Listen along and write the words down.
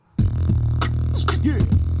Yeah.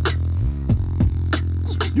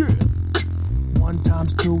 Yeah. 1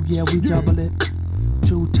 times 2, yeah, we double it.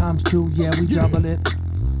 2 times 2, yeah, we double it.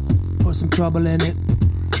 Put some trouble in it.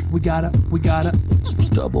 We gotta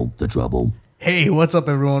double the trouble. Hey, what's up,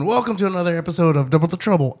 everyone? Welcome to another episode of Double the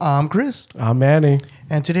Trouble. I'm Chris, I'm Manny.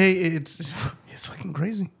 and today it's fucking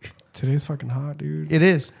crazy. Today's fucking hot, dude. It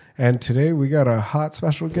is. And today we got a hot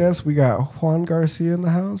special guest. We got Juan Garcia in the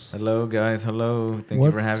house. Hello, guys. Hello. Thank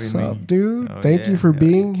What's you for having up, me. dude? Oh, Thank you for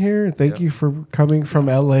being here. Thank you for coming from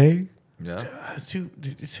LA. Yeah.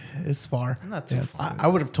 It's far. Not too far. I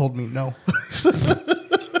would have told me no.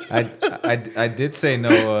 I did say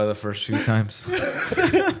no the first few times.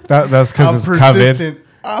 That's because it's persistent. COVID.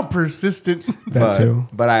 I'm persistent. That too.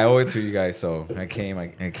 But I owe it to you guys, so I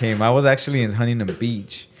came. I was actually in Huntington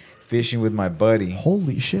Beach fishing with my buddy.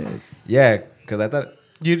 Holy shit. Yeah, because I thought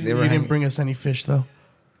You they were didn't bring us any fish, though.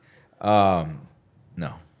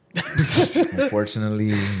 No.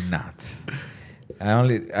 Unfortunately, not.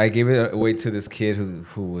 I gave it away to this kid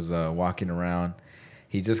who was walking around.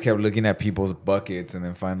 He just kept looking at people's buckets, and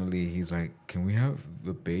then finally he's like, "Can we have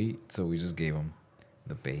the bait?" So we just gave him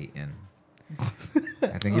the bait, and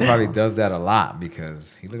I think he probably does that a lot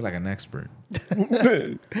because he looked like an expert.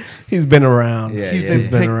 He's been around. Yeah, He's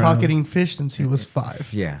been pickpocketing fish since he was 5.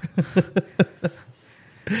 Yeah,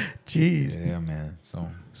 Jeez. yeah, man. So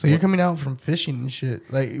So you're coming out from fishing and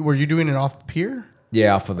shit. Like, were you doing it off the pier?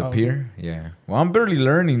 yeah, off of the pier. Yeah. Well, I'm barely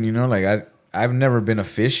learning. You know, like I've never been a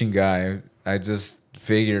fishing guy. I just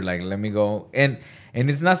figured like let me go and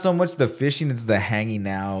it's not so much the fishing, it's the hanging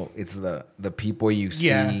out, it's the people you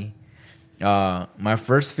see. My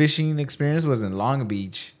first fishing experience was in Long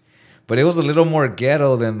Beach, but it was a little more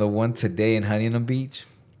ghetto than the one today in Huntington Beach.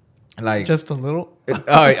 Like Just a little?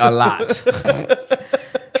 a lot.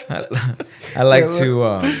 I like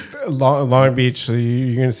to Long Beach, so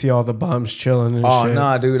you're going to see all the bums chilling and oh shit.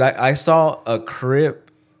 no, dude, I saw a Crip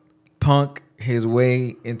punk his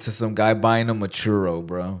way into some guy buying him a churro,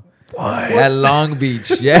 bro. What? At Long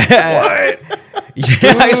Beach. Yeah. What?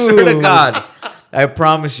 Yeah, I swear to God. I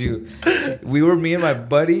promise you. Me and my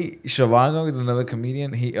buddy, Shavago, is another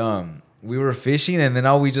comedian. We were fishing, and then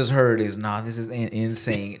all we just heard is, this is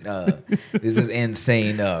insane. This is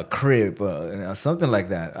insane Crip. Something like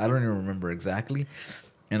that. I don't even remember exactly.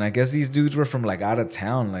 And I guess these dudes were from like out of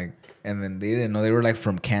town, like, and then they didn't know they were like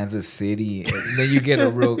from Kansas City. And then you get a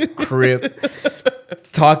real Crip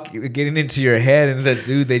getting into your head, and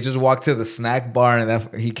they just walked to the snack bar,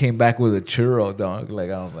 and he came back with a churro, dog. Like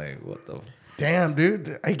I was like, what the. Damn,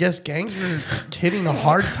 dude. I guess gangs were hitting a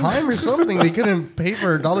hard time or something. They couldn't pay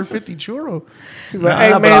for a $1.50 churro. He's like,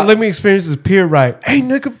 hey, man, let me experience this pier ride. Hey,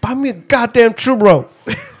 nigga, buy me a goddamn churro.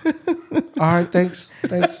 All right, thanks.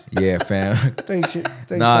 Yeah, fam. Thanks.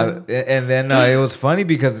 Nah, and then it was funny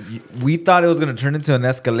because we thought it was going to turn into an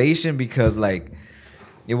escalation because, like,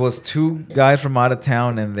 it was 2 guys from out of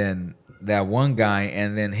town and then that one guy,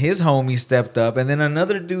 and then his homie stepped up, and then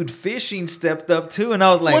another dude fishing stepped up too, and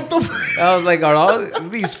I was like, what the I was like, are all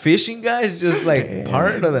these fishing guys just like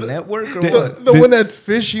part of the network or what? The one that's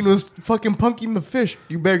fishing was fucking punking the fish.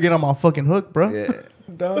 You better get on my fucking hook, bro. Yeah.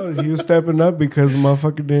 No, he was stepping up because the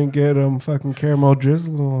motherfucker didn't get fucking caramel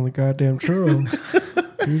drizzle on the goddamn churro.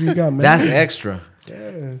 Dude, he got mad. That's extra.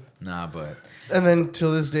 Yeah. Nah, but And then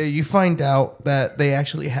till this day, you find out that they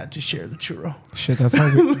actually had to share the churro. Shit,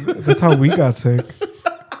 that's how we got sick.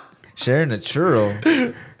 sharing a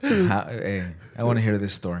churro. Hey, I want to hear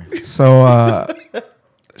this story. So,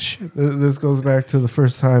 shit, this goes back to the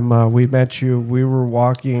first time we met you. We were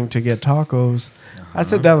walking to get tacos. I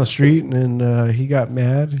sat down the street, and he got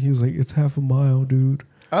mad. He was like, "It's half a mile, dude."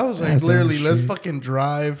 I was like, That's literally, dumb let's shit. fucking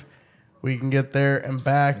drive. We can get there and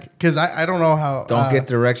back. Because I don't know how. Don't get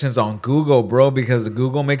directions on Google, bro, because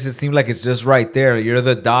Google makes it seem like it's just right there. You're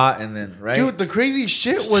the dot, and then right. Dude, the crazy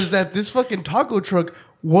shit was that this fucking taco truck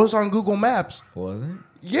was on Google Maps. Was it?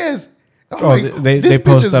 Yes. I'm Oh, like, they this bitch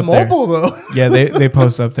post is up there. mobile though. Yeah, they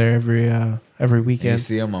post up there every You weekend.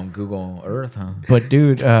 see them on Google Earth, huh? But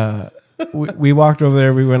dude, we walked over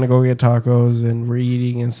there. We went to go get tacos, and we're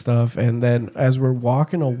eating and stuff. And then as we're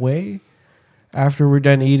walking away, after we're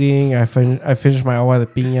done eating, I finished my agua de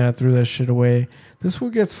piña, threw that shit away. This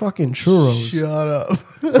fool gets fucking churros. Shut up.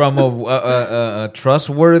 From a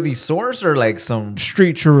trustworthy source or like some.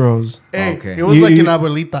 Street churros. Hey, Okay. it was like an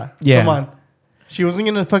abuelita. Yeah. Come on. She wasn't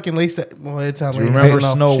gonna fucking lace that. Well, it's how Do you remember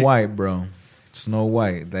Snow White, bro? Snow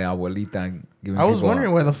White, the abuelita giving I was people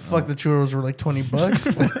wondering why the fuck the churros were like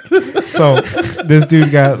 $20. So this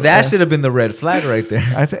dude got that should have been the red flag right there.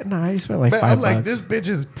 I think he spent like Man, $5. I'm like, this bitch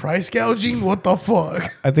is price gouging. What the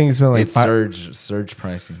fuck? I think he spent like It's surge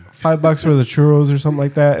pricing. $5 for the churros or something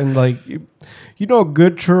like that. And like, you know, a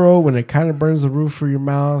good churro when it kind of burns the roof of your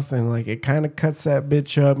mouth and like it kind of cuts that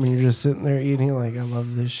bitch up and you're just sitting there eating like, I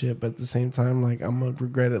love this shit, but at the same time, like I'm gonna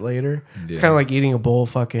regret it later. It's Yeah. kind of like eating a bowl of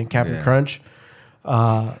fucking Captain Yeah. Crunch.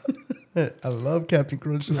 I love Captain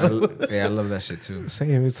Crunch. I love that shit too.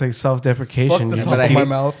 Same, it's like self-deprecation. Fuck the You top just of keep- my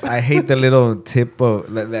mouth. I hate the little tip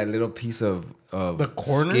of that little piece of The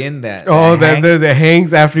corner? skin that Oh, hangs. that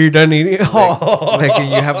hangs after you're done eating. Oh, Like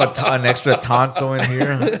you have an extra tonsil in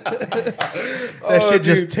here. That shit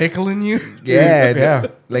just tickling you. Yeah, yeah.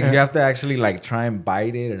 Like you have to actually like try and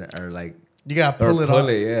bite it or like. You gotta Or pull it pull off.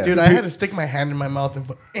 it, yeah. Dude, I had to stick my hand in my mouth and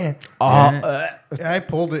Yeah. I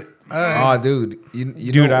pulled it. Oh, dude, you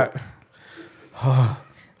dude, know,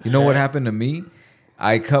 you know what happened to me?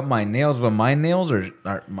 I cut my nails, but my nails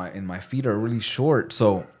are my feet are really short.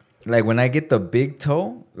 So like when I get the big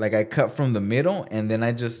toe, like I cut from the middle and then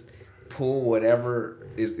I just pull whatever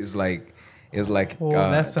is like that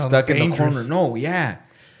sounds stuck in the dangerous. corner. No, yeah,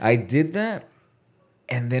 I did that,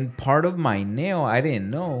 and then part of my nail I didn't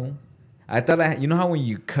know. I thought you know how when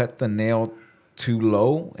you cut the nail too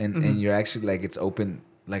low and you're actually like it's open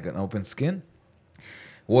like an open skin.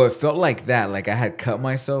 Well, it felt like that. Like I had cut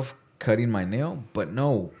myself cutting my nail, but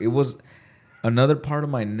no, it was another part of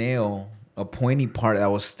my nail, a pointy part that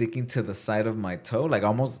was sticking to the side of my toe, like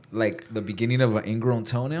almost like the beginning of an ingrown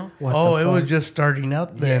toenail. what Oh, the it fuck? was just starting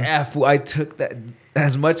out then. Yeah, fool, I took that.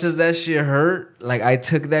 As much as that shit hurt, like I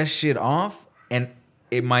took that shit off, and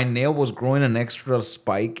my nail was growing an extra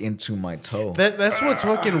spike into my toe. That's what's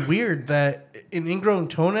fucking weird. That an ingrown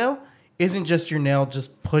toenail isn't just your nail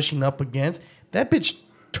just pushing up against. That bitch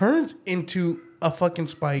turns into a fucking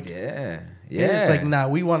spike. Yeah, And yeah. It's like, nah,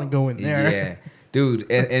 we want to go in there. Yeah. Dude,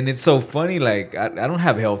 and it's so funny. Like, I don't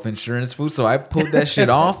have health insurance, food, so I pulled that shit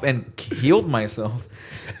off and healed myself.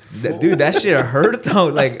 Dude, that shit hurt though.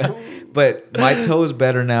 Like, but my toe is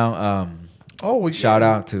better now. Oh, well, Shout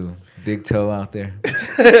out to Big Toe out there.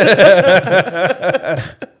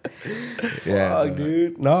 Yeah, Fuck,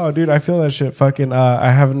 dude. No, dude, I feel that shit. Fucking, I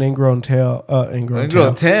have an ingrown tail. Ingrown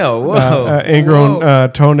Ingrown tail. Whoa.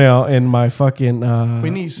 ingrown toenail in my fucking. We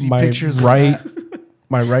need to see my pictures of right, that.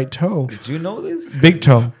 my right toe, Did you know this? big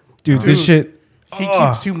toe, dude. This shit. He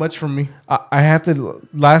keeps too much from me. I had to.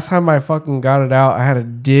 Last time I fucking got it out, I had to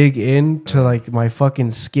dig into like my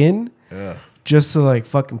fucking skin. Yeah. Just to like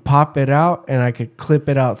fucking pop it out and I could clip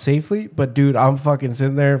it out safely. But dude, I'm fucking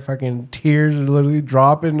sitting there, fucking tears are literally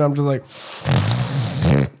dropping. And I'm just like,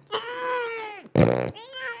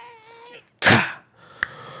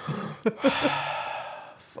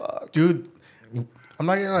 Dude, I'm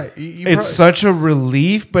not gonna lie. You it's such a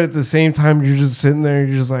relief, but at the same time, you're just sitting there,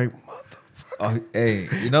 you're just like, Oh, hey, you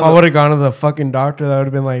if know, I would have gone to the fucking doctor, that would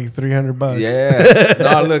have been like $300. yeah.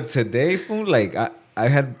 No, look, today, fool, like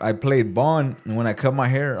I played ball, and when I cut my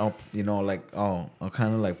hair, I'll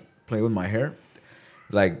kind of like play with my hair,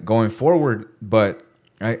 like going forward. But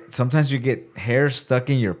sometimes you get hair stuck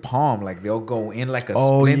in your palm, like they'll go in like a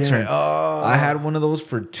splinter. yeah. Oh. I had one of those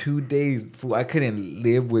for 2 days. Fool, I couldn't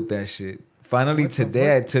live with that shit. Finally,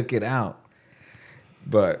 today I took it out.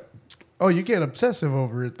 But Oh, you get obsessive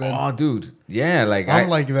over it then. oh, dude, yeah, like I'm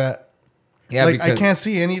like that. yeah, Like I because- can't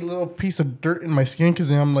see any little piece of dirt in my skin because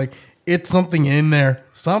I'm like, it's something in there.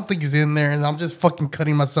 Something is in there, and I'm just fucking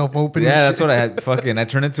cutting myself open. Yeah, and that's shit. what I had. Fucking, I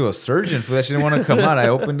turned into a surgeon for that shit. Didn't want to come out. I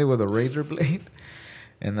opened it with a razor blade,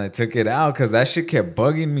 and I took it out because that shit kept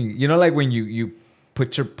bugging me. You know, like when you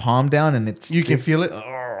put your palm down and it's You can feel it?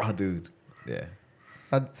 Oh, dude. Yeah.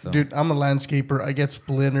 Dude, I'm a landscaper. I get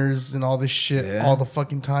splinters and all this shit Yeah. all the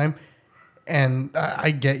fucking time. And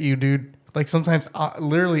I get you, dude. Like sometimes,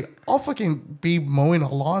 I'll fucking be mowing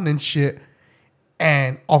a lawn and shit,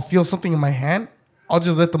 and I'll feel something in my hand. I'll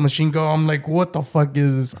just let the machine go. I'm like, what the fuck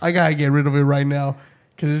is this? I gotta get rid of it right now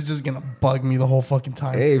because it's just gonna bug me the whole fucking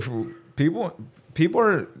time. Hey, people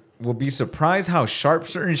will be surprised how sharp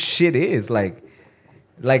certain shit is. Like,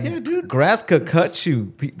 Yeah, dude. grass could cut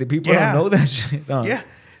you. The people Yeah. don't know that shit. Huh? Yeah,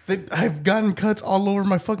 I've gotten cuts all over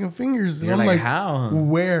my fucking fingers. And You're I'm like, like, how?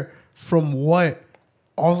 Where? From what?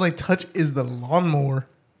 All I touch is the lawnmower.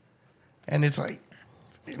 And it's like,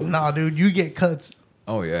 nah, dude, you get cuts.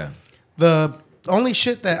 Oh yeah. The only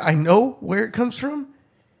shit that I know where it comes from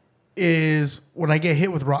is when I get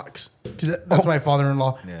hit with rocks. Because that's my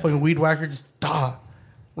father-in-law. Yeah. Fucking weed whacker, just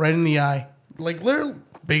right in the eye. Like, literal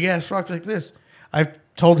big-ass rocks like this. I've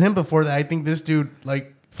told him before that I think this dude,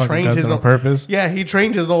 like, Fucking trained does his it on own- purpose. Yeah, he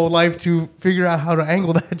trained his whole life to figure out how to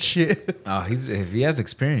angle that shit. Oh, if he has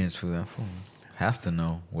experience for that, fool has to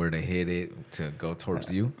know where to hit it to go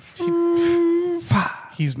towards you.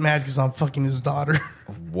 He's mad because I'm fucking his daughter.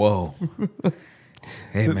 Whoa.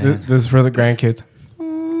 Hey man, This is for the grandkids.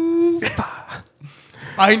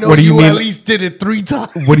 I know What do you you at mean? least did it 3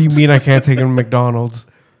 times. What do you mean I can't take him to McDonald's?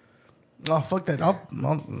 Oh, fuck that.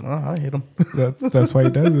 I'll hit him. That's why he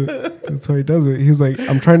does it. That's why he does it. He's like,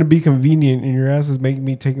 I'm trying to be convenient, and your ass is making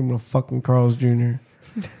me take him to fucking Carl's Jr.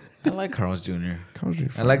 I like Carl's Jr. Carl's Jr.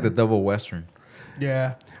 I like the double western.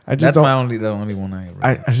 Yeah. I just That's don't. the only one I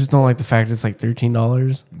ever. I just don't like the fact it's like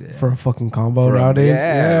 $13 Yeah. for a fucking combo For a- nowadays.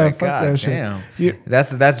 yeah, like, fuck God that shit. damn. You,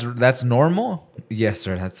 That's normal. Yes,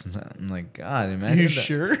 sir. That's I'm like God. Imagine You that.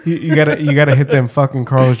 sure? you gotta hit them fucking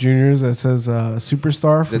Carl's Juniors that says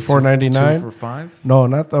Superstar for The $4.99. 2 for $5. No,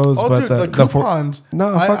 not those, Oh, but dude, the the four- coupons.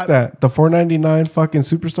 No, I- fuck that. The $4.99 fucking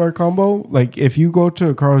Superstar combo. Like, if you go to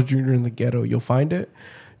a Carl's Jr. in the ghetto, you'll find it.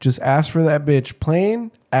 Just ask for that bitch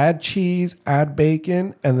plain, add cheese, add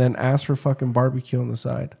bacon, and then ask for fucking barbecue on the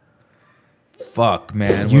side. Fuck,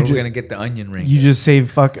 man. You Where are ju- we gonna get the onion rings? You just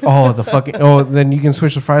save then you can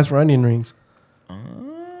switch the fries for onion rings.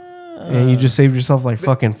 And you just saved yourself like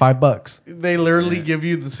fucking $5. They literally give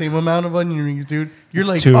you the same amount of onion rings, dude. You're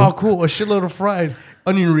like, 2. oh, cool, a shitload of fries,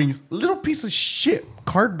 onion rings, little piece of shit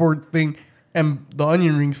cardboard thing, and the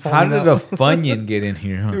onion rings How falling did out. a Funyun get in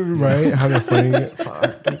here, huh? Right? How the funny it?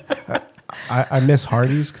 Fuck, dude. I miss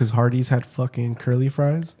Hardee's because Hardee's had fucking curly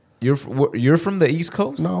fries. You're from the East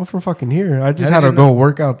Coast? No, I'm from fucking here. I just How had did to you go know?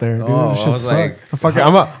 work out there, dude. Oh, This I shit was suck. like, Fucking,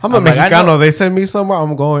 I'm a I'm like, I Mexicano. know- They send me somewhere.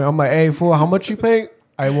 I'm going. I'm like, hey fool, how much you paying?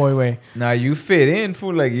 I wait. Nah, you fit in,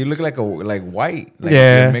 fool. Like you look like white. Like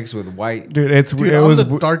Yeah. you're mixed with white. Dude, it's Dude, it I'm was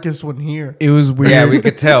the darkest one here. it was weird. Yeah, we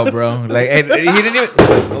could tell, bro. Like and he didn't even.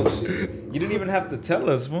 Oh shit! You didn't even have to tell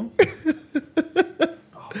us, fool.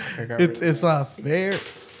 It's not fair.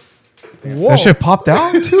 Whoa. That shit popped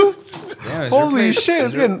out too. Yeah, is Holy your place, shit, Is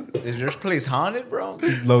it's your, getting- is your place haunted, bro?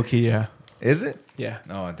 Low key, yeah. Is it? Yeah.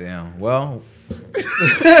 Oh damn. Well,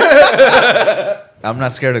 I'm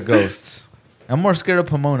not scared of ghosts. I'm more scared of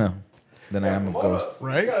Pomona than I am of ghosts.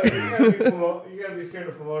 Right? You gotta be scared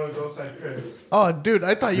of Pomona Ghost Side Crib. Oh, dude,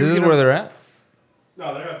 I thought you This were is gonna... where they're at.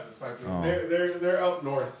 No, they're up. Fucking, Oh. they're up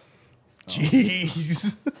north.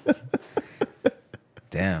 Jeez.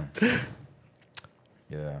 Damn.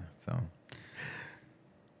 Yeah. So,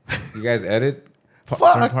 you guys edit? certain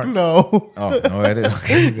Fuck parts? no. Oh, no edit.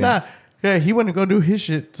 Okay. good. Nah. Yeah, he went to go do his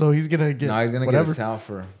shit, so he's gonna get No, he's gonna whatever. get a towel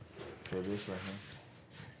for this right here.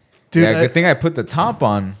 Dude, Yeah, good thing I put the top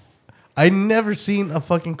on. I never seen a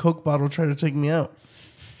fucking Coke bottle try to take me out.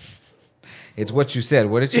 It's what you said.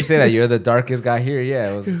 What did you say? That you're the darkest guy here?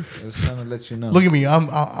 Yeah, it was trying to let you know. Look at me. I'm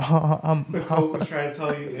Coke was trying to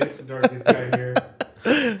tell you it's the darkest guy here.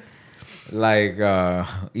 Like,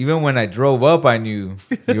 even when I drove up, I knew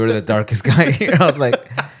you were the darkest guy here. I was like,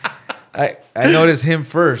 I noticed him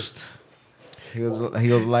first. He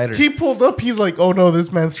was lighter. He pulled up. He's like, "Oh no, this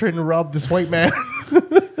man's trying to rob this white man."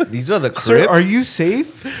 These are the Crips. Sir, are you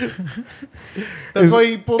safe? That's Is- why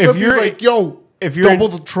he pulled if up. He's you're- like, "Yo, if you're double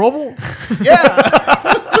in- the trouble."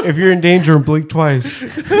 Yeah. If you're in danger, blink twice.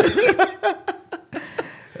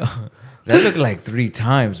 That looked like 3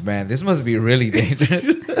 times, man. This must be really dangerous.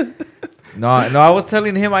 No. I was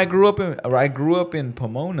telling him I grew up in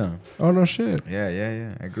Pomona. Oh no shit.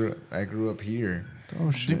 Yeah. I grew up here.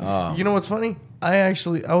 Oh shit. You know what's funny? I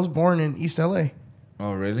was born in East LA.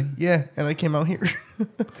 Oh, really? Yeah, and I came out here.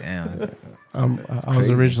 Damn. that's- I was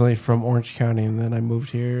crazy. originally from Orange County, and then I moved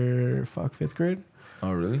here. 5th grade.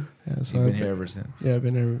 Oh, really? Yeah, so You've been I've here ever since. Yeah, I've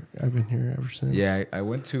been here ever since. Yeah, I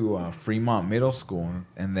went to Fremont Middle School,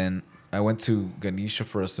 and then I went to Ganesha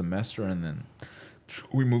for a semester, and then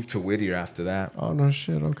we moved to Whittier after that. Oh no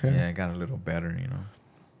shit. Okay. Yeah, it got a little better, you know.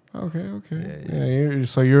 Okay.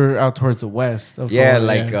 Yeah. You're out towards the west. Of Yeah,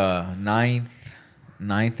 Florida, like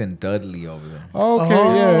 9th and Dudley over there. Okay.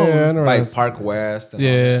 Oh. Yeah. I know By where that's- Park West. And all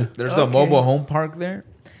Yeah. that. There's a Okay. mobile home park there,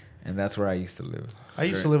 and that's where I used to live. I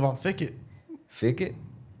used to live on Thicket, Fickett?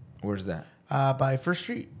 Where's that? by First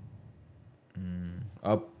Street.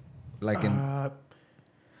 Up, like in.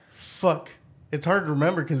 Fuck. It's hard to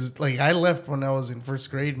remember because like I left when I was in first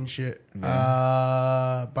grade and shit.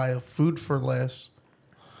 By Food for Less.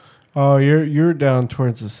 Oh, you're down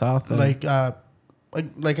towards the south. Then.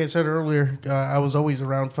 Like I said earlier, I was always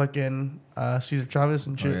around fucking Cesar Chavez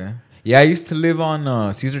and Oh, shit. yeah, I used to live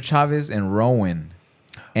on Cesar Chavez and Rowan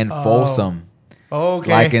and Folsom.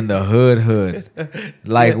 Okay. Like in the hood.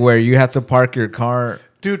 Like Yeah. where you have to park your car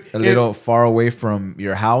Dude, a little far away from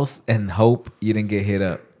your house and hope you didn't get hit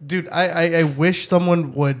up. Dude, I wish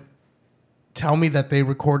someone would tell me that they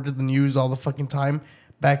recorded the news all the fucking time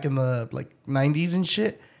back in the like 90s and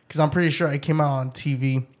shit. Because I'm pretty sure I came out on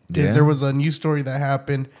TV. Because there was a news story that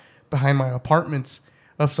happened behind my apartments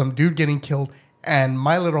of some dude getting killed. And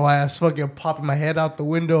my little ass fucking popping my head out the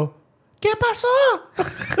window. ¿Qué pasó?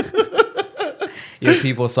 Your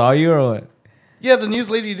people saw you or what? Yeah, the news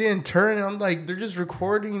lady didn't turn. And I'm like, they're just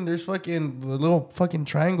recording. There's fucking the little fucking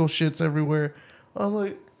triangle shits everywhere. I'm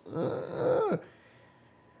like,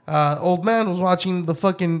 old man was watching the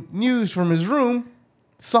fucking news from his room,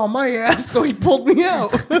 saw my ass, so he pulled me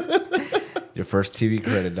out. Your first TV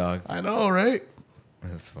credit, dog. I know, right?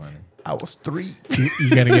 That's funny. I was 3. You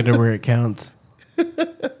got to get to where it counts.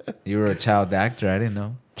 You were a child actor. I didn't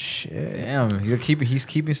know. Shit. Damn, he's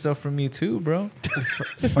keeping stuff from you too, bro.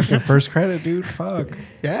 Fucking first credit, dude. Fuck.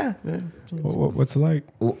 Yeah. What's it like?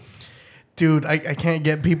 Dude, I can't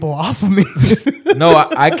get people off of me. No,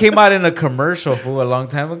 I came out in a commercial for a long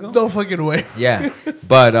time ago. No fucking way. Yeah,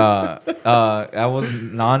 but I was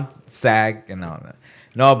non-SAG and all that.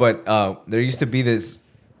 No, but there used to be this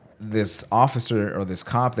officer or this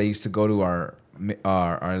cop that used to go to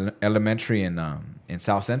our elementary in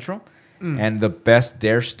South Central, and the best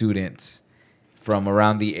DARE students from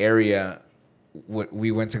around the area,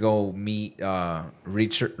 we went to go meet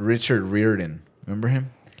Richard Reardon. Remember him?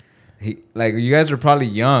 He, like, you guys are probably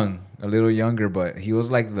young, a little younger, but he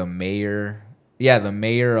was like the mayor. Yeah, the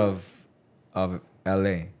mayor of LA.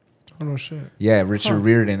 Oh no shit. Yeah, Richard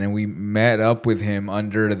Reardon, and we met up with him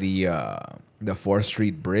under the 4th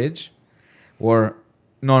Street Bridge, or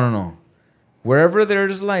no, wherever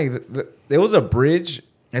there's like there was a bridge.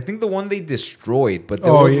 I think the one they destroyed, but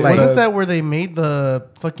there was like wasn't that where they made the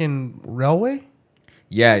fucking railway?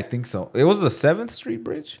 Yeah, I think so. It was the 7th Street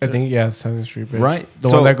Bridge. I think 7th Street Bridge. Right. The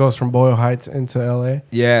one that goes from Boyle Heights into LA.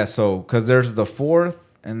 Yeah, so because there's the 4th,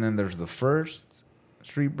 and then there's the 1st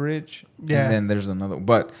Street Bridge. Yeah. And then there's another.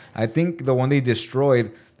 But I think the one they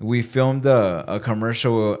destroyed, we filmed a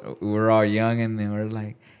commercial. We were all young, and they were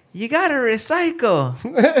like, "You gotta recycle.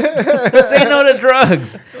 Say no to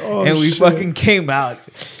drugs." Oh, and we shit. fucking came out.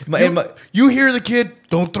 You hear the kid,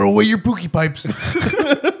 don't throw away your pookie pipes.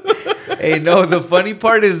 Hey, no, the funny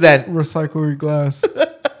part is that Recycle your glass.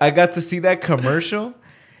 I got to see that commercial,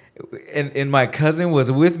 and my cousin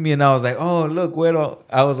was with me, and I was like, "Oh, look, Güero."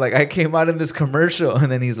 I was like, "I came out in this commercial,"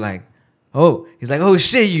 and then he's like, "Oh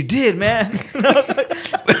shit, you did, man." And I was like,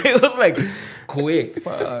 it was like quick.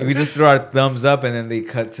 We just threw our thumbs up, and then they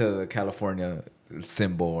cut to the California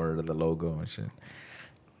symbol or the logo and shit.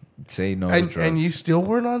 Say no to drugs. And you still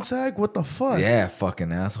weren't on SAG? What the fuck? Yeah,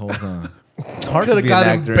 fucking assholes. Huh? It's hard Could to have be an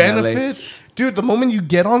gotten actor in LA. benefits. Dude, the moment you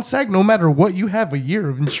get on SAG, no matter what, you have a year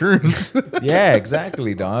of insurance. Yeah,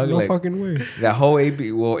 exactly, dog. No Like, fucking way. that whole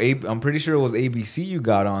I'm pretty sure it was ABC you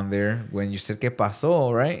got on there when you said "¿Qué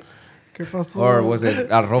pasó?" right? ¿Qué pasó? Or was it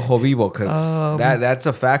Al Rojo Vivo? Because Um, that's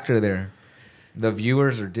a factor there. The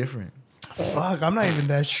viewers are different. Fuck, I'm not even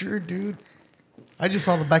that sure, dude. I just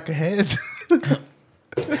saw the back of heads.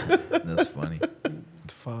 That's funny.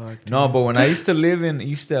 Fuck. No, but when I used to live in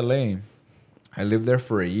East LA, I lived there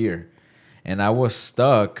for a year, and I was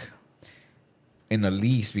stuck in a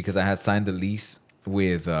lease because I had signed a lease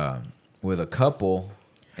with a couple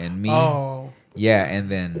and me. Oh. Yeah,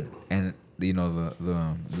 and you know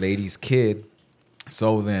the lady's kid.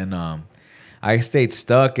 So then I stayed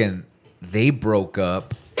stuck, and they broke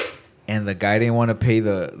up, and the guy didn't want to pay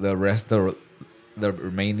the rest of the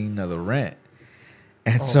remaining of the rent.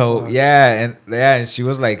 And and she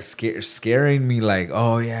was like scaring me, like,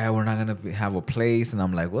 "Oh yeah, we're not gonna have a place." And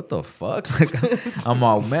I'm like, "What the fuck?" Like, I'm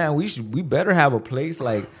all, man, we better have a place.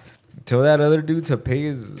 Like, tell that other dude to pay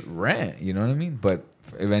his rent. You know what I mean? But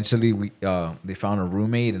eventually they found a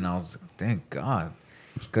roommate, and I was like, thank God,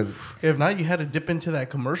 because If not, you had to dip into that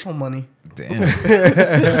commercial money. damn,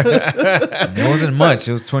 it wasn't much.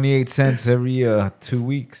 It was 28 cents every 2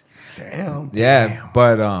 weeks. Damn. Yeah,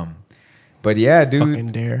 but yeah, dude.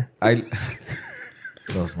 Fucking dare.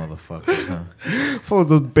 Those motherfuckers, huh? Full of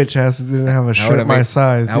those bitch asses didn't have a shirt my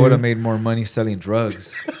size. I would have made more money selling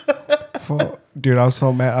drugs. Fuck. Dude, I was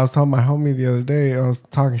so mad. I was telling my homie the other day, I was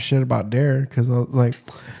talking shit about DARE because I was like,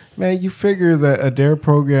 man, you figure that a DARE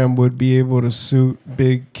program would be able to suit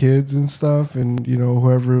big kids and stuff, and you know,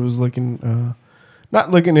 whoever was looking, not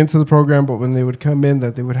looking into the program, but when they would come in,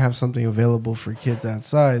 that they would have something available for kids that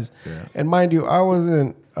size. Yeah. And mind you, I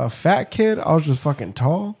wasn't a fat kid. I was just fucking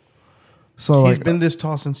tall. So He's like, been this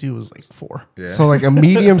tall since he was like 4. Yeah. so like a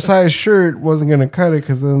medium sized shirt wasn't gonna cut it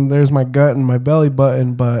because then there's my gut and my belly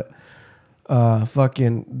button. But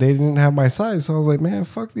fucking they didn't have my size, so I was like, man,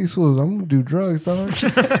 fuck these fools, I'm gonna do drugs, dog.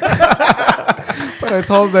 But I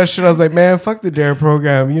told them that shit. I was like, man, fuck the DARE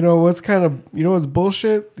program. You know what's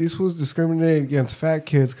bullshit? These fools discriminate against fat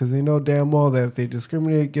kids because they know damn well that if they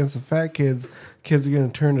discriminate against the fat kids, kids are gonna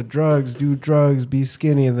turn to drugs, do drugs, be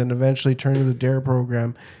skinny, and then eventually turn to the DARE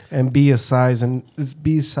program and be size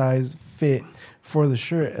fit for the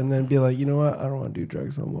shirt, and then be like, you know what? I don't want to do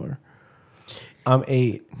drugs no more. I'm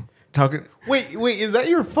 8. Wait, is that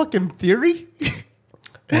your fucking theory?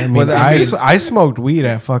 I mean, I smoked weed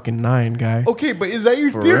at fucking 9, guy. Okay, but is that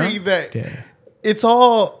your For theory real? that Yeah. it's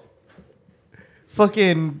all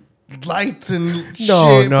fucking lights and shit?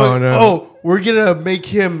 No. Oh, we're gonna make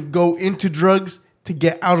him go into drugs to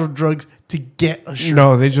get out of drugs to get a shirt.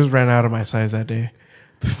 No, they just ran out of my size that day.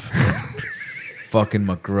 Fucking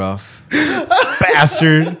McGruff.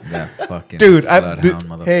 Bastard. That fucking Dude, bloodhound dude,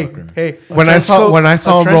 motherfucker. Hey, When I saw a him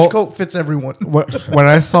trench roll, coat fits everyone. when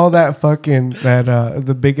I saw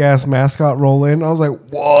the big ass mascot roll in, I was like,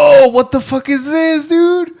 whoa, what the fuck is this,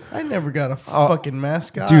 dude? I never got a fucking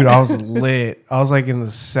mascot, Dude, I was lit. I was like in the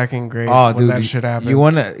 2nd grade Oh, when dude, that shit happened. You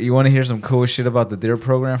wanna hear some cool shit about the DARE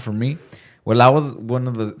program for me? Well, I was one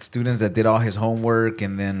of the students that did all his homework,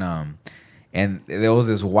 and then and there was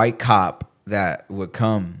this white cop that would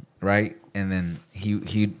come, right? And then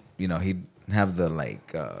he'd have the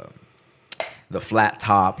flat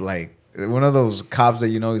top, like one of those cops that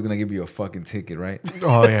he's gonna give you a fucking ticket, right?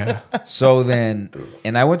 Oh yeah. So then,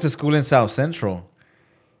 and I went to school in South Central,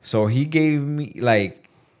 so he gave me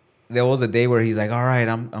there was a day where he's like, all right,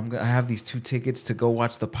 I have these 2 tickets to go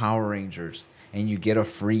watch the Power Rangers, and you get a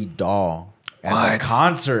free doll at the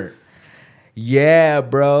concert. Yeah,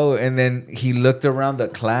 bro. And then he looked around the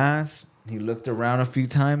class. He looked around a few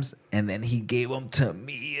times, and then he gave them to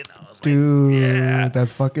me, and I was Dude, like, yeah.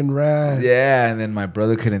 that's fucking rad. Yeah, and then my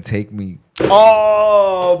brother couldn't take me.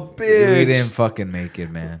 Oh, bitch. We didn't fucking make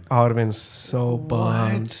it, man. I would have been so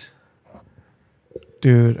bummed.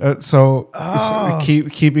 Dude, so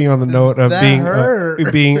keeping on the note of That being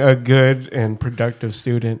hurt. being a good and productive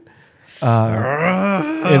student, in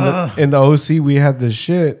the OC we had this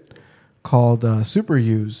shit called Super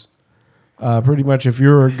Use. Pretty much, if you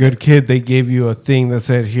were a good kid, they gave you a thing that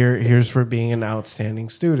said, here's for being an outstanding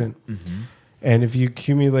student. Mm-hmm. And if you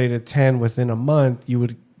accumulated 10 within a month, you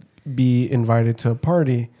would be invited to a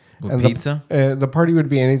party. With And pizza? The party would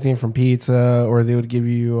be anything from pizza, or they would give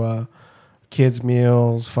you kids'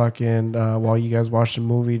 meals, fucking, while you guys watched a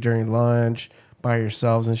movie during lunch by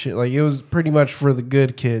yourselves and shit. Like, it was pretty much for the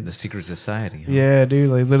good kids. The secret society. Huh? Yeah, dude.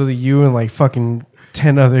 Like, literally you and, like, fucking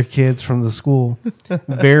 10 other kids from the school,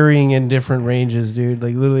 varying in different ranges, dude.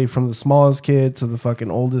 Like, literally from the smallest kid to the fucking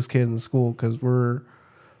oldest kid in the school, because we're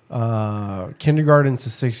kindergarten to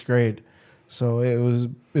 6th grade. So it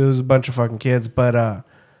was a bunch of fucking kids. But,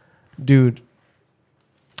 dude,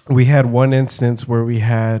 we had one instance where we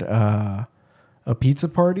had a pizza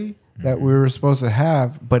party that we were supposed to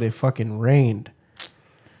have, but it fucking rained.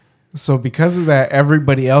 So because of that,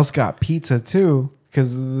 everybody else got pizza too.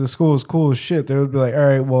 Because the school was cool as shit. They would be like, all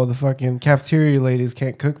right, well, the fucking cafeteria ladies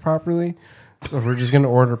can't cook properly, so we're just gonna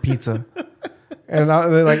order pizza. And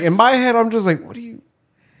they're like, in my head, I'm just like, what do you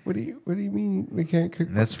mean they can't cook?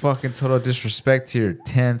 That's fucking total disrespect to your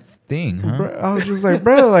 10th thing, huh? Bro, I was just like,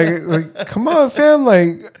 bro, like, come on, fam.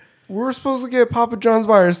 Like, we're supposed to get Papa John's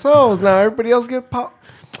by ourselves. Now everybody else get pop.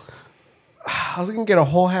 I was gonna get a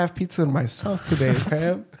whole half pizza myself today,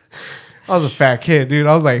 fam. I was a fat kid, dude.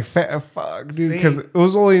 I was like, fuck, dude, because it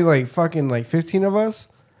was only like fucking like 15 of us,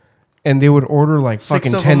 and they would order like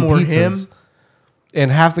fucking 10 pizzas,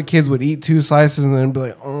 and half the kids would eat 2 slices and then be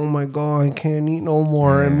like, "Oh my god, I can't eat no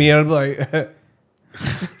more," and me, I'd be like,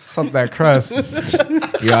 "Suck that crust."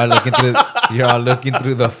 You're all looking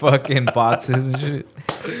through the fucking boxes and shit.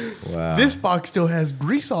 Wow. This box still has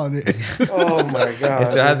grease on it. Oh my god, It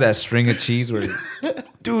still has that string of cheese where,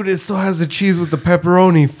 dude! It still has the cheese with the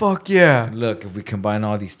pepperoni. Fuck yeah! look, if we combine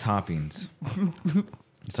all these toppings,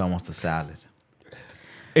 it's almost a salad.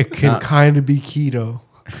 It can kind of be keto.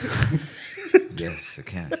 Yes, it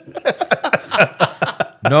can.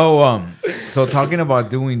 No, so talking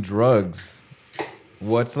about doing drugs,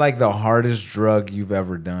 what's like the hardest drug you've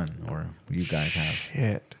ever done, or you guys have?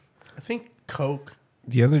 Shit. I think Coke.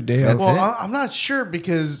 The other day, That's Well, it? I'm not sure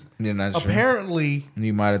because You're not sure? apparently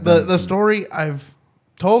You might have done the story I've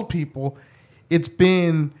told people, it's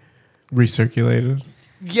been recirculated.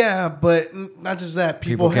 but not just that.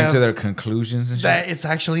 People came have to their conclusions and shit. that it's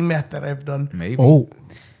actually meth that I've done. Maybe. Oh,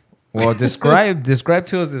 Well, describe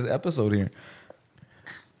to us this episode here.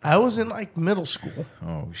 I was in like middle school,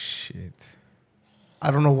 Oh shit.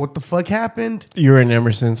 I don't know what the fuck happened. You're in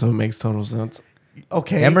Emerson, so it makes total sense.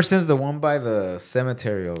 Okay. Emerson's the one by the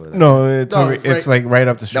cemetery over there. No, it's No, it's, it's like right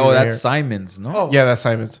up the street. No, right that's here. Simon's. No. Oh. Yeah, that's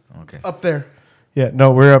Simon's. Okay. Up there. Yeah,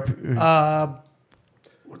 no, we're up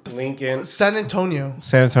Lincoln. San Antonio.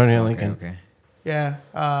 San Antonio, Okay. Lincoln. Okay. Yeah.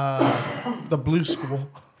 The blue school.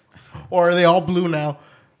 Or are they all blue now?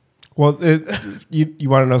 Well, you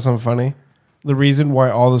want to know something funny? The reason why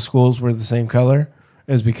all the schools were the same color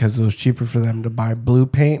is because it was cheaper for them to buy blue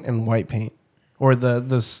paint and white paint, or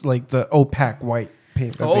the opaque white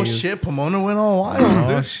paint. that they Oh use. shit, Pomona went all wild,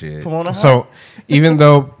 Oh, dude. shit. Pomona High. So even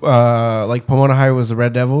though like Pomona High was the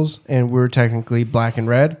Red Devils and we were technically black and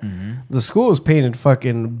red, the school was painted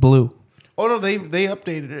fucking blue. Oh no, they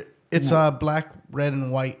updated it. It's black, red,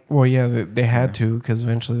 and white. Well, yeah, they had to because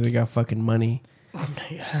eventually they got fucking money.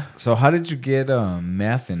 Yeah. So how did you get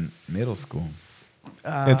math in middle school?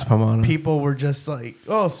 It's Pomona. People were just like,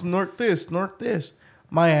 "Oh, snort this, snort this."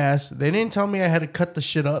 My ass. They didn't tell me I had to cut the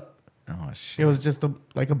shit up. Oh shit. It was just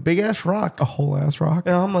like a big ass rock. A whole ass rock.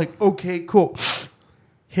 And I'm like, okay, cool.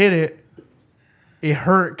 Hit it. It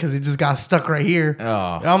hurt because it just got stuck right here.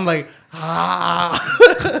 Oh. And I'm like,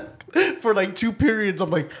 For like 2 periods, I'm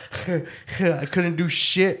like, I couldn't do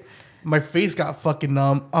shit. My face got fucking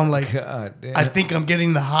numb. I'm like, God damn. I think I'm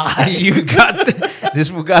getting the high. You got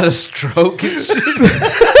this one got a stroke and shit.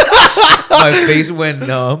 My face went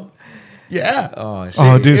numb. Yeah. Oh shit.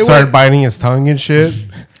 Oh, dude, It started went- biting his tongue and shit.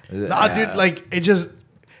 Nah, dude, like, it just,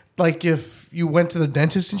 like, if you went to the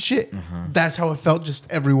dentist and shit, that's how it felt just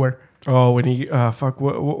everywhere. Oh, when he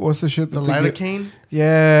what's the shit? The that they get- lidocaine,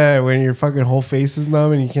 Yeah, when your fucking whole face is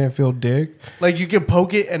numb and you can't feel dick. like, you can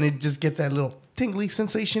poke it and it just gets that little tingly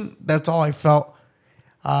sensation. That's all I felt.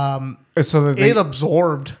 So that It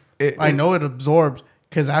absorbed. I it- know it absorbed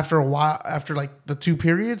because after a while, after like the 2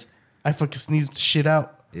 periods, I fucking sneezed the shit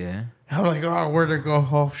out. Yeah. I'm like, oh, where'd it go?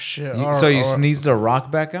 Oh shit! So you sneezed a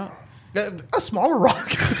rock back out? a smaller rock.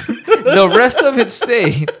 The rest of it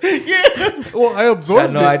stayed. Yeah. Well, I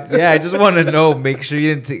absorbed it. I just want to know. Make sure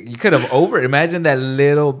you didn't. You could have Imagine that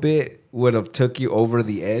little bit would have took you over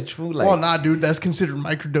the edge. Fool. Like Well, nah, dude, that's considered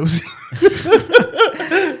microdosing.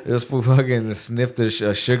 this fool fucking sniffed a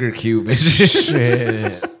sugar cube and shit.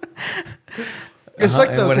 shit. It's Uh-huh, like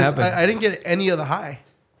and though, what 'cause happened? I didn't get any of the high.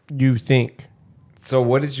 You think? So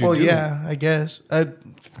what did you Well, do? yeah, I guess I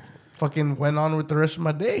fucking went on with the rest of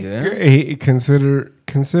my day. Yeah.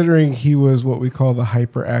 Considering he was what we call the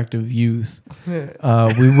hyperactive youth,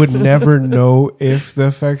 we would never know if the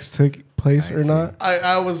effects took place I or see. not.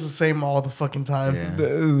 I was the same all the fucking time. Yeah.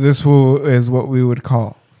 This is what we would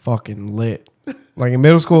call fucking lit. Like in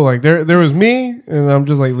middle school, like there was me, and I'm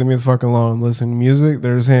just like, leave me the fuck alone. I'm listening to music.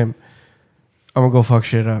 There's him. I'm gonna go fuck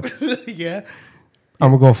shit up. Yeah. I'm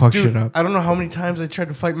gonna go fuck Dude, shit up. I don't know how many times I tried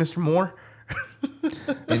to fight Mr. Moore.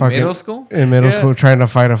 In Fucking- middle school? In middle Yeah. school, trying to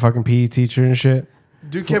fight a fucking PE teacher and shit.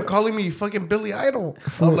 Dude kept calling me fucking Billy Idol.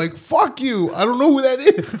 I'm like, fuck you. I don't know who that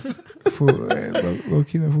is. Fool, hey, low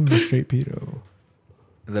key, that fool was a straight pedo.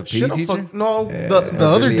 The PE Shut up, teacher? fuck. No, Yeah. the Or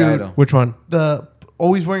other Billy dude. Idol? Which one? The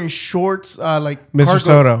always wearing shorts, like Mr.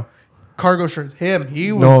 Soto. cargo shirts. Him.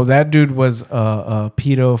 He was. No, that dude was a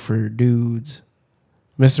pedo for dudes.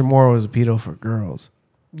 Mr. Moore was a pedo for girls.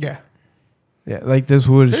 Yeah. Yeah, like this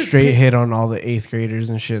would There's straight pe- hit on all the 8th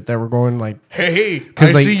graders and shit that were going like Hey, 'Cause,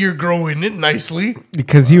 I like- see you're growing it nicely.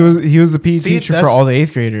 because he was the PE See, teacher for that's- all the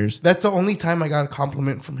 8th graders. That's the only time I got a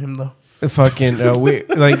compliment from him, though. Fucking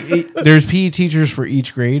there's PE teachers for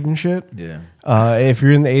each grade and shit. Yeah. If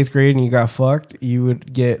you're in the 8th grade and you got fucked, you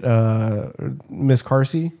would get Miss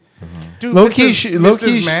Carsey. Dude, Low key,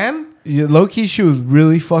 Mrs. Man. Yeah, low key, she was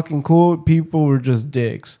really fucking cool. People were just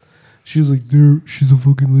dicks. She was like, dude, she's a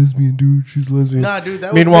fucking lesbian, dude. She's a lesbian. Nah, dude,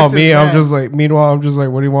 that was Meanwhile, Mrs. me, Man. I'm just like,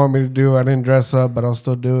 what do you want me to do? I didn't dress up, but I'll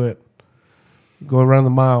still do it. Go around the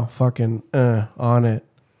mile, fucking on it.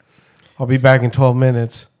 I'll be back in 12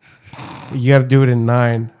 minutes. You got to do it in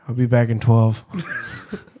 9. I'll be back in 12.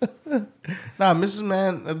 Nah, Mrs.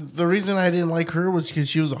 Man. The reason I didn't like her was because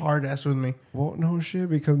she was a hard ass with me. Well, no shit,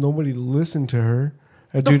 because nobody listened to her.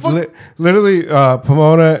 The Dude, fuck? literally,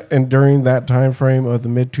 Pomona, and during that time frame of the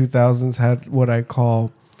mid 2000s, had what I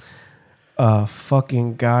call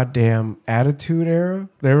fucking goddamn attitude era.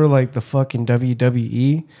 They were like the fucking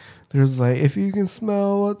WWE. There's like, if you can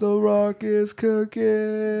smell what the Rock is cooking,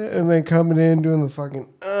 and then coming in doing the fucking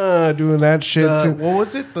doing that shit. too. What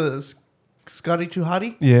was it? The Scotty Too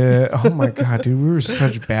Hottie? Yeah. Oh my god, dude, we were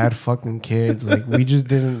such bad fucking kids. Like we just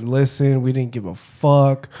didn't listen. We didn't give a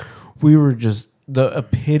fuck. We were just the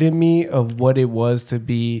epitome of what it was to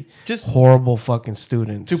be Just- horrible fucking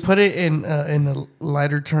students. To put it in a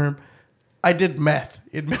lighter term, I did meth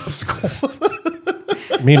in middle school.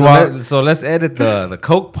 Meanwhile, So let's edit the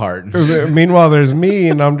coke part. meanwhile, there's me,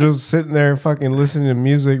 and I'm just sitting there fucking listening to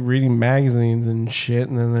music, reading magazines and shit.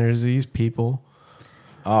 And then there's these people.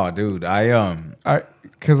 Oh, dude,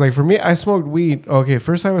 Because like for me, I smoked weed. Okay,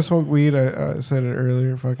 first time I smoked weed, I said it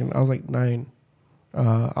earlier. Fucking, I was like 9.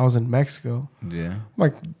 I was in Mexico. yeah. My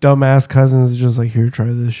dumbass cousins just like, here, try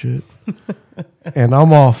this shit. And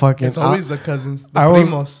I'm all fucking. It's always the cousins. The I was-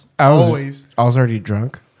 primos. I was always. I was already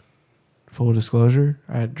drunk. Full disclosure,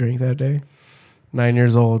 I had drank that day. 9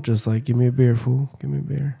 years old, just like, give me a beer, fool. Give me a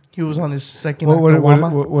beer. He was on his second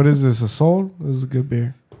What is this? A Soul? This is a good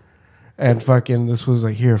beer. And fucking, this was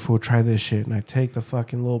like, here, fool, try this shit. And I take the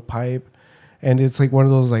fucking little pipe, and it's like one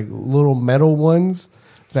of those like little metal ones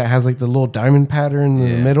that has like the little diamond pattern in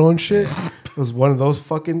the Yeah. middle and shit. It was one of those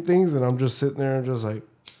fucking things, and I'm just sitting there and just like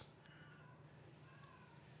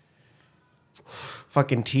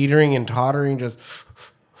fucking teetering and tottering, just.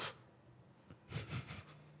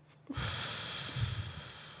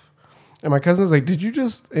 And my cousin's like, did you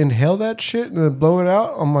just inhale that shit and then blow it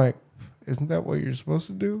out? I'm like, isn't that what you're supposed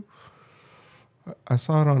to do? I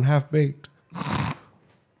saw it on Half Baked.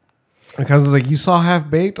 My cousin's like, you saw Half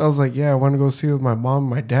Baked? I was like, yeah, I want to go see it with my mom and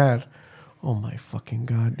my dad. Oh my fucking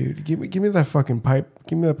God, dude. Give me that fucking pipe.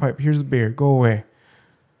 Give me that pipe. Here's the beer. Go away.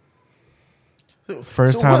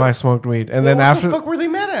 First So time what- I smoked weed. And Well, then what after, the fuck were they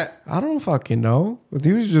mad at? I don't fucking know.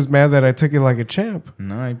 He was just mad that I took it like a champ.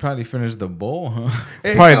 No, he probably finished the bowl, huh?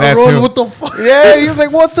 Hey, Probably that cabrón, too. What the fuck? Yeah, he was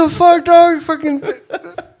like, what the fuck, dog? Fucking,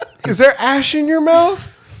 is there ash in your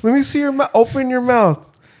mouth? Let me see your mouth. Open your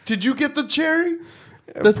mouth. Did you get the cherry?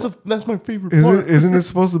 That's my favorite part. Isn't it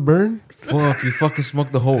supposed to burn? Fuck, you fucking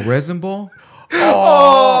smoked the whole resin ball? You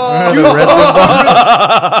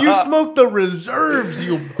smoked the reserves,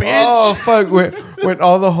 you bitch. Oh, fuck. When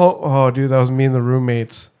all the whole... Oh, dude, that was me and the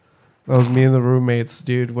roommates.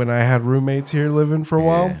 Dude. When I had roommates here living for a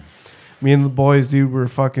while, Yeah. me and the boys, dude, were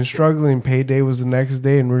fucking struggling. Payday was the next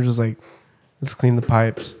day, and we're just like, let's clean the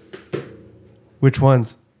pipes. Which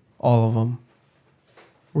ones? All of them.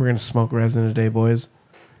 We're going to smoke resin today, boys.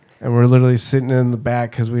 And we're literally sitting in the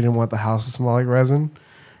back because we didn't want the house to smell like resin.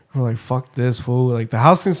 We're like, fuck this, fool. Like, the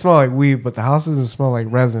house can smell like weed, but the house doesn't smell like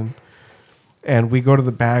resin. And we go to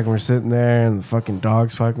the back, and we're sitting there, and the fucking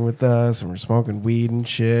dog's fucking with us, and we're smoking weed and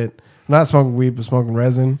shit. Not smoking weed, but smoking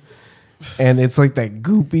resin. And it's like that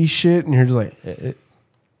goopy shit, and you're just like...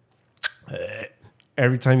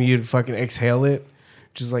 Every time you'd fucking exhale it,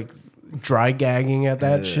 just like dry gagging at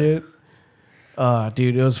that shit.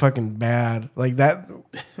 Dude, it was fucking bad. Like that,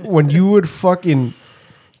 when you would fucking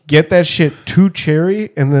get that shit too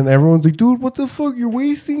cherry, and then everyone's like, dude, what the fuck? You're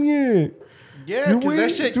wasting it. Yeah, You're because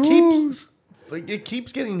that shit dude. keeps like it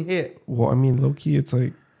keeps getting hit. Well, I mean, low key, it's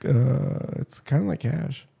like, it's kind of like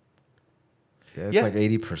hash. Yeah, it's Yeah. like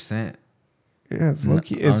 80%. Yeah, it's low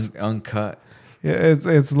key. It's uncut. yeah,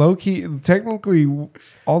 it's low key. Technically,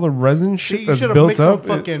 all the resin Shit, shit you that's should have built mixed some up.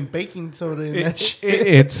 fucking baking soda in that shit.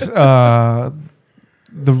 It's the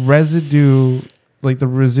residue, like the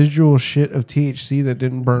residual shit of THC that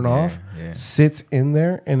didn't burn off, yeah. sits in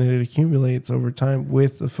there, and it accumulates over time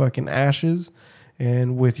with the fucking ashes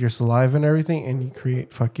and with your saliva and everything, and you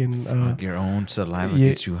create fucking Fuck, your own saliva yeah.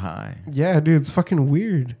 gets you high. yeah, dude, it's fucking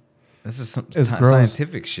weird. This is some It's gross.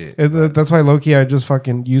 scientific shit. That's why low-key I just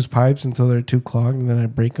fucking use pipes until they're too clogged, and then I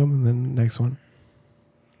break them, and then the next one.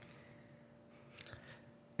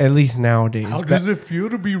 At least nowadays. How does it feel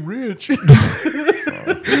to be rich?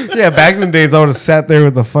 Yeah, back in the days, I would have sat there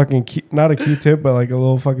with a fucking not a Q-tip, but like a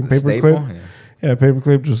little fucking paper Staple? clip. Yeah. Yeah, paper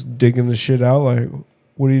clip, just digging the shit out. Like,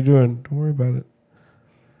 what are you doing? Don't worry about it.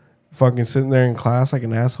 Fucking sitting there in class like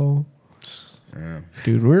an asshole. Yeah.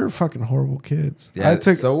 Dude, we were fucking horrible kids. Yeah, I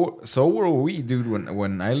took so were we, dude.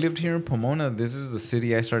 When I lived here in Pomona, this is the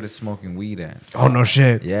city I started smoking weed at. oh no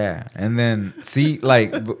shit. Yeah, and then see,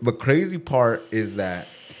 like, the crazy part is that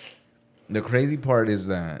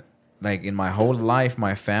like in my whole life,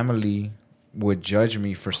 my family would judge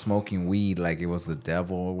me for smoking weed like it was the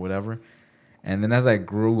devil or whatever. And then as I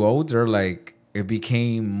grew older, like it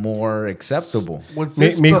became more acceptable. Was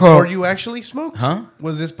this Mijo. before you actually smoked? Huh?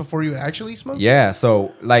 Was this before you actually smoked? Yeah,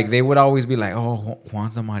 so like they would always be like, "Oh,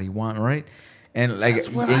 Juan's a marijuana, right?" And like, That's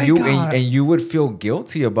what and I you got. and you would feel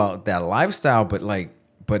guilty about that lifestyle, but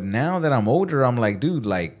now that I'm older, I'm like, dude,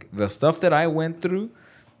 like the stuff that I went through,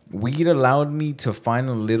 weed allowed me to find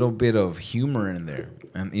a little bit of humor in there,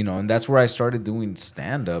 and and that's where I started doing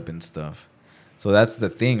stand up and stuff. So that's the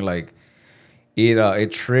thing, like.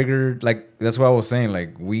 It triggered, like, that's what I was saying,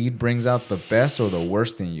 like weed brings out the best or the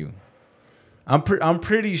worst in you. I'm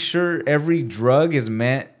pretty sure every drug is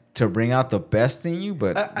meant to bring out the best in you,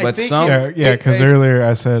 but I think some Yeah, because earlier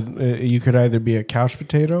I said you could either be a couch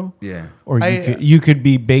potato, or you could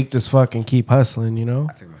be baked as fuck and keep hustling. You know.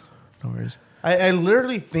 No worries. I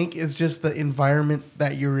literally think it's just the environment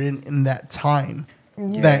that you're in that time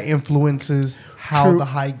that influences how True. the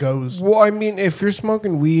high goes. Well, I mean, if you're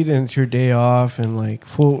smoking weed and it's your day off and like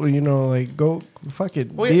full, you know, like go fuck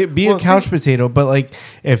it, be a couch potato. But like,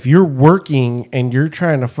 if you're working and you're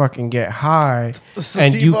trying to fucking get high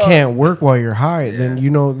and you can't work while you're high, then you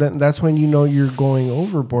know that's when you know you're going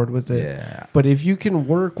overboard with it. Yeah. But if you can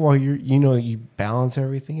work while you balance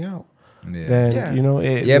everything out, then you know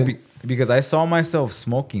it. Because I saw myself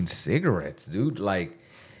smoking cigarettes, dude. Like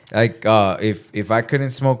if I couldn't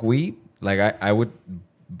smoke weed, like I would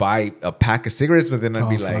buy a pack of cigarettes, but then I'd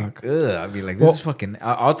be like, ugh. I'd be like, this is fucking.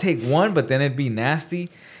 I'll take one, but then it'd be nasty,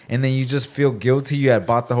 and then you just feel guilty. You had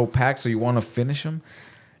bought the whole pack, so you want to finish them.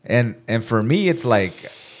 And for me, it's like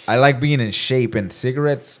I like being in shape, and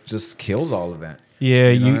cigarettes just kills all of that. Yeah,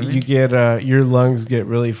 you know what I mean? you get your lungs get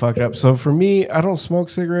really fucked up. So for me, I don't smoke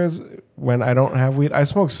cigarettes when I don't have weed. I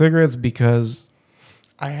smoke cigarettes because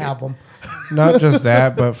I have them. not just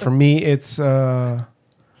that, but for me, it's a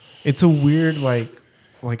weird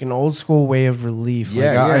like an old school way of relief.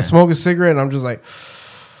 I smoke a cigarette and I'm just like,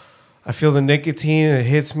 I feel the nicotine and it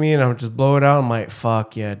hits me and I'm just blow it out. I'm like,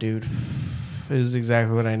 fuck yeah, dude. This is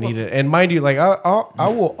exactly what I needed. And mind you, like I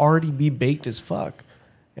will already be baked as fuck,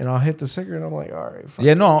 and I'll hit the cigarette. And I'm like, all right, fuck.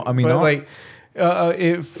 Yeah, no, I mean,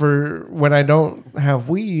 for when I don't have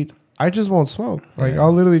weed, I just won't smoke. Like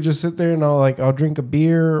I'll literally just sit there and I'll drink a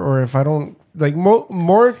beer, or if I don't like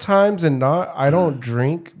more times than not, I don't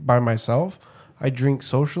drink by myself. I drink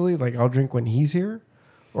socially. Like I'll drink when he's here,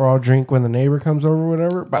 or I'll drink when the neighbor comes over, or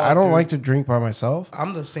whatever. But I don't like to drink by myself.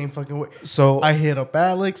 I'm the same fucking way. So I hit up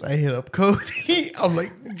Alex. I hit up Cody. I'm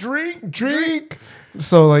like, drink.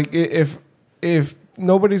 So like if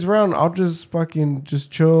nobody's around, I'll just fucking just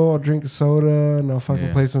chill. I'll drink a soda and I'll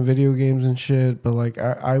fucking play some video games and shit. But like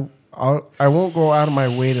I won't go out of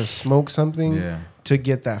my way to smoke something to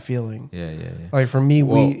get that feeling. Yeah. Like for me,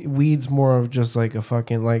 weed's more of just like a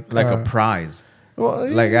fucking like a prize. Well,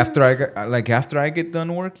 like after I get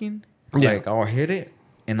done working, like I'll hit it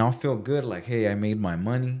and I'll feel good. Like, hey, I made my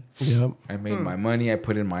money. Yep. I made my money. I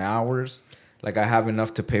put in my hours. Like I have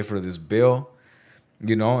enough to pay for this bill,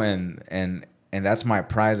 you know, and that's my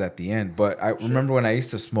prize at the end. But I remember when I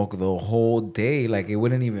used to smoke the whole day, like it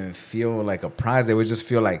wouldn't even feel like a prize. It would just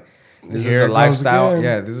feel like this is the lifestyle.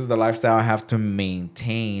 Yeah, this is the lifestyle I have to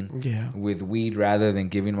maintain with weed, rather than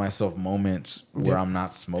giving myself moments where I'm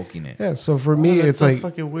not smoking it. Yeah. So for me, it's like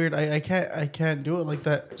fucking weird. I can't do it like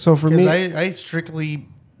that. So for me, I strictly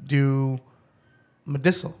do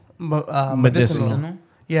medicinal.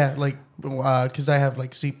 Yeah, like because I have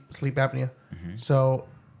like sleep apnea. Mm-hmm. So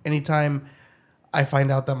anytime I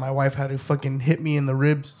find out that my wife had to fucking hit me in the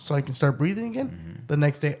ribs so I can start breathing again, the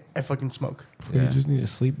next day I fucking smoke. You just need a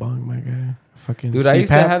sleep bong, my guy. Fucking dude, CPAP? I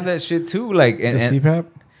used to have that shit too. Like and CPAP,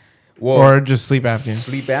 well, or just sleep apnea.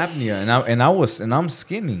 Sleep apnea, and I'm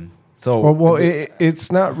skinny. So well,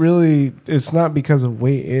 it's not really. It's not because of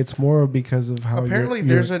weight. It's more because of how. Apparently,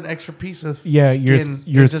 there's an extra piece of skin.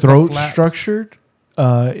 Your throat structured.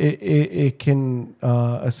 It can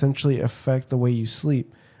essentially affect the way you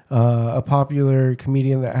sleep. A popular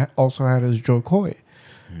comedian that also had is Joe Coy.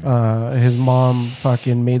 His mom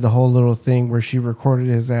fucking made the whole little thing where she recorded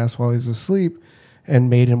his ass while he's asleep and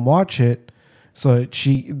made him watch it, so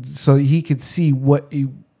he could see what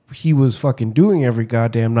he was fucking doing every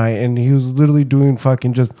goddamn night, and he was literally doing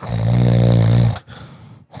fucking just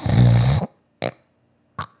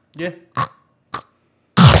yeah.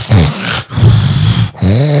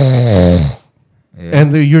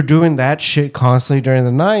 And you're doing that shit constantly during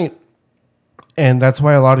the night, and that's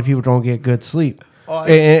why a lot of people don't get good sleep.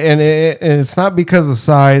 And it's not because of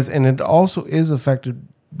size, and it also is affected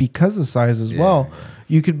because of size as well.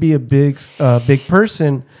 You could be a big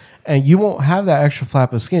person, and you won't have that extra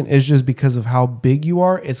flap of skin. It's just because of how big you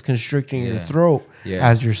are. It's constricting your throat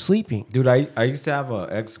as you're sleeping. Dude, I used to have an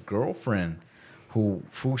ex-girlfriend who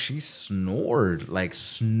she snored.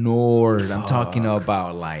 I'm talking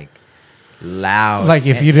about like loud. Like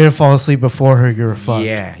if you didn't fall asleep before her, you were fucked.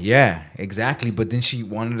 Yeah, exactly. But then she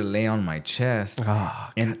wanted to lay on my chest,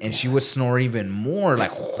 and she would snore even more,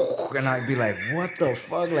 like, and I'd be like, "What the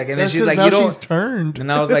fuck?" Like, and then she's like, "You don't." She's turned.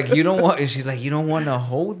 And I was like, "You don't want." And she's like, "You don't want to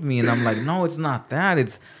hold me," and I'm like, "No, it's not that.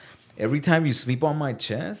 It's every time you sleep on my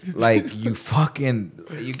chest, like you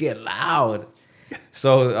get loud."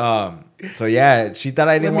 So yeah, she thought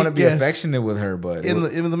I didn't Let want to me be guess. affectionate with her, but In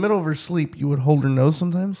the middle of her sleep, you would hold her nose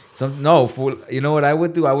sometimes. no, fool. You know what I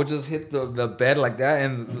would do? I would just hit the bed like that,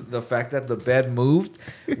 and the fact that the bed moved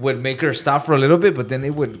would make her stop for a little bit, but then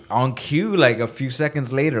it would on cue like a few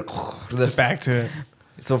seconds later. Back to it.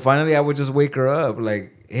 So finally, I would just wake her up,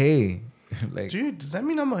 like, hey, like, Dude, does that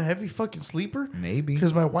mean I'm a heavy fucking sleeper? maybe.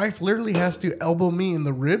 Because my wife literally has to elbow me in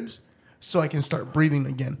the ribs so I can start breathing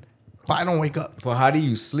again. But I don't wake up. Well, how do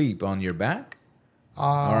you sleep on your back? Or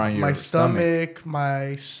on your my stomach? stomach,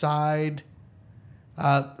 my side.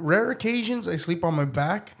 Rare occasions, I sleep on my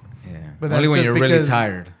back. Yeah, But that's only when just you're really because-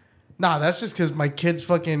 tired. Nah, that's just because my kids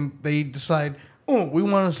fucking, they decide, oh, we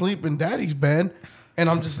want to sleep in daddy's bed. And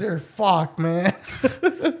I'm just there, fuck, man.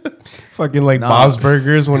 Fucking like Nah. Bob's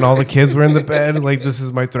Burgers when all the kids were in the bed. Like, this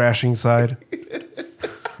is my thrashing side.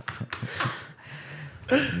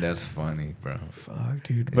 That's funny, bro. Fuck,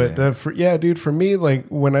 dude. But Yeah. dude, for me, like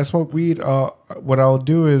when I smoke weed, what I'll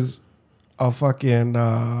do is I'll fucking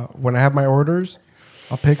when I have my orders,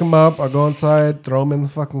 I'll pick them up, I'll go inside, throw them in the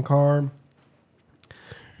fucking car,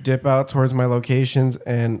 dip out towards my locations,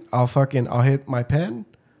 and I'll hit my pen,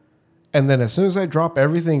 and then as soon as I drop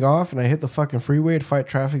everything off and I hit the fucking freeway to fight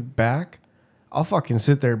traffic back, I'll fucking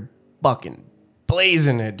sit there fucking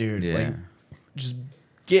blazing it, dude. Yeah. Like just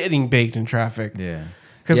getting baked in traffic. Yeah.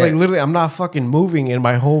 Because Yeah. like literally, I'm not fucking moving, and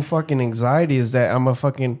my whole fucking anxiety is that I'm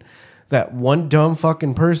that one dumb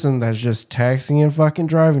fucking person that's just taxiing and fucking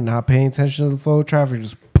driving, not paying attention to the flow of traffic,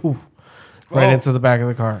 just poof right Oh. into the back of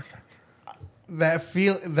the car. That's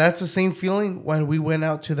the same feeling when we went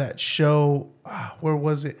out to that show. Where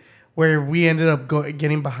was it? Where we ended up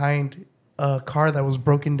getting behind a car that was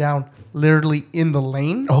broken down, literally in the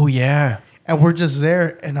lane, Oh yeah, and we're just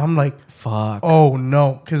there, and I'm like, fuck. oh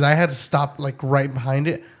no, because I had to stop like right behind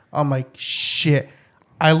it. I'm like, shit.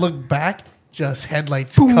 I look back, just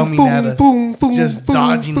headlights coming at us, just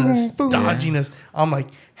dodging us. I'm like,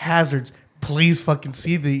 hazards. Please fucking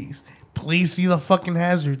see these. Please see the fucking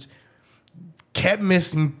hazards. Kept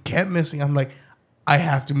missing. I'm like, I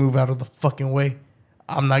have to move out of the fucking way.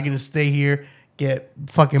 I'm not gonna stay here, get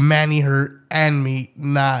fucking Manny hurt and me.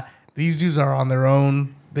 Nah, these dudes are on their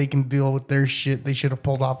own. They can deal with their shit. They should have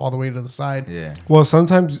pulled off all the way to the side. Yeah. Well,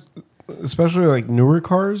 sometimes, especially like newer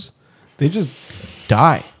cars, they just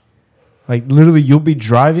die. Like literally, you'll be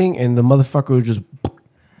driving and the motherfucker will just.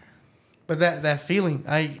 But that feeling,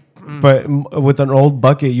 But with an old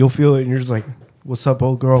bucket, you'll feel it, and you're just like, "What's up,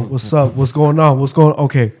 old girl? What's up? What's going on? What's going?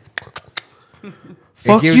 Okay,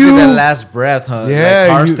 fuck It gives you." you that last breath, huh? Yeah, Like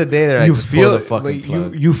cars today, they're like, you just feel pull the it, fucking like,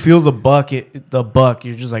 plug. you feel the buck.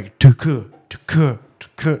 You're just like tuku,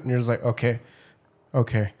 and you're just like, okay.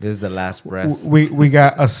 This is the last breath. We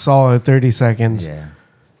got a solid 30 seconds, Yeah.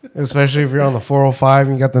 especially if you're on the 405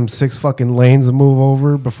 and you got them 6 fucking lanes to move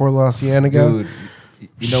over before La Cienega. Dude,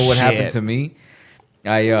 you know what happened Shit. to me?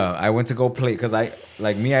 I went to go play because I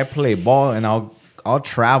play ball and I'll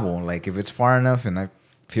travel like if it's far enough and I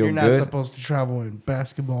feel you're not good. supposed to travel in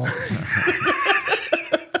basketball. You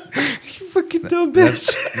fucking dumb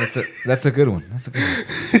bitch. That's a good one. That's a good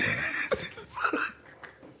one.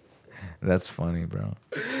 That's funny, bro.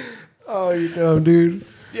 Oh, you dumb dude.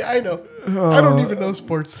 Yeah, I know. I don't even know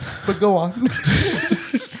sports, but go on.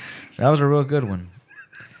 That was a real good one.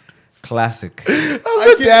 Classic. That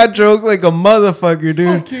was a dad joke like a motherfucker,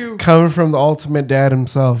 dude. Fuck you. Coming from the ultimate dad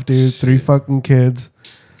himself, dude. 3 fucking kids.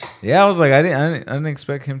 Yeah, I was like, I didn't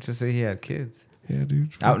expect him to say he had kids. Yeah, dude.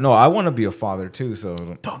 I want to be a father too.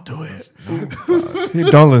 So Don't do it. Hey,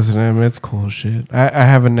 don't listen to him. It's cool shit. I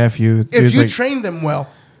have a nephew. If Dude's you like, train them well,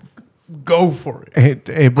 go for it.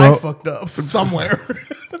 hey, I bro. fucked up somewhere.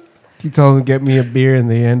 He tells him get me a beer, and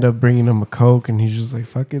they end up bringing him a Coke, and he's just like,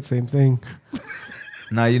 fuck it, same thing.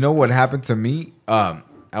 now you know what happened to me.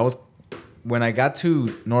 When I got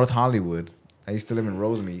to North Hollywood. I used to live in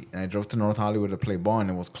Rosemead, and I drove to North Hollywood to play ball, and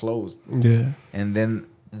it was closed. Yeah. And then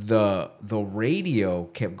the radio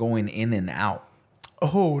kept going in and out,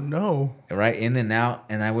 Oh no. right, in and out,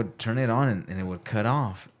 and I would turn it on, and it would cut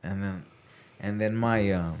off, and then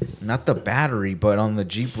my not the battery, but on the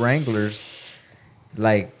Jeep Wranglers,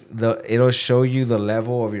 like it'll show you the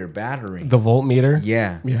level of your battery. The voltmeter?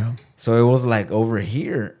 Yeah. Yeah. So it was like over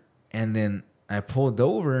here, and then I pulled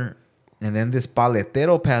over, and then this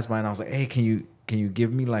paletero passed by, and I was like, "Hey, can you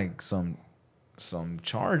give me like some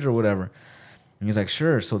charge or whatever?" And he's like,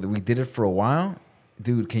 "Sure." So we did it for a while,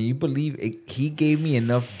 dude. Can you believe it? He gave me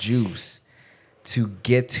enough juice to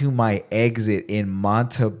get to my exit in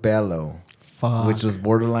Montebello, Fuck. which was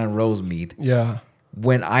borderline Rosemead. Yeah.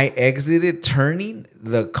 When I exited turning,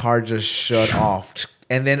 the car just shut off.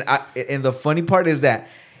 And then and the funny part is that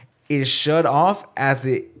it shut off as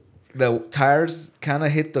the tires kind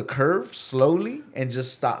of hit the curve slowly and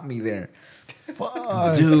just stopped me there.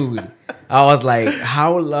 Dude, I was like,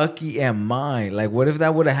 how lucky am I? Like, what if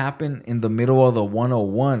that would have happened in the middle of the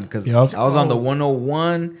 101? Because I was on the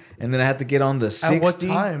 101 and then I had to get on the 60. At what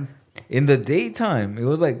time? In the daytime. It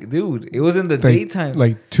was like, dude, it was in the daytime.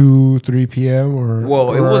 Like 2-3 p.m. or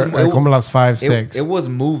it was como las 5-6. It was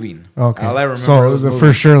moving. Okay. All I remember so was moving.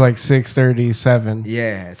 for sure like 6:37.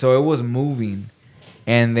 Yeah. So it was moving.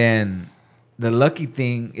 And then the lucky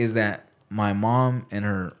thing is that my mom and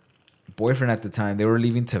her boyfriend at the time, they were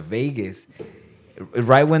leaving to Vegas.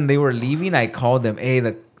 Right when they were leaving, I called them.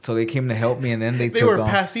 So they came to help me, and then they took were off.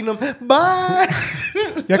 passing them. Bye.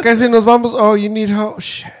 Ya casi nos vamos. Oh, you need help?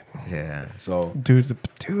 Shit. Yeah. So, dude,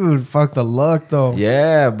 fuck the luck though.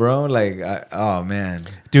 Yeah, bro. Like, oh man,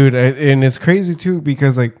 dude, and it's crazy too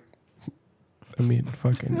because like, I mean,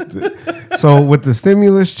 fucking. So with the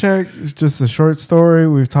stimulus check, it's just a short story.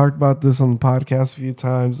 We've talked about this on the podcast a few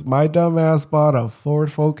times. My dumb ass bought a Ford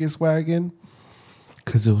Focus wagon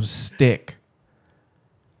because it was stick.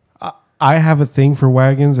 I have a thing for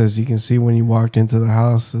wagons, as you can see when you walked into the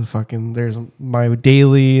house. There's my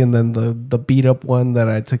daily, and then the beat up one that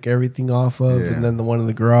I took everything off of, and then the one in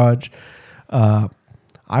the garage.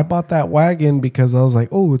 I bought that wagon because I was like,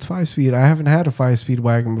 oh, it's 5-speed. I haven't had a 5-speed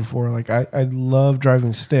wagon before. Like I love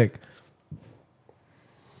driving stick,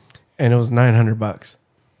 and it was $900.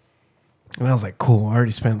 And I was like, cool. I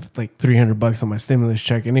already spent like $300 on my stimulus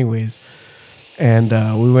check, anyways. And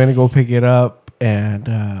we went to go pick it up,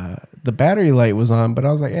 and the battery light was on, but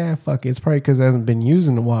I was like, fuck it. It's probably because it hasn't been used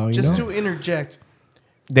in a while. Just to interject,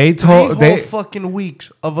 they told 3 whole fucking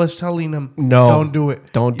weeks of us telling them, no, don't do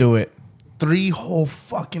it. Don't do it. 3 whole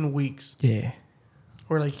fucking weeks. Yeah.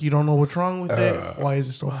 We're like, you don't know what's wrong with it. Why is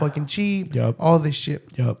it so fucking cheap? Yep. All this shit.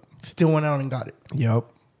 Yep. Still went out and got it. Yep.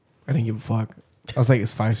 I didn't give a fuck. I was like,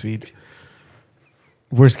 it's 5-speed.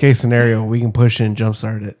 Worst case scenario, we can push it and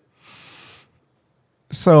jumpstart it.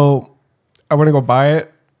 So I want to go buy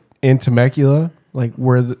it in Temecula, like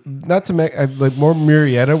where like more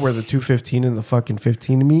Murrieta, where the 215 and the fucking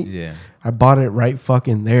 15 meet. Yeah. I bought it right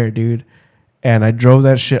fucking there, dude. And I drove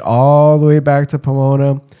that shit all the way back to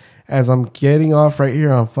Pomona. As I'm getting off right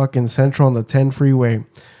here on fucking Central on the 10 freeway,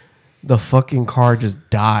 the fucking car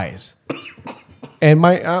just dies. And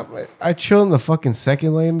I chill in the fucking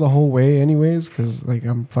second lane the whole way anyways, because like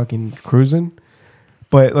I'm fucking cruising.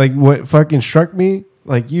 But like what fucking struck me,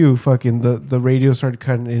 like you fucking, the radio started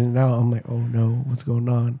cutting in and out. I'm like, oh no, what's going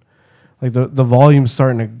on? Like the volume's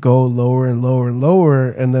starting to go lower and lower and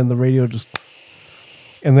lower, and then the radio just...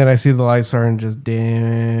 And then I see the lights starting to just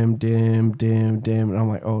dim. And I'm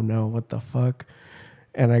like, oh no, what the fuck?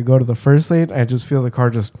 And I go to the first lane. I just feel the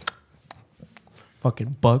car just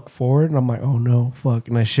fucking buck forward. And I'm like, oh no, fuck.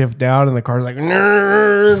 And I shift down and the car's like,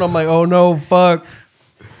 Nrr! And I'm like, oh no, fuck.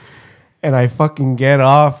 And I fucking get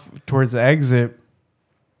off towards the exit.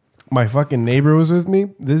 My fucking neighbor was with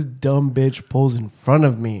me. This dumb bitch pulls in front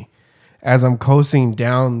of me. As I'm coasting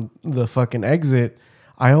down the fucking exit,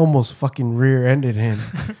 I almost fucking rear-ended him.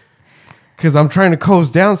 Because I'm trying to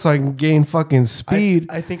coast down so I can gain fucking speed.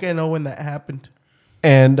 I think I know when that happened.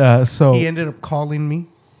 And so... He ended up calling me.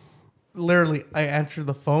 Literally, I answered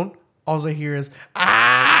the phone. All I hear is,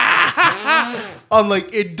 ah! I'm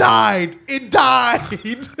like, it died. It died.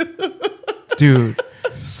 Dude.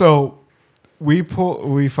 So my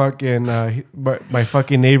fucking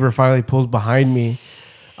neighbor finally pulls behind me.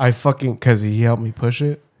 Because he helped me push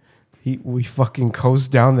it. We fucking coast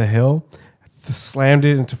down the hill, slammed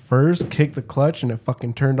it into first, kicked the clutch, and it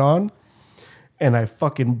fucking turned on. And I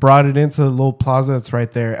fucking brought it into the little plaza that's right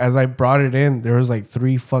there. As I brought it in, there was like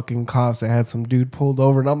 3 fucking cops that had some dude pulled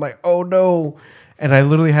over. And I'm like, oh no. And I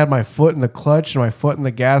literally had my foot in the clutch and my foot in the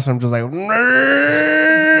gas. And I'm just like,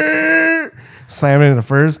 slamming into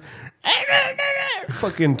first.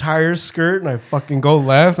 Fucking tires skirt. And I fucking go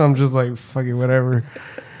left. I'm just like, fucking whatever.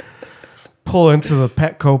 Pull into the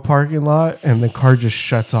Petco parking lot and the car just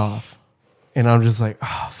shuts off. And I'm just like,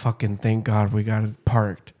 oh, fucking thank God we got it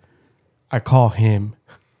parked. I call him.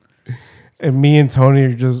 And me and Tony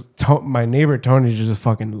are just, my neighbor Tony's just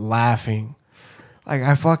fucking laughing. Like,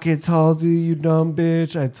 I fucking told you, you dumb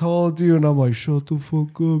bitch. I told you. And I'm like, shut the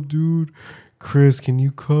fuck up, dude. Chris, can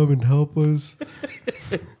you come and help us?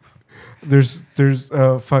 Because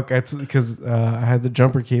I had the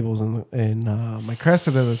jumper cables in my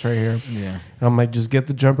Cressida that's right here. Yeah. And I'm like, just get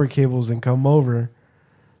the jumper cables and come over.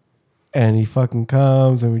 And he fucking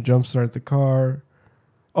comes and we jumpstart the car.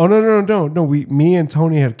 Oh no! Me and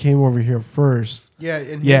Tony had came over here first. Yeah,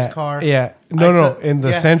 in his car. Yeah, in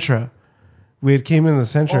the Sentra. We had came in the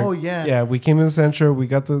Sentra. Oh, yeah. Yeah, we came in the Sentra. We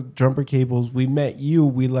got the jumper cables. We met you.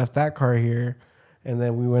 We left that car here. And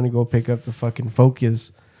then we went to go pick up the fucking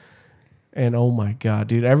Focus. And oh my God,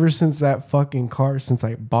 dude. Ever since that fucking car, since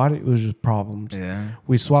I bought it, it was just problems. Yeah.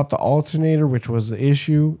 We swapped the alternator, which was the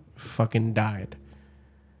issue. Fucking died.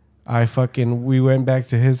 We went back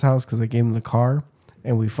to his house because I gave him the car.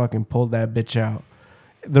 And we fucking pulled that bitch out.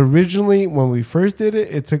 Originally, when we first did it,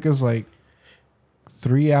 it took us like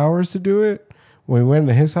 3 hours to do it. When we went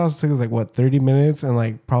to his house, it took us like 30 minutes and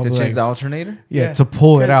like probably To change like, the alternator? yeah, to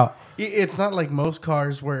pull it 'Cause out It's not like most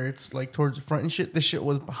cars where it's like towards the front and shit. This shit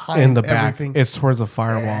was behind in the back. everything. It's towards the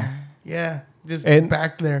firewall. Yeah, just And-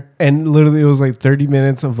 back there. And literally, it was like 30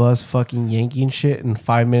 minutes of us fucking yanking shit and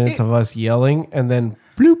 5 minutes of us yelling, and then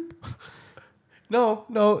bloop. No,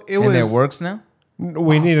 it And was. it works now?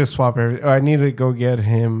 We need to swap everything. I need to go get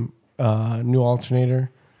him a new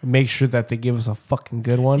alternator. Make sure that they give us a fucking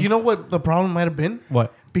good one. You know what the problem might have been?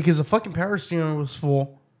 what? Because the fucking power steering was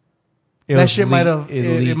full. It That was shit might have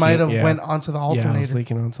it leaking, might have yeah. went onto the Yeah, it was alternator.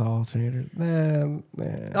 leaking onto the alternator.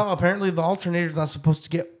 Nah. No, apparently the alternator's not supposed to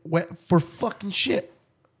get wet for fucking shit.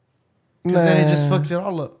 Because then it just fucks it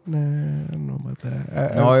all up. Nah, I don't know about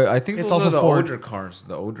that. No, I think It's those also are the Ford. older cars.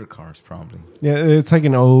 The older cars, probably. Yeah, it's like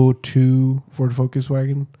an 02 Ford Focus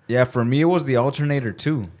wagon. Yeah, for me, it was the alternator,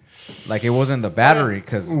 too. Like, it wasn't the battery,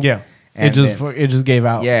 because... Yeah, And it just gave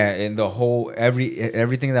out. Yeah, and the whole...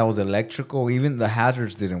 Everything that was electrical, even the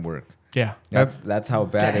hazards didn't work. Yeah, That's how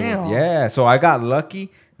bad it Damn. was. Yeah, so I got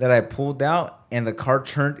lucky that I pulled out, and the car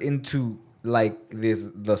turned into, like,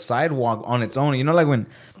 the sidewalk on its own. You know, like, when...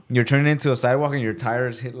 You're turning into a sidewalk and your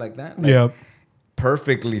tires hit like that? Like, yeah.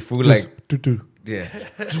 perfectly, fool. Just Like, doo-doo. yeah.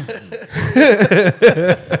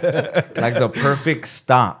 Like the perfect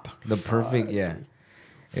stop. The perfect, yeah.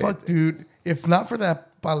 Fuck, dude. If not for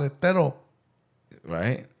that paletero,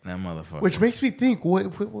 Right? That motherfucker. which makes me think,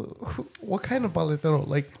 what kind of paletero?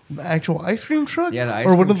 Like an actual ice cream truck? Yeah, the ice or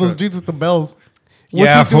one cream of those truck. dudes with the bells? What's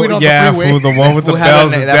Yeah, he doing on the freeway? fool, the one with the fool had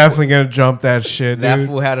bells a- is that definitely gonna jump that shit, that dude.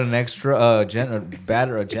 fool had an extra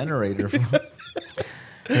generator.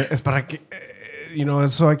 It's but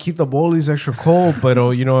so I keep the bowlies extra cold. But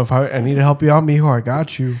if I need to help you out, mijo, I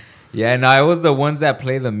got you. Yeah, no, it was the ones that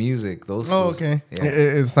play the music. Those. Oh, fools. okay. Yeah.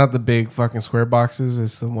 It's not the big fucking square boxes.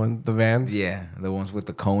 It's the vans. Yeah, the ones with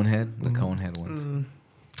the cone head. The cone head ones.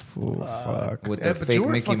 Fool, fuck. With Yeah, the but you fake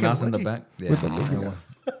were Mickey fucking Mouse in the lucky. back. Yeah. that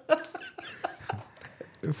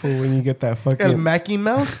one. Fool, when you get that And fucking Mackie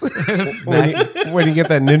Mouse? when you get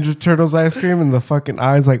that Ninja Turtles ice cream and the fucking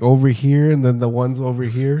eyes like over here and then the ones over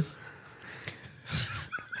here.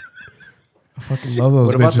 I fucking love those.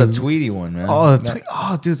 What about the bitches. Tweety one, man? Oh,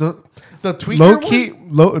 dude, The tweaker low one? key,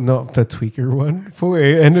 the tweaker one. Fool,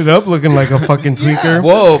 it ended up looking like a fucking tweaker.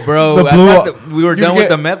 Whoa, bro! The blue- I thought we were you'd done get- with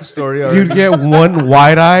the meth story already. You'd get one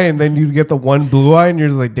wide eye and then you'd get the one blue eye, and you're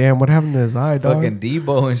just like, damn, what happened to his eye, dog? fucking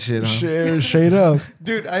Debo and shit. Huh? Shade up.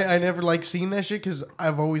 Dude, I never liked seeing that shit because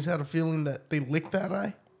I've always had a feeling that they licked that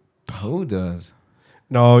eye. Who does?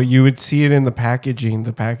 No, you would see it in the packaging.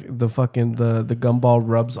 The gumball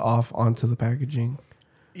rubs off onto the packaging.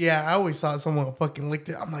 Yeah, I always thought someone fucking licked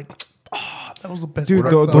it. I'm like, oh, that was the best. Dude,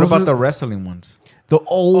 product, those though. What about are- the wrestling ones?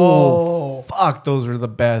 Oh. Fuck, those are the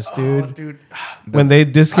best, dude. Oh, dude. When they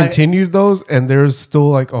discontinued those and there's still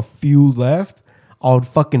like a few left, I would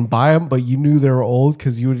fucking buy them, but you knew they were old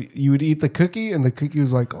because you would eat the cookie and the cookie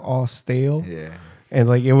was like all stale. Yeah. And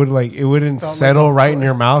like it wouldn't Felt like settle a right in foot.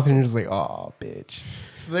 your mouth, and you're just like, oh, bitch.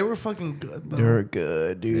 They were fucking good, though. They're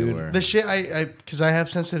good, They dude. were. The shit, because I have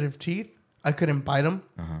sensitive teeth, I couldn't bite them.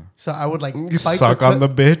 So I would like You bite suck on the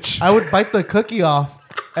bitch. I would bite the cookie off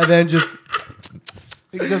and then just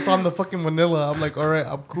on the fucking vanilla. I'm like, all right,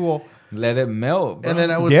 I'm cool. Let it melt. Bro. And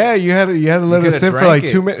then I would Yeah, you had to let it coulda sit for drank like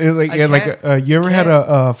it. 2 minutes. Like, I yeah, like can't- you ever had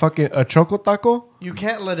a fucking a choco taco? you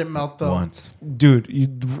can't let it melt though. once. Dude,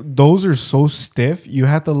 those are so stiff. You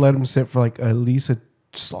have to let them sit for like at least a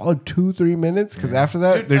solid 2-3 minutes because after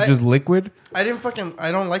that Dude, they're just liquid. I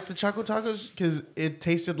don't like the choco tacos because it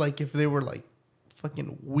tasted like if they were like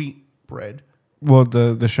fucking wheat bread. Well,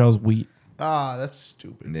 the shell's wheat. Ah, that's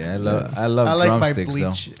stupid. Yeah, I love I like my drumsticks though.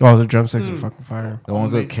 bleach. Oh, the drumsticks are fucking fire. The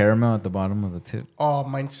ones with Homemade. caramel at the bottom of the tip. Oh,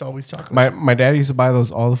 mine's always chocolate. My dad used to buy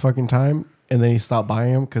those all the fucking time, and then he stopped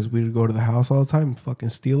buying them because we would go to the house all the time and fucking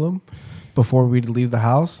steal them before we'd leave the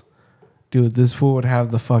house. Dude, this fool would have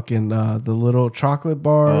the fucking the little chocolate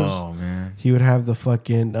bars. Oh man. He would have the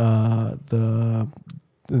fucking the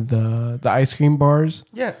ice cream bars.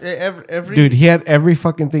 Yeah, every Dude, he had every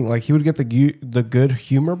fucking thing. Like he would get the good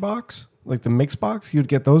humor box, like the mix box. He would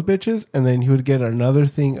get those bitches, and then he would get another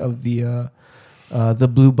thing of the the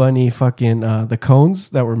Blue Bunny fucking the cones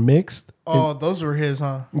that were mixed. Oh, those were his,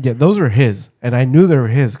 huh? Yeah, those were his, and I knew they were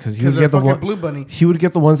his because he would Because they're get the fucking one. Blue Bunny. He would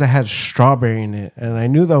get the ones that had strawberry in it, and I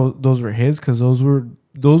knew that those were his because those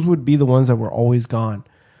would be the ones that were always gone.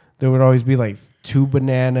 There would always be like 2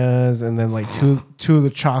 bananas and then like two of the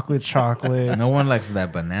chocolate. No one likes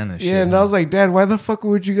that banana shit. Yeah, and I was like, Dad, why the fuck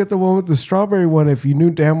would you get the one with the strawberry one if you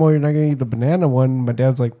knew damn well you're not gonna eat the banana one? My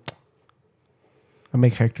dad's like, I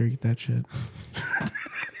make Hector eat that shit.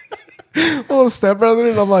 Little stepbrother,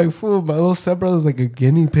 and I'm like, fool, my little stepbrother's like a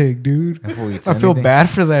guinea pig, dude. That fool eats I feel anything. bad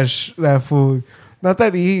for that fool. Not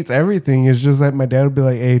that he eats everything. It's just that my dad would be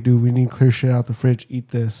like, hey, dude, we need to clear shit out the fridge. Eat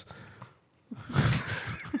this.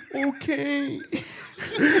 Okay.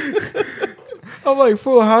 I'm like,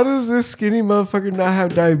 fool, how does this skinny motherfucker not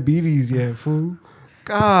have diabetes yet, fool?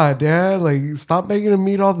 God, Dad, like, stop making him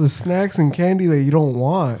eat all the snacks and candy that you don't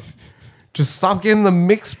want. Just stop getting the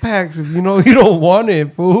mix packs if you know you don't want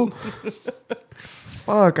it, fool.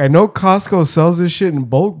 Fuck, I know Costco sells this shit in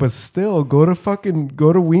bulk, but still, go to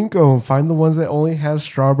Winco and find the ones that only has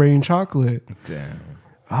strawberry and chocolate. Damn.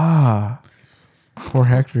 Poor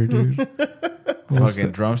Hector, dude.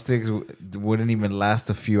 Fucking drumsticks wouldn't even last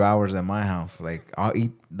a few hours at my house. Like, I'll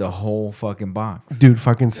eat the whole fucking box. Dude,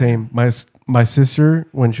 fucking same. My sister,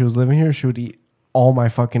 when she was living here, she would eat all my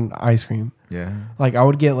fucking ice cream. Yeah. Like, I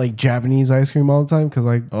would get like Japanese ice cream all the time because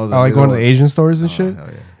like Oh, I the like going to little- the Asian stores and shit. Hell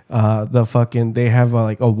yeah. They have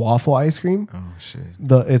like a waffle ice cream. Oh, shit.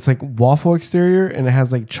 It's like waffle exterior and it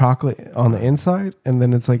has like chocolate on the inside, and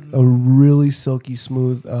then it's like a really silky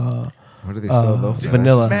smooth Where do they sell those?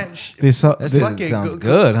 vanilla. Man, They sell That they- shit Fuck it, sounds go-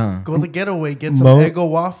 good, huh? Go to the Getaway, get some Mo- Eggo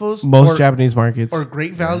waffles. most or, Japanese markets. Or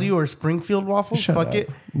Great Value or Springfield waffles. Shut Fuck up. it.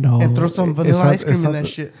 No, And throw some it's vanilla not- ice cream it's in not that the-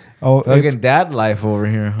 shit. Oh, Fucking it's dad life over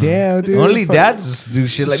here. Huh? damn, dude. Only Fuck- dads just do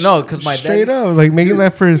shit like no, because my straight dad. up like making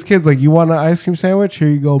that for his kids. Like, you want an ice cream sandwich? Here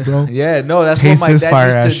you go, bro. Yeah, no, that's Taste what my this dad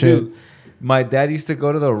fire-ass used to shit. do. My dad used to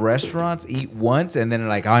go to the restaurants, eat once, and then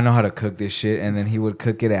like, I know how to cook this shit, and then he would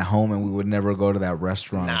cook it at home, and we would never go to that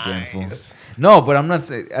restaurant again. Fool. No, but I'm not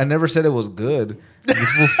saying. I never said it was good. This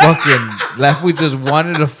fool fucking left. We just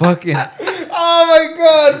wanted to fucking. Oh my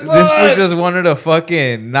god! This fool just wanted to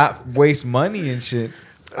fucking not waste money and shit.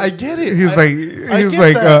 I get it. He's I he's get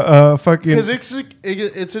like that. fucking Because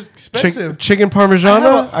it's expensive. chicken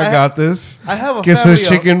parmigiana. I I got this. I have a Get family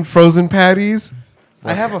some chicken frozen patties.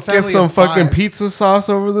 I have a family Get some of fucking 5. pizza sauce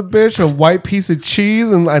over the bitch. A white piece of cheese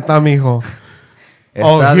and I thought, mijo. Oh,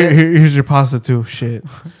 Está de- here's your pasta too. Shit.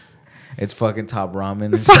 It's fucking top ramen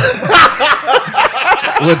and shit.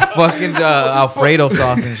 With fucking Alfredo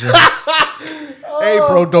sauce and shit. Hey,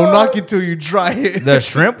 bro, don't knock it till you try it. The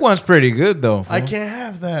shrimp one's pretty good though. I fool. can't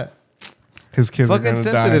have that. His kids are Fucking gonna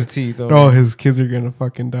sensitive die. teeth. No, his kids are gonna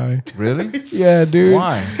fucking die. Really? Yeah, dude.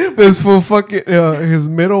 Why? This fool fucking his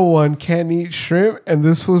middle one can't eat shrimp, and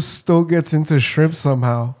this fool still gets into shrimp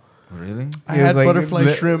somehow. Really? I He's had like,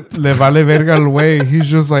 butterfly shrimp. Le vale verga el way. He's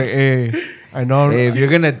just like, hey, I know. Hey, if you're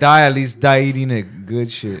gonna die, at least die eating a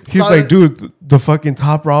good shit. He's like, dude, the fucking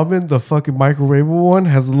top ramen, the fucking microwavable one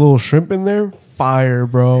has a little shrimp in there. Fire,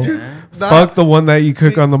 bro. Fuck the one that you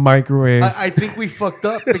cook See, on the microwave. I think we fucked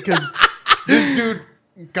up because this dude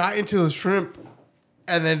got into the shrimp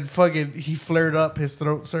and then fucking he flared up. His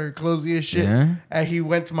throat started closing as shit. Yeah? And he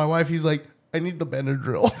went to my wife. He's like, I need the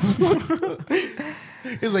Benadryl.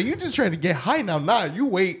 He's like, you just trying to get high now. Nah, you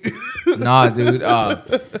wait. Nah, dude.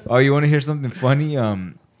 Oh, you want to hear something funny?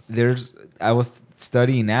 I was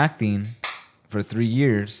studying acting for 3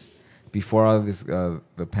 years before all of this the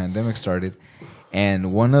pandemic started,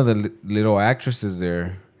 and one of the little actresses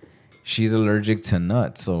there, she's allergic to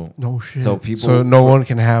nuts. So no shit. So people. So no one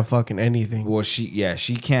can have fucking anything. Well, she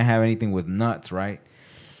can't have anything with nuts, right?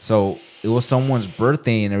 So it was someone's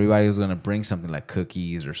birthday, and everybody was gonna bring something like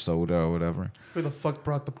cookies or soda or whatever. Who the fuck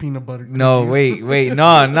brought the peanut butter cookies? No, wait,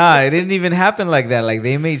 no, it didn't even happen like that. Like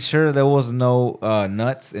they made sure there was no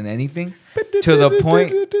nuts in anything, to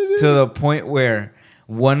the point where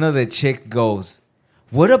one of the chick goes,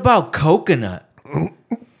 "What about coconut?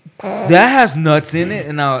 That has nuts in it."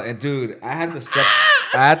 And dude, I had to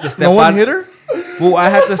step No out. one hit her? Fool, I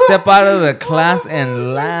had to step out of the class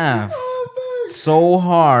and laugh so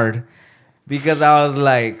hard because I was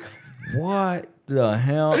like, "What the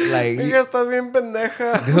hell?" Like, Ella está bien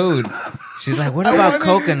pendeja. dude, she's like, "What about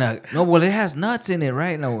coconut?" No, well, it has nuts in it,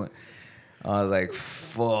 right? No, I was like,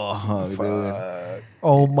 "Fuck, dude."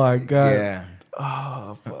 Oh my god. Yeah,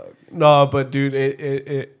 Oh fuck. No, but dude,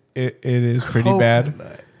 it is pretty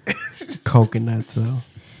bad. Coconuts though.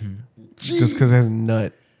 Just because it has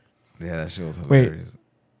nut. yeah, that shit was Wait. hilarious.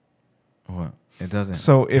 What? It doesn't.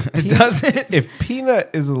 So if it doesn't. if peanut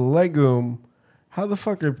is a legume, How the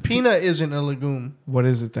fuck are Peanut isn't a legume. What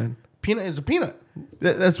is it then? Peanut is a peanut.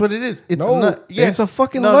 That's what it is. It's No, a nut. it's a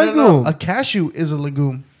fucking No. legume. A cashew is a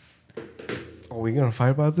legume. Are we gonna fight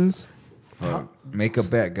about this? Make a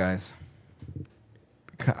bet, guys.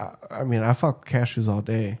 I mean, I fuck cashews all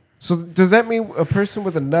day. So does that mean a person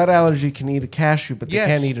with a nut allergy can eat a cashew, but they Yes.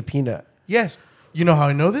 can't eat a peanut? Yes. You know how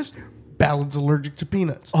I know this? Ballard's allergic to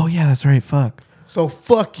peanuts. Oh yeah, that's right. Fuck. So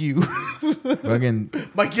fuck you. Fucking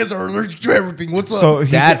My kids are allergic to everything. What's up? So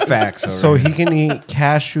he dad can, facts. so already. he can eat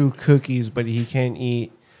cashew cookies, but he can't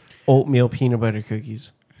eat oatmeal peanut butter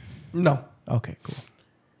cookies. No. Okay, cool.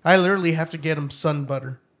 I literally have to get him sun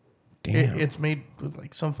butter. Damn. It's made with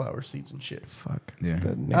like sunflower seeds and shit. Fuck. Yeah.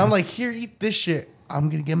 That I'm nasty. like, here, eat this shit. I'm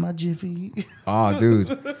gonna get my Jiffy. Oh,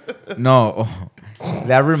 dude. No.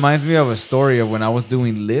 That reminds me of a story of when I was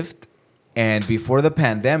doing Lyft, and before the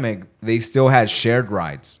pandemic, they still had shared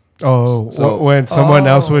rides. oh, so- when someone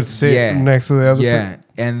else would sit next to the other. Yeah.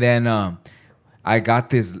 And then I got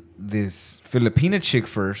this Filipina chick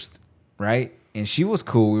first, right? And she was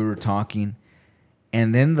cool. We were talking.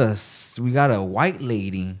 And then we got a white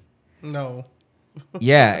lady. No.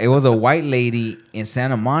 Yeah, it was a white lady in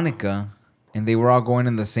Santa Monica, and they were all going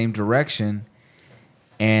in the same direction.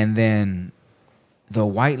 And then the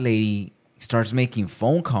white lady starts making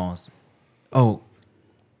phone calls. Oh,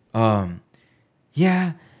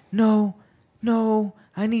 yeah, no,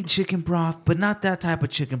 I need chicken broth, but not that type of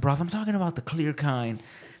chicken broth. I'm talking about the clear kind.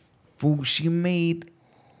 Fool, she made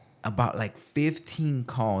about like 15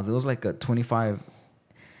 calls. It was like a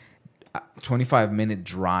 25-minute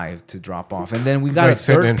drive to drop off. And then we It's got like a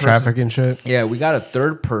sitting third in person. traffic and shit. Yeah, we got a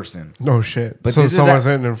third person. No shit. But So this is someone's at-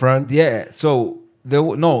 sitting in front. Yeah, so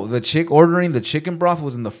the chick ordering the chicken broth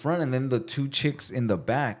was in the front, and then the two chicks in the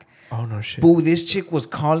back. Oh no shit. Fool, this chick was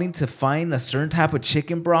calling to find a certain type of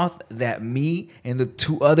chicken broth that me and the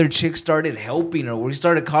two other chicks started helping her. We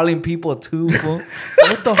started calling people too, fool.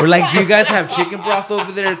 We're like, do you guys have chicken broth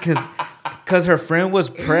over there? Because her friend was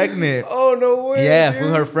pregnant. Oh no way. Yeah, dude.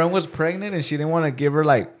 fool, her friend was pregnant, and she didn't want to give her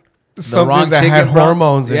like the Something wrong that chicken had broth.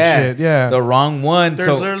 hormones and shit, yeah. the wrong one. There's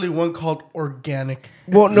So literally one called Organic.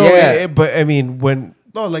 Well, no, Yeah. but I mean when.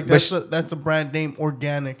 No, like But that's a brand name,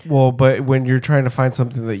 Organic. Well, but when you're trying to find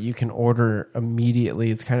something that you can order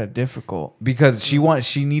immediately, it's kind of difficult. because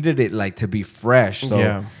she needed it like to be fresh. So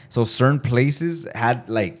Yeah. so certain places had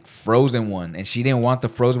like frozen one, and she didn't want the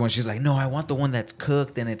frozen one. She's like, no, I want the one that's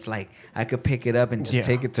cooked, and it's like I could pick it up and just Yeah.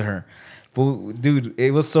 take it to her. But, dude,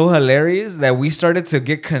 it was so hilarious that we started to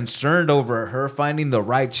get concerned over her finding the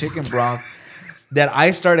right chicken broth. That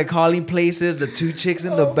I started calling places. The two chicks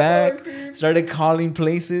in the back started calling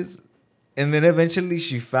places. And then eventually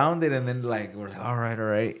she found it. And then like we're like, all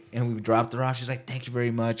right. And we dropped her off. She's like, thank you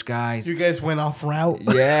very much, guys. You guys went off route.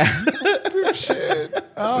 Yeah.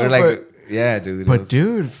 Oh, We're like, yeah, dude. it but was-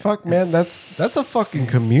 dude, fuck, man, that's a fucking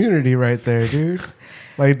community right there, dude.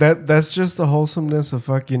 Like that's just the wholesomeness of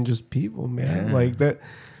fucking just people, man. Yeah. Like that.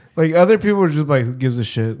 Like other people are just like, who gives a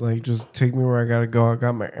shit? Like, just take me where I gotta go. I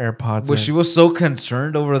got my AirPods. But in. she was so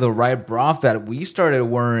concerned over the right broth that we started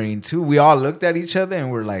worrying too. We all looked at each other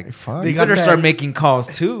and we're like, Fuck. They we got better that- start making calls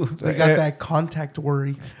too. They got that contact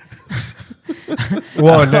worry.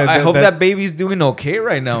 Well, I hope that baby's doing okay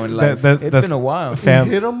right now in life. It's that's been a while. Fam,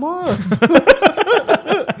 Hit them up.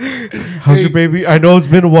 how's your baby? I know it's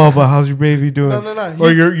been a while, but how's your baby doing? No.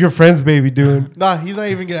 Or He's- your friend's baby doing? Nah, he's not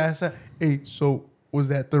even gonna ask that. Hey, so was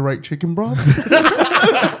that the right chicken broth?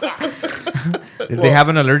 Did they have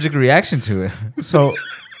an allergic reaction to it? So,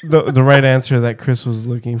 the right answer that Chris was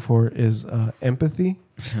looking for is empathy.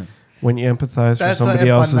 When you empathize That's for somebody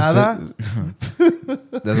a else's, empanada?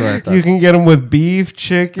 That's what I thought. you can get them with beef,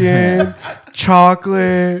 chicken,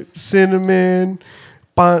 chocolate, cinnamon,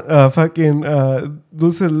 fucking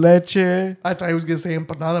dulce de leche. I thought he was gonna say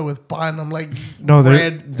empanada with pan. I'm like, No,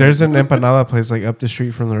 bread. there's an empanada place like up the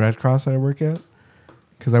street from the Red Cross that I work at.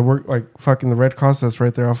 Because I work like fucking the Red Cross that's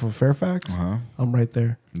right there off of Fairfax. Uh-huh. I'm right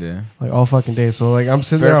there Yeah. like all fucking day. So like I'm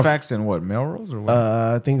sitting Fairfax and what? Melrose or what?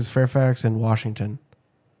 there. I think it's Fairfax and Washington.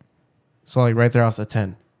 So like right there off the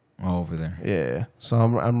 10. Oh, over there. Yeah. So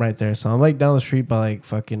I'm right there. So I'm like down the street by like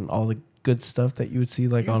fucking all the good stuff that you would see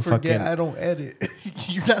like You on forget fucking. I don't edit.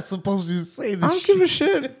 You're not supposed to say this. I don't give a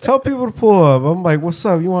shit. Tell people to pull up. I'm like, what's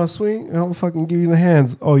up? You want to swing? I'm gonna fucking give you the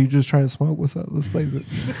hands. Oh, you just trying to smoke? What's up? Let's play it.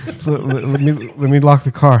 So, let me lock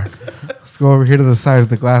the car. Let's go over here to the side of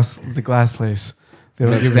the glass place. They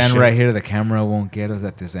don't Look, give a stand shit. right here. The camera won't get us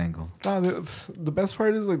at this angle. Nah, the best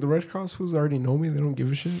part is like the Red Cross fools already know me. They don't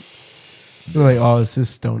give a shit. They're like, oh, it's this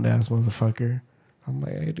stoned ass motherfucker. I'm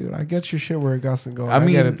like, hey, dude, I get your shit where it got to go. I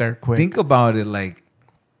mean, get it there quick. think about it. Like,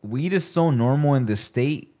 weed is so normal in the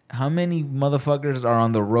state. motherfuckers are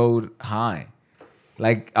on the road high?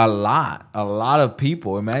 Like a lot of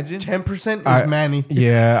people. Imagine 10% is Manny.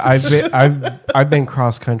 Yeah, I've been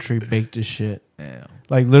cross country baked as shit. Yeah.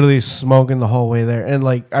 Like literally smoking the whole way there, and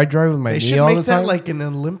like I drive with my They knee should all the make time. that like an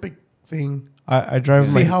Olympic thing. I drive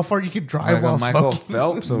with See my how far you could drive Like while a Michael smoking.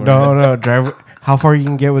 Phelps. Or no drive. How far you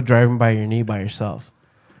can get with driving by your knee by yourself?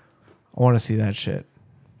 I want to see that shit.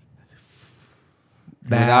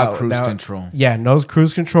 Without cruise control. Yeah, no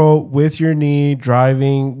cruise control with your knee,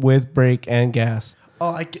 driving with brake and gas.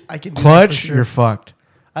 Oh, I can do that for Clutch, sure. you're fucked.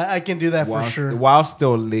 I can do that for sure. While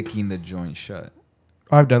still licking the joint shut.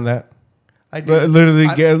 I've done that. I do.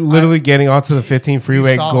 Literally getting onto the 15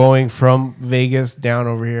 freeway, saw. going from Vegas down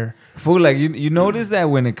over here. Fool, like you notice that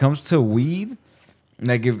when it comes to weed,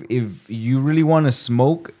 like if you really want to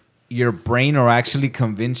smoke, your brain will actually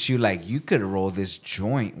convince you like you could roll this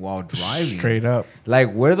joint while driving. Straight up. Like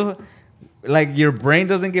like your brain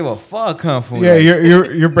doesn't give a fuck, huh? Fool? Yeah,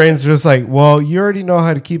 Like, your brain's just like, well, you already know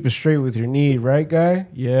how to keep it straight with your knee, right, guy?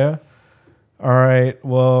 Yeah. All right.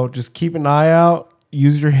 Well, just keep an eye out.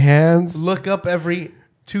 Use your hands. Look up every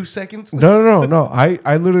 2 seconds. No.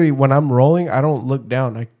 I literally, when I'm rolling, I don't look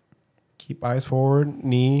down. I keep eyes forward,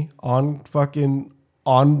 knee on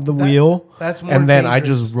the wheel. That's more and then I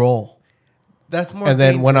dangerous. just roll. That's more. And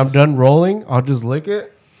then when I'm dangerous. done rolling, I'll just lick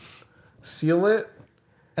it, seal it.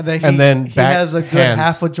 and then he back has a good hands.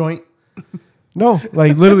 half a joint. No,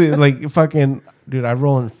 like literally, like fucking, dude, I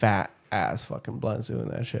roll in fat ass fucking blunts doing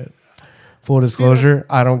that shit. Full disclosure,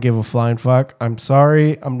 I don't give a flying fuck. I'm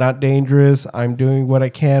sorry. I'm not dangerous. I'm doing what I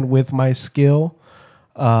can with my skill.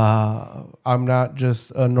 I'm not just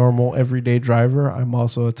a normal everyday driver. I'm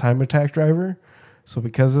also a time attack driver. So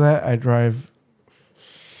because of that, I drive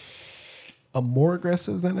more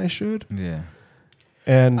aggressive than I should. yeah.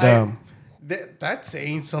 And That's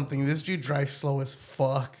saying something. This dude drives slow as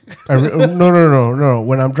fuck. no.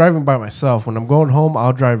 When I'm driving by myself, when I'm going home,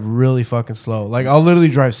 I'll drive really fucking slow. Like I'll literally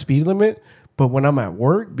drive speed limit. But when I'm at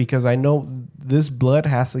work, because I know this blood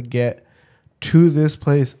has to get to this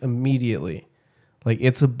place immediately. Like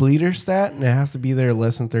it's a bleeder stat, and it has to be there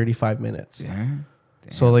less than 35 minutes. Yeah.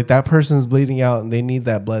 So like that person's bleeding out, and they need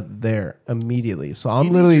that blood there immediately. So I'm You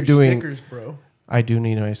need literally your doing. stickers, bro. I do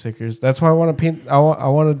need my stickers. That's why I want to paint. I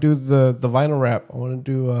want to do the vinyl wrap. I want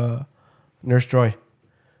to do Nurse Joy.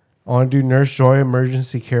 I want to do Nurse Joy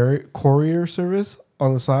emergency courier service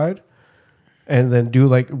on the side, and then do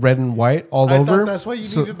like red and white all I over. thought that's why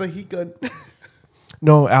you needed the heat gun.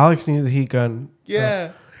 No, Alex needed the heat gun.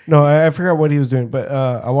 Yeah. No, I forgot what he was doing, but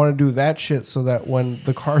I want to do that shit so that when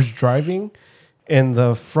the car's driving in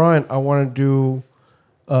the front, I want to do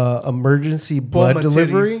emergency blood Bulma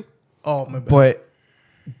delivery. titties. Oh, my bad. But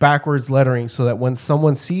backwards lettering so that when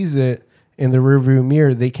someone sees it in the rearview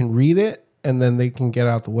mirror, they can read it and then they can get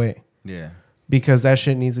out the way. Yeah. Because that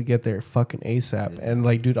shit needs to get there fucking ASAP. Yeah. And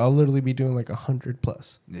like, dude, I'll literally be doing like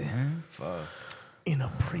 100+. Yeah. Fuck. In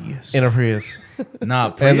a Prius. Nah,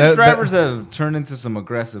 Prius drivers have turned into some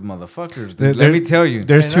aggressive motherfuckers. Dude. Let me tell you.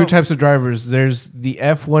 There's two types of drivers. There's the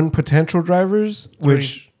F1 potential drivers,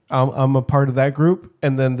 which I'm a part of that group.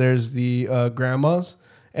 And then there's the grandmas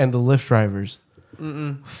and the Lyft drivers.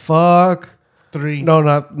 Fuck. 3. No,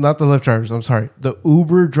 not the Lyft drivers. I'm sorry. The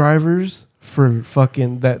Uber drivers for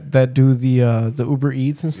fucking that do the Uber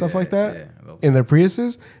Eats and stuff like that in their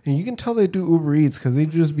Priuses. And you can tell they do Uber Eats because they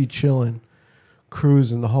just be chilling,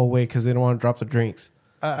 cruising the whole way because they don't want to drop the drinks.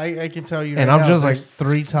 I can tell you. And right I'm now, just there's like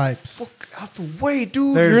 3 types. Fuck out the way,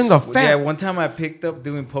 dude. You're in the fat. Yeah, one time I picked up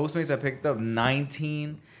doing Postmates. I picked up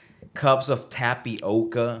 19 cups of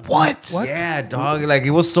tapioca. What? Yeah, dog. Like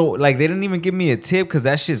it was so like they didn't even give me a tip because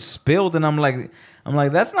that shit spilled, and I'm like,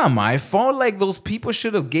 that's not my fault. Like those people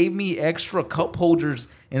should have gave me extra cup holders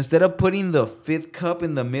instead of putting the 5th cup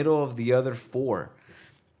in the middle of the other 4.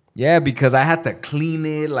 Yeah, because I had to clean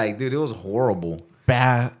it. Like, dude, it was horrible.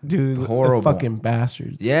 Dude, Horrible. Fucking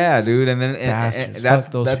bastards. Yeah, dude, and then and that's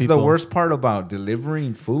the people. worst part about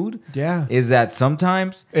delivering food. Yeah, is that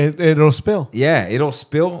sometimes it'll spill. Yeah, it'll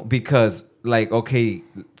spill because like okay,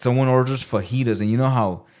 someone orders fajitas, and you know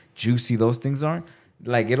how juicy those things are.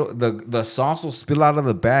 Like the sauce will spill out of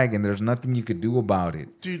the bag, and there's nothing you could do about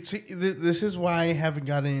it. Dude, see, this is why I haven't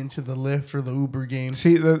gotten into the Lyft or the Uber game.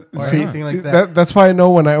 Anything like that. That's why I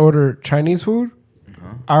know when I order Chinese food,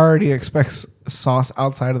 I already expect sauce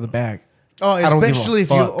outside of the bag. Oh, especially if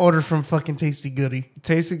you order from fucking Tasty Goody.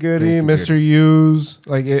 Tasty Goody, Mr. U's,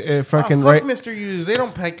 like it fucking fuck Mr. U's. They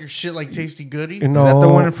don't pack your shit like Tasty Goody. You know, is that the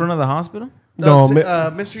one in front of the hospital? No,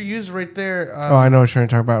 Mr. U's right there. I know what you're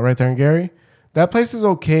talking about, right there in Gary. That place is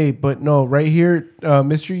okay, but no, right here,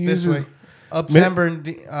 Mr. U's up Mid- San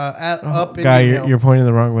Bernardino, up Guy, Indian Hill. you're pointing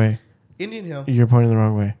the wrong way. Indian Hill. You're pointing the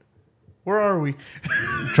wrong way. Where are we?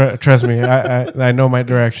 Trust me, I know my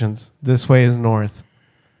directions. This way is north.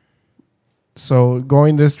 So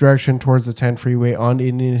going this direction towards the 10 freeway on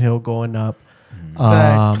Indian Hill, going up.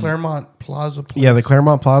 That Claremont Plaza place. Yeah, the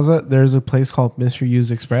Claremont Plaza. There's a place called Mr.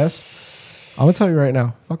 U's Express. I'm gonna tell you right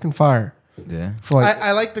now, fucking fire. Yeah. For like,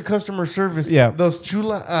 I like the customer service. Yeah. Those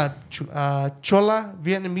Chola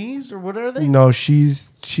Vietnamese or what are they? no, she's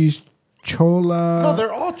Chola. No,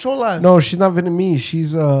 they're all Cholas. No, she's not Vietnamese.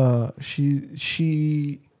 She's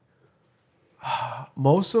she.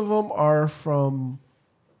 Most of them are from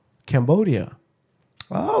Cambodia.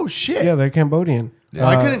 Oh shit. Yeah, they're Cambodian. Yeah.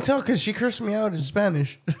 I couldn't tell because she cursed me out in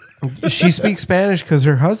Spanish. She speaks Spanish because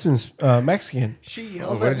her husband's Mexican. She Oh,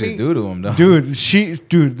 yelled what at did me. you do to him, though? Dude,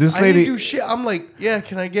 this I lady, didn't do shit. I'm like, yeah,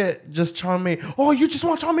 can I get just chow mein? Oh, you just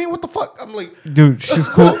want chow mein? What the fuck? I'm like, dude, she's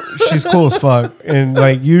cool. She's cool as fuck. And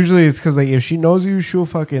like, usually it's because like if she knows you, she'll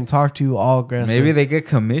fucking talk to you all aggressive. Maybe they get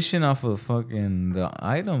commission off of fucking the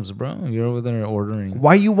items, bro. You're over there ordering.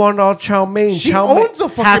 Why you want all chow mein? she chow mein. owns a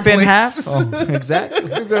fucking Half and place. half? Oh,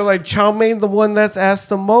 exactly. They're like chow mein, the one that's asked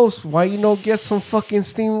the most. Why you don't get some fucking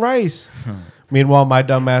steamed rice? Meanwhile, my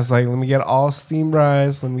dumb ass like, let me get all steamed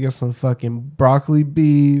rice. Let me get some fucking broccoli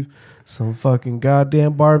beef, some fucking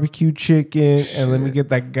goddamn barbecue chicken, and let me get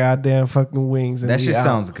that goddamn fucking wings. And That we shit out.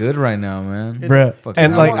 sounds good right now, man. Bruh. Fucking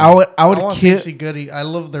And I like want- I would want kill. Tasty Goody. I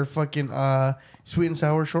love their fucking sweet and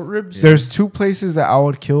sour short ribs. There's two places that I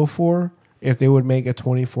would kill for if they would make a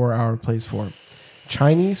 24-hour place for 'em.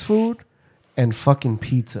 Chinese food and fucking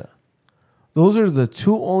pizza. Those are the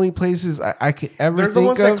two only places I could ever They're think the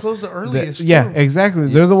ones of. that close the earliest. Yeah, too. exactly.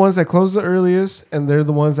 They're the ones that close the earliest, and they're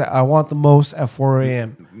the ones that I want the most at 4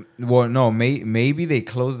 a.m. Well, no, maybe they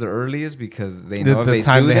close the earliest because they know if The they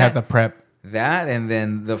time do they that, have to prep. that, and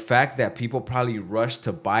then the fact that people probably rush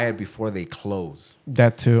to buy it before they close.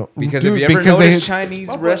 That too. Because Dude, if you ever because notice they- Chinese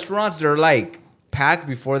But- restaurants, they're like packed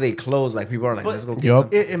before they close. Like people are like, But- let's go get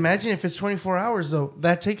Yup. some. Imagine if it's 24 hours though.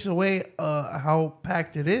 That takes away how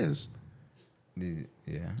packed it is.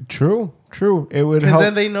 Yeah. True. It would Because help.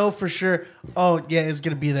 then they know for sure. Oh yeah, it's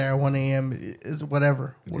gonna be there at 1 a.m. Is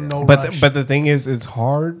whatever. No but rush. but the thing is, it's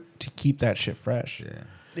hard to keep that shit fresh. Yeah.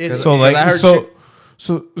 It- So Yeah, I like heard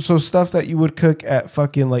so stuff that you would cook at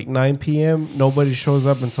fucking like 9 p.m. Nobody shows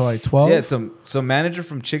up until like 12. Yeah, some manager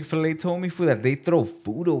from Chick-fil-A told me that they throw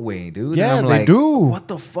food away, dude. Yeah, and I'm they like, do. What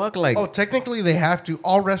the fuck? Like, oh, technically they have to.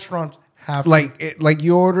 All restaurants have Like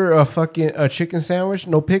you order a chicken sandwich,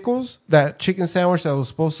 no pickles. That chicken sandwich that was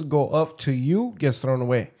supposed to go up to you gets thrown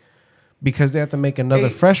away because they have to make another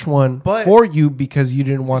Hey, fresh one but- for you because you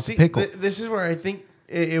didn't want See, the pickle. This is where I think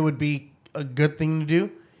it would be a good thing to do.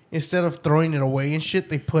 Instead of throwing it away and shit,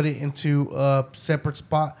 they put it into a separate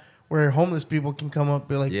spot where homeless people can come up and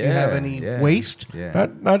be like, do you have any waste? Yeah.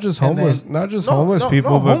 Not just And homeless, then- not just No, homeless no,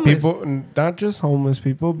 people, no, but homeless. people, not just homeless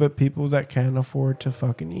people, but people that can't afford to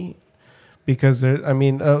fucking eat. Because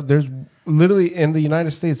there's literally in the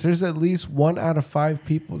United States, there's at least 1 out of 5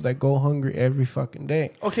 people that go hungry every fucking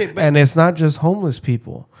day. Okay, but And it's not just homeless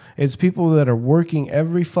people. It's people that are working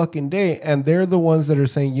every fucking day, and they're the ones that are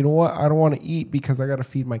saying, you know what, I don't want to eat because I got to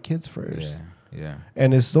feed my kids first. Yeah.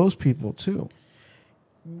 And it's those people too.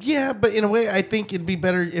 yeah, but in a way, I think it'd be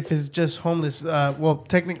better if it's just homeless. Well,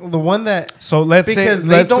 technically, the one that So let's Because say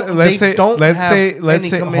they let's don't- let's they say don't let's have say let's any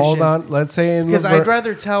say hold commissions. on. Let's say in because Laverne- I'd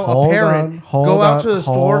rather tell Hold a parent on, hold go out on, to the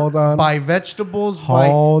store, hold on. buy vegetables,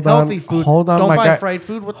 Hold buy on, healthy food. hold on, don't my buy guy. fried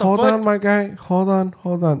food. What the Hold fuck? on, my guy. Hold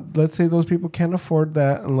on. Let's say those people can't afford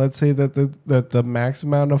that, and let's say that the max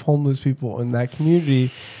amount of homeless people in that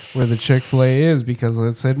community where the Chick-fil-A is, because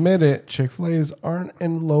let's admit it, Chick-fil-A's aren't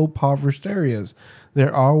in low impoverished areas.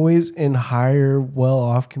 They're always in higher,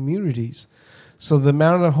 well-off communities. So the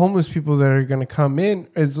amount of homeless people that are going to come in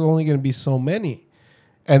is only going to be so many.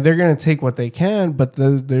 And they're going to take what they can, but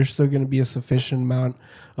there's still going to be a sufficient amount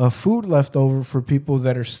of food left over for people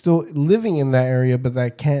that are still living in that area, but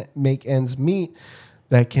that can't make ends meet,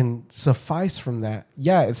 that can suffice from that.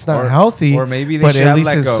 Yeah, it's not healthy, or maybe they but should at have least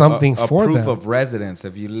like it's a, something a for proof them. of residence.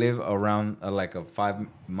 If you live around like a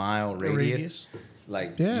 5-mile radius,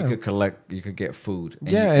 like Yeah. you could get food.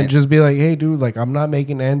 Yeah, and just be like, hey, dude, like I'm not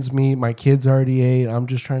making ends meet. My kids already ate. I'm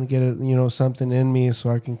just trying to get something in me so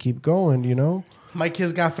I can keep going. My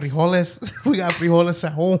kids got frijoles. We got frijoles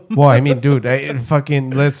at home. Well, I mean, dude,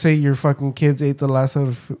 let's say your fucking kids ate the last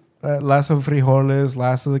of frijoles,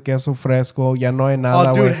 last of the queso fresco. Ya no hay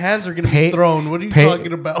nada. Oh, dude, güey. hands are gonna Pay- be thrown. What are you pay-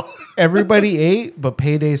 talking about? Everybody ate, but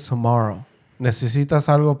payday's tomorrow. necesitas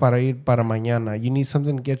algo para ir para mañana. You need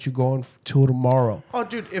something to get you going till tomorrow. Oh,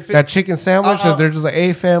 dude, if That chicken sandwich, if they're just like,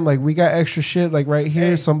 hey, fam, like, we got extra shit, like, right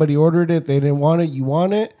here. Hey. Somebody ordered it. They didn't want it. You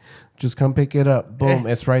want it? Just come pick it up. Boom.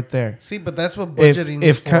 It's right there. See, but that's what budgeting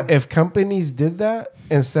is for. If companies did that,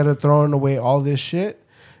 instead of throwing away all this shit,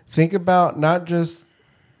 think about not just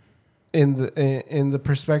in the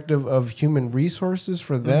perspective of human resources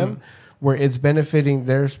for them, where it's benefiting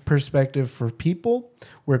their perspective for people,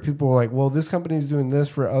 where people are like, well, this company is doing this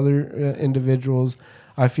for other individuals.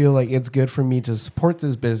 I feel like it's good for me to support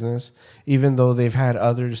this business, even though they've had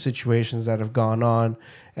other situations that have gone on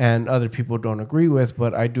and other people don't agree with,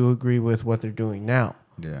 but I do agree with what they're doing now.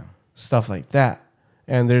 Yeah. Stuff like that.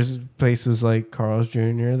 And there's places like Carl's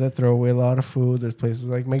Jr. that throw away a lot of food. There's places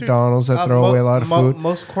like McDonald's that throw away a lot of food.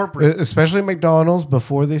 Most corporate. Especially McDonald's,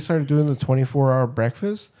 before they started doing the 24-hour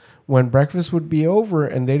breakfast, when breakfast would be over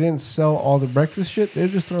and they didn't sell all the breakfast shit, they'd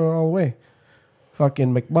just throw it all away.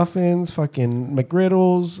 Fucking McMuffins, fucking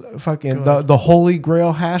McGriddles, fucking the Holy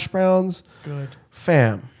Grail hash browns. Good.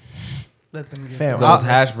 Fam. Let them get Fam. Those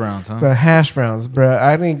hash browns, huh? The hash browns, bro.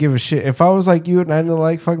 I didn't give a shit. If I was like you and I didn't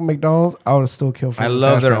like fucking McDonald's, I would have still killed for I those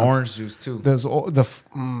love hash their browns. orange juice too.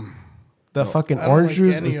 The fucking I don't orange like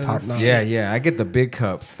juice any is of top their notch. Yeah. I get the big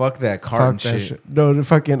cup. Fuck that carton Fuck that shit. shit. No, the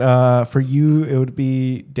fucking for you it would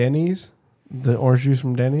be Denny's, the orange juice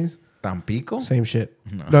from Denny's. Tampico? Same shit.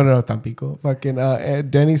 No, Tampico. Fucking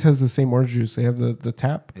Denny's has the same orange juice. They have the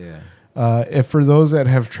tap. Yeah. If for those that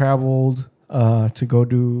have traveled to go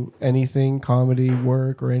do anything, comedy,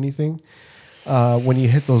 work, or anything, when you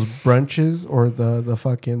hit those brunches or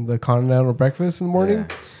the continental breakfast in the morning,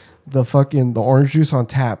 the orange juice on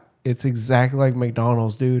tap, it's exactly like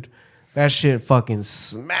McDonald's, dude. That shit fucking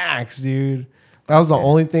smacks, dude. That was the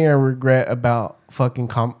only thing I regret about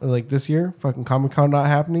fucking this year, fucking Comic-Con not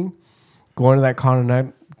happening. Going to that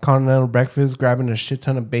continental breakfast, grabbing a shit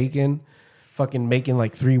ton of bacon, fucking making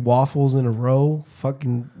like 3 waffles in a row,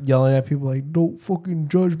 fucking yelling at people like, don't fucking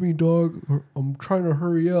judge me, dog. I'm trying to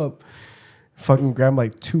hurry up. Fucking grab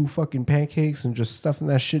like 2 fucking pancakes and just stuffing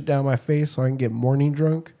that shit down my face so I can get morning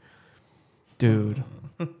drunk. Dude.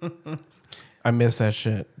 I miss that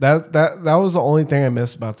shit. That was the only thing I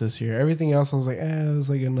missed about this year. Everything else I was like, it was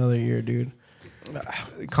like another year, dude.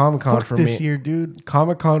 Comic-Con for me. This year, dude.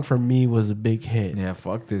 Comic-Con for me was a big hit. Yeah,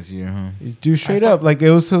 fuck this year, huh? Dude, straight up, like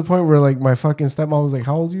it was to the point where like my fucking stepmom was like,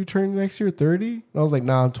 "How old are you turning next year? 30?" And I was like,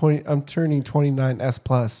 "Nah, I'm 20. I'm turning 29 S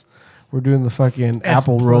plus." We're doing the fucking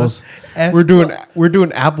apple rolls. We're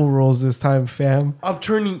doing apple rolls this time, fam. I'm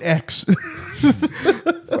turning X.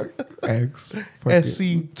 X.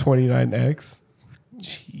 SC. 29X.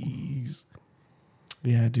 Jeez.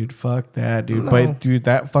 Yeah, dude. Fuck that, dude. No. But dude,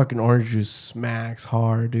 that fucking orange juice smacks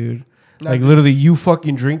hard, dude. Like literally, you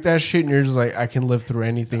fucking drink that shit, and you're just like, I can live through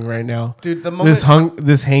anything right now. Dude, the moment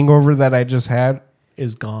this hangover that I just had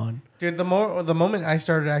is gone. Dude, the moment I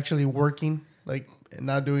started actually working, like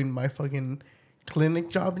not doing my fucking clinic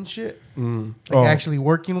job and shit, actually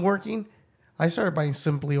working, I started buying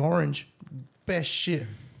Simply Orange. Best shit.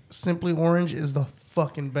 Simply Orange is the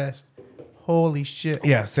fucking best. Holy shit.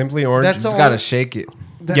 Yeah, Simply Orange. That's You just gotta shake it.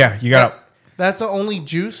 you gotta. That's the only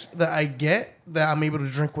juice that I get that I'm able to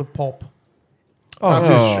drink with pulp.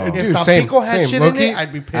 Dude, If same, Tampico had same. shit Low-key, in it,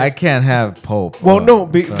 I'd be pissed. I can't have pulp. Well,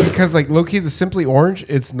 no, sorry. because like low key, the Simply Orange,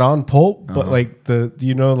 it's non-pulp, but like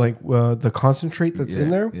the concentrate that's in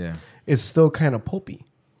there, is still kind of pulpy.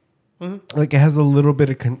 Mm-hmm. Like it has a little bit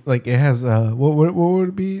of it has what would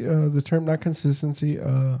it be the term? Not consistency,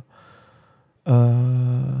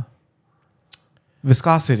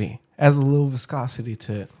 viscosity. Has a little viscosity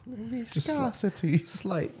to it. Viscosity.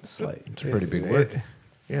 Slight. It's a pretty big word.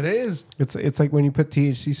 It is. It's like when you put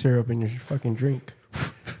THC syrup in your fucking drink,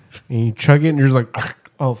 and you chug it, and you're just like,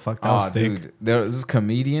 oh fuck, that was thick. Dude, there's this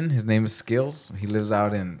comedian. His name is Skills. He lives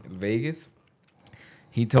out in Vegas.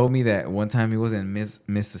 He told me that one time he was in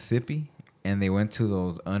Mississippi, and they went to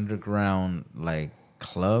those underground like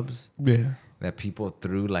clubs. Yeah. That people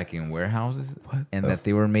threw like in warehouses, and that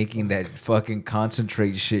they were making that fucking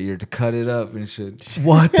concentrate shit here to cut it up and shit.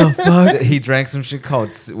 What the fuck? He drank some shit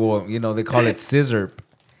called, they call it scissor,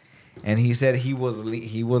 and he said he was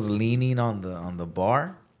leaning on the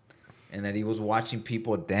bar, and that he was watching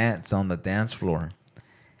people dance on the dance floor,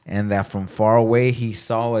 and that from far away he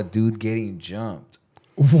saw a dude getting jumped.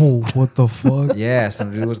 Whoa! What the fuck? Yeah,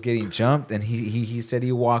 some dude was getting jumped, and he said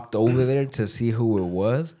he walked over there to see who it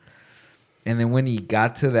was. And then when he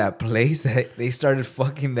got to that place, they started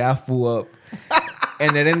fucking that fool up.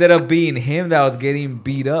 And it ended up being him that was getting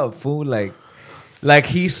beat up, fool. Like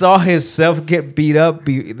he saw himself get beat up.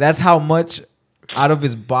 That's how much out of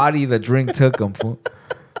his body the drink took him, fool.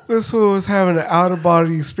 This fool was having an out of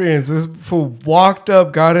body experience. This fool walked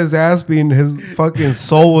up, got his ass beaten. His fucking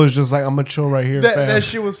soul was just like, I'm gonna chill right here. fam. That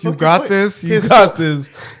shit was You fucking got quick. this. You His got soul- this.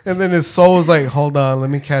 And then his soul was like, hold on, let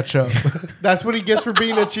me catch up. That's what he gets for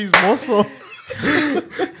being a chismoso.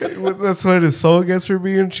 That's what his soul gets for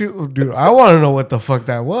being dude. I want to know what the fuck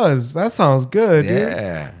that was. That sounds good, dude.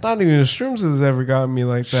 Yeah. Not even the shrooms has ever gotten me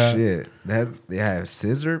like that. Shit.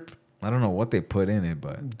 Scissor. I don't know what they put in it,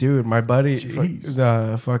 but Dude, my buddy, Jeez.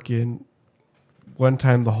 the fucking one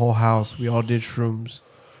time the whole house we all did shrooms.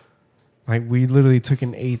 Like we literally took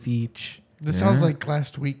an eighth each. This Yeah. sounds like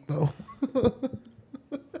last week though.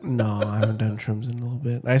 No, I haven't done shrooms in a little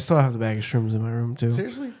bit. I still have the bag of shrooms in my room too.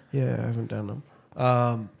 Seriously? Yeah, I haven't done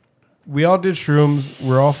them. We all did shrooms.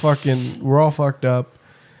 We're all fucked up.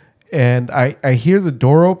 And I hear the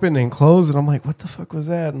door open and close, and I'm like, what the fuck was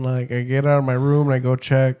that? And like I get out of my room and I go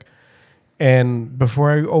check. And before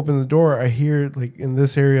I open the door, I hear like in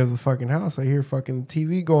this area of the fucking house, I hear fucking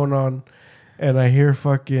TV going on, and I hear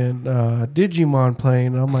fucking Digimon playing.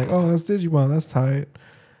 And I'm like, oh, that's Digimon. That's tight.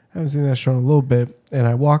 I haven't seen that show in a little bit. And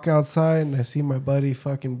I walk outside and I see my buddy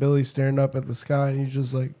fucking Billy staring up at the sky, and he's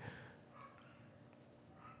just like,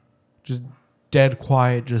 just dead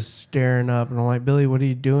quiet, just staring up. And I'm like, Billy, what are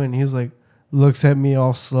you doing? He's like, looks at me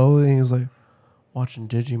all slowly, and he's like, watching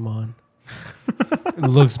Digimon.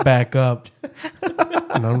 And looks back up.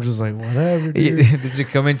 And I'm just like, whatever, dude. did you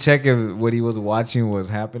come and check if what he was watching was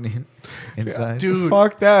happening inside? Dude.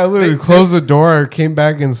 Fuck that. I literally closed the door, I came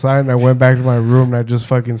back inside, and I went back to my room, and I just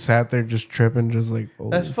fucking sat there just tripping, just like,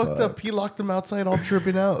 holy That's fucked fuck. up. He locked him outside all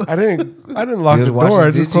tripping out. I didn't lock He was the door. I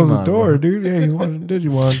watching just closed the Digimon, door, bro. dude. Yeah, he's watching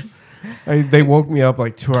Digimon. They woke me up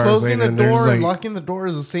like 2 hours Closing later. the And they're door just and like, locking the door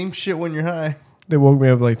is the same shit when you're high. they woke me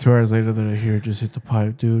up like 2 hours later. That I hear just hit the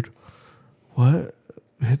pipe, dude. What?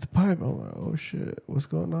 Hit the pipe. I'm like, oh shit, what's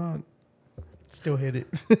going on? Still hit it.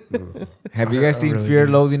 Have you guys I seen really Fear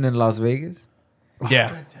do. Loathing in Las Vegas?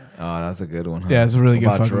 Yeah, Oh, that's a good one. Huh? Yeah, it's a really good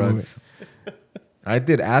About fucking drugs. I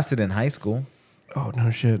did acid in high school. oh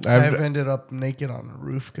no shit. I've ended up naked on the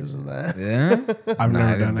roof because of that. Yeah, I've Nah, I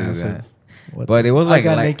never didn't done do acid. that. What But it was I like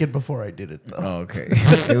got light- naked before I did it though. Oh, okay.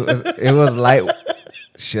 it was light.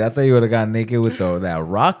 Shit, I thought you would have got naked with that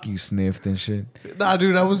rock you sniffed and shit. Nah,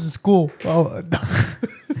 dude, I was in school. Oh,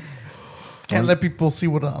 can't let people see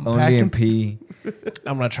what I'm Only in packing. pee.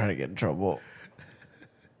 I'm not trying to get in trouble.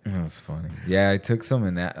 That's funny. Yeah, I took some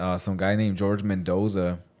in that. Some guy named George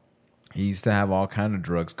Mendoza. He used to have all kind of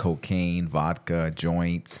drugs: cocaine, vodka,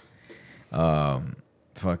 joints,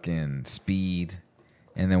 fucking speed.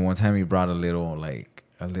 And then one time he brought a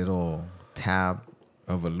little tab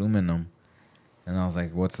of aluminum, and I was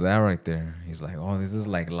like, "What's that right there?" He's like, "Oh, this is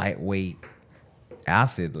like lightweight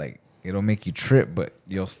acid. Like it'll make you trip, but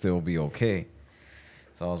you'll still be okay."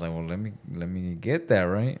 So I was like, "Well, let me get that,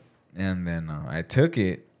 right?" And then I took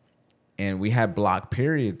it, and we had block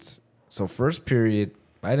periods. So first period,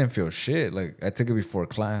 I didn't feel shit. Like I took it before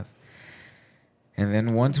class. And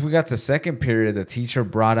then once we got to second period, the teacher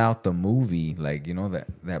brought out the movie, like, you know,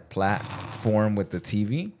 that platform with the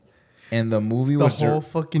TV. And the movie The was whole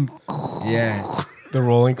fucking. yeah. The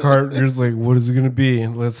rolling cart. You're just like, what is it gonna be?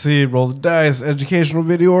 Let's see. Roll the dice. Educational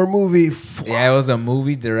video or movie. Yeah, it was a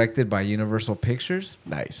movie directed by Universal Pictures.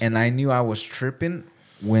 Nice. And I knew I was tripping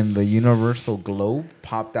when the Universal globe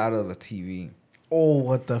popped out of the TV. oh,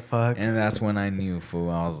 what the fuck? And that's when I knew, fool.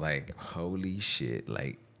 I was like, holy shit.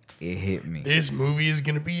 Like, it hit me. This movie is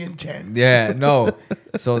gonna be intense. Yeah, no.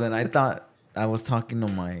 So then I thought I was talking to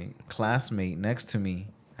my classmate next to me.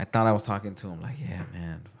 I thought I was talking to him like, yeah,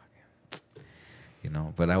 man. Fucking, you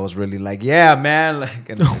know, but I was really like, yeah, man. Like,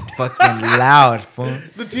 and fucking loud, fool.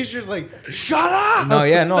 The teacher's like, "Shut up!" No,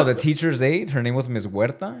 yeah, no. The teacher's aide, her name was Miss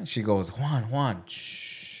Huerta. She goes, Juan,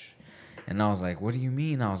 shh. And I was like, what do you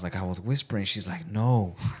mean? I was like, I was whispering. She's like,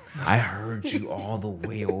 no, I heard you all the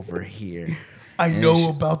way over here. I And know she-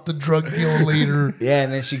 about the drug deal later. Yeah,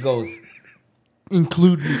 and then she goes,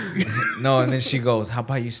 Include me. no, and then she goes, how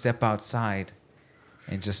about you step outside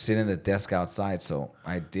and just sit in the desk outside? So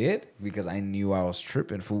I did because I knew I was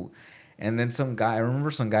tripping, fool. And then I remember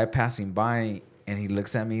some guy passing by and he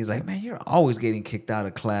looks at me. He's like, man, you're always getting kicked out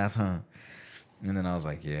of class, huh? And then I was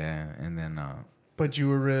like, yeah. And then, But you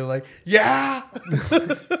were really like, yeah.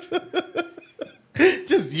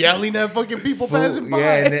 Just yelling at fucking people passing by.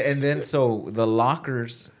 yeah, and then so the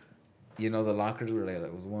lockers, you know, the lockers were like,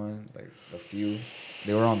 it was one, like a few.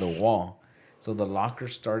 They were on the wall. So the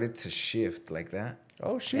lockers started to shift like that.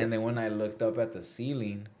 Oh shit. And then when I looked up at the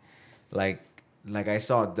ceiling, like I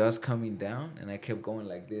saw dust coming down, and I kept going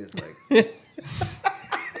like this,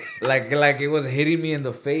 like like it was hitting me in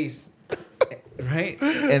the face, right?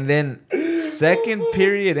 And then second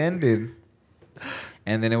period ended,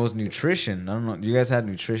 and then it was nutrition. I don't know. You guys had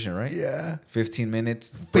nutrition, right? Yeah. 15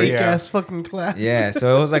 minutes. Fake Yeah. ass fucking class. Yeah,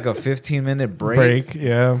 so it was like a 15-minute break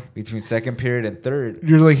Yeah. between second period and third.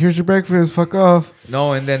 You're like, here's your breakfast. Fuck off.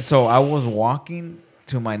 No, and then so I was walking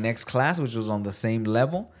to my next class, which was on the same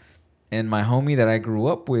level, and my homie that I grew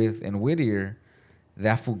up with in Whittier,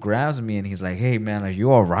 that fool grabs me and he's like, "Hey man, are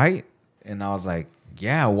you all right?" And I was like,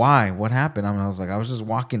 "Yeah, why? What happened?" I was like, "I was just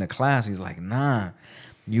walking to class." He's like, "Nah,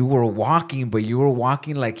 you were walking, but you were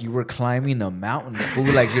walking like you were climbing a mountain,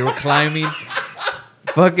 fool, like you were climbing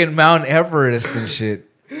fucking Mount Everest and shit."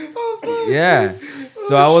 Yeah.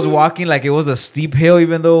 So I was walking like it was a steep hill,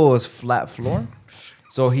 even though it was flat floor.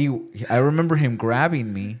 So I remember him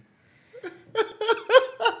grabbing me.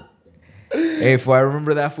 Hey, fool, I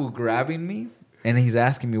remember that fool grabbing me, and he's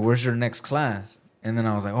asking me, "Where's your next class?" And then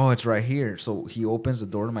I was like, "Oh, it's right here." So he opens the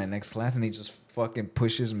door to my next class, and he just fucking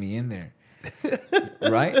pushes me in there.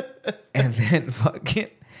 Right? And then fucking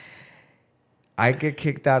I get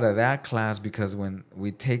kicked out of that class because when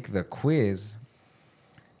we take the quiz,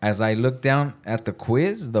 as I look down at the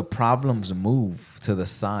quiz, the problems move to the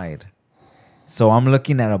side. So I'm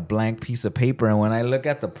looking at a blank piece of paper, and when I look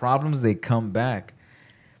at the problems, they come back.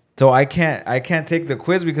 So I can't take the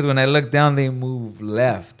quiz because when I look down, they move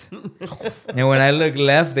left. And when I look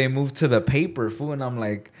left, they move to the paper, fool. And I'm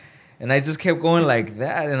like, and I just kept going like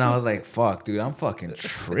that. And I was like, fuck, dude, I'm fucking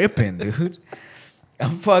tripping, dude.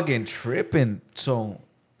 I'm fucking tripping. So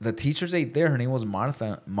the teacher's aide there, her name was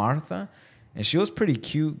Martha. And she was pretty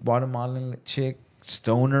cute, Guatemalan chick,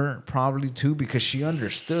 stoner probably too, because she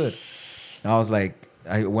understood. I was like,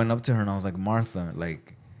 I went up to her and I was like, "Martha,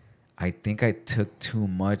 like, I think I took too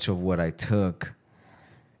much of what I took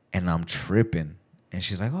and I'm tripping." And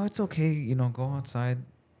she's like, "Oh, it's okay. You know, go outside."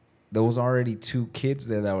 There was already 2 kids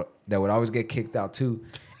there that would always get kicked out too.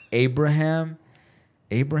 Abraham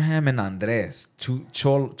and Andres, 2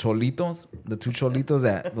 cholitos, the 2 cholitos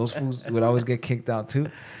that those fools would always get kicked out too.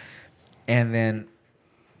 And then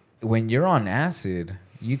when you're on acid,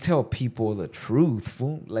 you tell people the truth,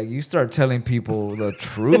 fool. Like, you start telling people the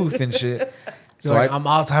truth and shit. So I'm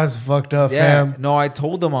all types of fucked up, yeah, fam. no, I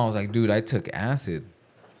told them, I was like, "Dude, I took acid."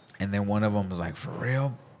 And then one of them was like, "For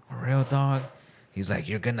real? For real, dog?" He's like,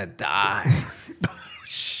 "You're gonna die."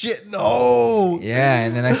 Shit, no. Yeah,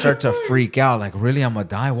 and then I start to freak out. Like, "Really, I'm gonna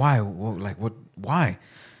die? Why? What? Why?"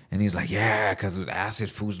 And he's like, "Yeah, because acid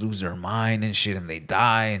fools lose their mind and shit, and they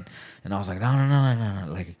die." And I was like, No.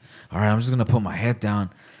 Like, all right, I'm just gonna put my head down.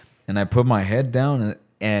 And I put my head down,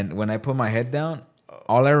 and when I put my head down,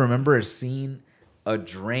 all I remember is seeing a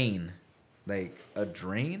drain, like a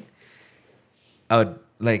drain,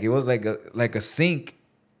 like it was like a sink,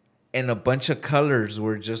 and a bunch of colors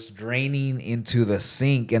were just draining into the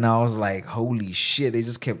sink, and I was like, "Holy shit!" They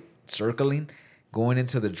just kept circling, going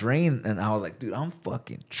into the drain, and I was like, "Dude, I'm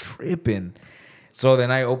fucking tripping." So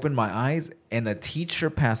then I opened my eyes, and a teacher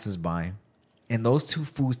passes by, and those 2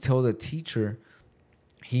 fools tell the teacher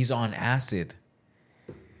he's on acid.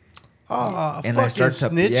 And I start to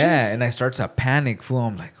snitches? and I start to panic, fool.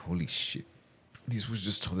 I'm like, "Holy shit, these fools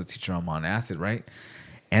just told the teacher I'm on acid, right?"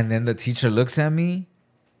 And then the teacher looks at me,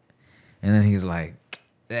 and then he's like,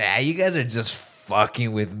 "Yeah, you guys are just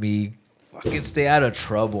fucking with me. Fucking stay out of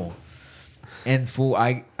trouble." And fool,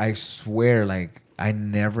 I swear, like, I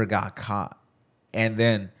never got caught. And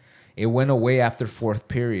then it went away after 4th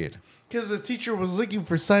period. Because the teacher was looking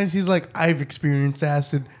for signs. He's like, "I've experienced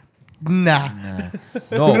acid." Nah.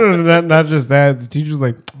 No, Not just that. The teacher's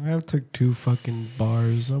like, "I took 2 fucking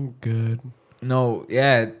bars. I'm good." no,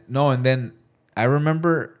 yeah, no. And then I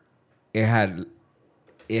remember it had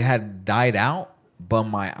died out, but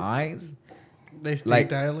my eyes, They stay Like-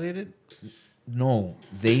 dilated. no,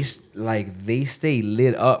 they stay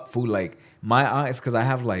lit up, fool. Like, my eyes, because I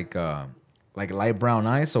have like light brown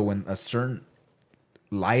eyes, so when a certain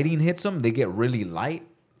lighting hits them, they get really light.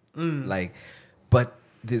 Like, but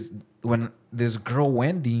when this girl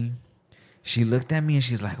Wendy, she looked at me and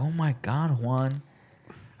she's like, "Oh my God, Juan,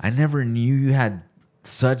 I never knew you had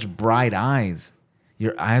such bright eyes.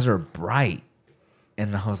 Your eyes are bright."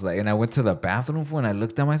 And I was like, and I went to the bathroom, fool, and I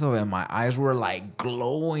looked at myself, and my eyes were like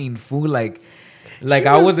glowing, fool, like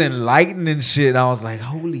I was enlightened and shit. And I was like,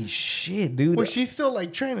 "Holy shit, dude!" Was she still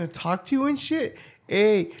like trying to talk to you and shit?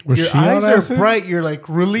 Hey, Was your she on eyes are acid? bright. You're like,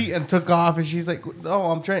 really? And took off. And she's like, "No,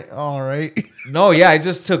 I'm trying." All right. No, yeah, I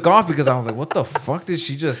just took off because I was like, "What the fuck did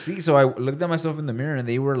she just see?" So I looked at myself in the mirror, and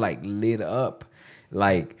they were like lit up,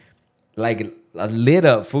 like lit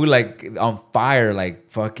up, food, like on fire, like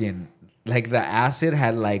fucking, like the acid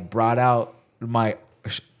had like brought out my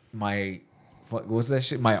what's that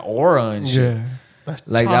shit? My aura and shit. Yeah.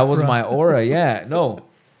 Like that was chakra. my aura. Yeah, no.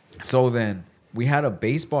 So then we had a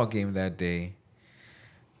baseball game that day,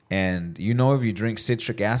 and if you drink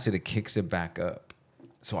citric acid, it kicks it back up.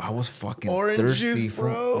 So I was fucking Orange thirsty, juice,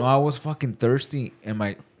 bro. No, I was fucking thirsty, and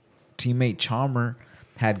my teammate Chalmer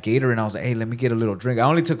had Gator, and I was like, "Hey, let me get a little drink." I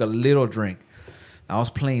only took a little drink. I was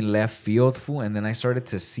playing left field, fool, and then I started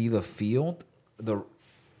to see the field, the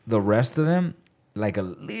rest of them, like a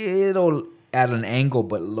little at an angle,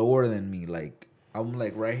 but lower than me. Like I'm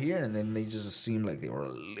like right here, and then they just seemed like they were a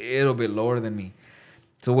little bit lower than me.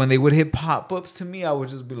 So when they would hit pop-ups to me, I would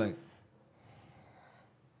just be like,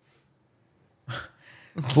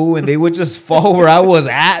 fool, and they would just fall where I was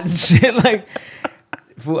at and shit. Like,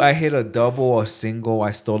 fool, I hit a double, a single,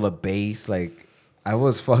 I stole a base. Like, I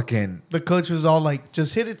was fucking. The coach was all like,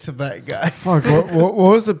 "Just hit it to that guy." Fuck, what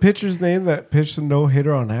was the pitcher's name that pitched a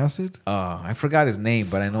no-hitter on acid? I forgot his name,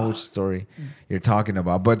 but I know which story you're talking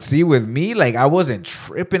about. But see, with me, like, I wasn't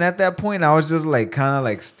tripping at that point. I was just like, kind of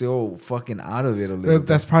like still fucking out of it a little.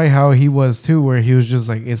 That's probably how he was too, where he was just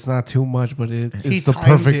like, it's not too much, but He it's the timed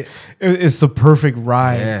perfect. It's the perfect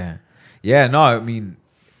ride. Yeah. No, I mean,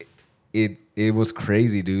 it was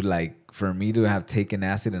crazy, dude. Like, for me to have taken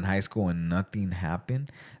acid in high school and nothing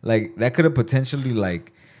happened, like that could have potentially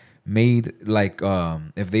like made like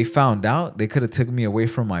if they found out, they could have took me away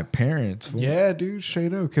from my parents. Fool. Yeah, dude,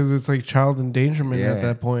 straight up, because it's like child endangerment Yeah. at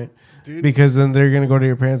that point. Dude. Because then they're gonna go to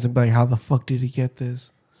your parents and be like, "How the fuck did he get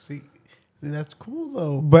this?" See, that's cool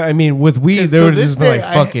though. But I mean, with weed, 'Cause they to would this just be day,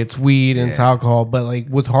 like, "Fuck, it's weed and it's Yeah. alcohol." But like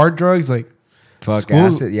with hard drugs, like Fuck school-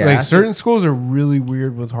 acid. Yeah, like acid. certain schools are really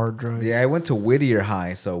weird with hard drugs. Yeah, I went to Whittier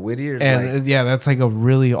High, so Whittier's and like, yeah, that's like a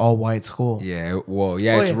really all white school. yeah, well,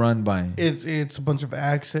 yeah, Oh, it's yeah. run by. It's a bunch of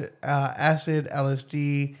acid,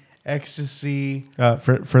 LSD, ecstasy.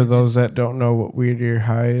 For those that don't know what Weird Ear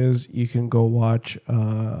High is, you can go watch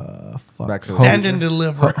Back to the Stand and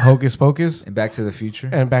deliver. Hocus Pocus And Back to the Future.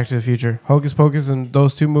 and Back to the Future. Hocus Pocus and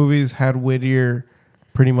those two movies had Whittier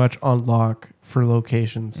pretty much on lock for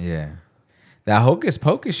locations. Yeah, that Hocus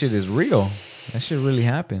Pocus shit is real. That shit really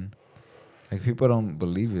happened. Like, people don't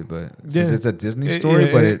believe it, but since Yeah. it's a Disney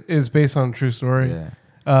story, but it is based on a true story. yeah.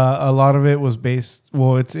 A lot of it was based.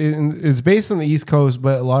 Well, it's based on the East Coast,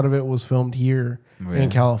 but a lot of it was filmed here Yeah. in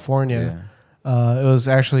California. It was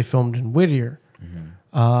actually filmed in Whittier.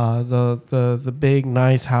 The big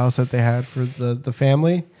nice house that they had for the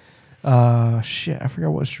family. Shit, I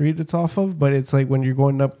forgot what street it's off of, but it's like when you're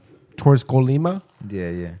going up towards Colima,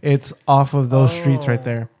 Yeah. it's off of those streets right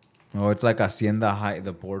there. Oh, it's like Hacienda High,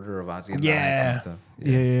 the border of Hacienda Heights Yeah. and stuff.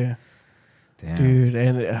 Yeah. Damn. Dude,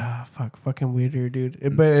 and fucking Whittier, dude.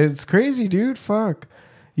 But it's crazy, dude. Fuck,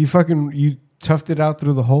 you toughed it out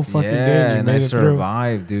through the whole fucking day. Yeah, You and made I it through.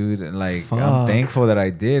 survived, dude. And like, I'm Fuck. thankful that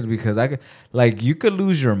I did, because I could, like, you could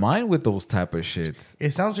lose your mind with those type of shits.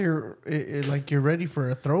 It sounds like you're ready for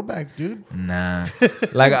a throwback, dude. Nah,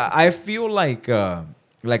 like I feel like I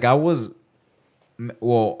was,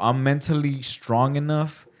 well, I'm mentally strong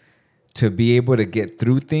enough to be able to get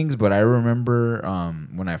through things. But I remember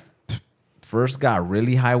when I first got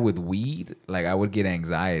really high with weed, like I would get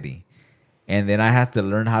anxiety, and then I had to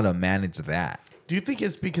learn how to manage that. Do you think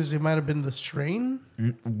it's because it might have been the strain?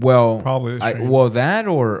 Well, Probably the stream. well, that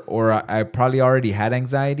or I probably already had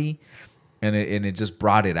anxiety, and it just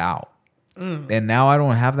brought it out. And now I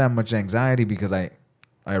don't have that much anxiety because I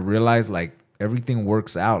realize like everything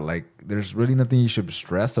works out. Like there's really nothing you should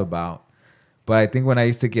stress about. But I think when I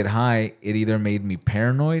used to get high, it either made me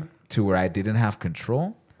paranoid to where I didn't have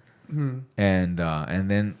control, and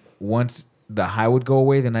then once the high would go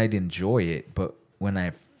away, then I'd enjoy it. But when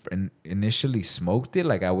I initially smoked it,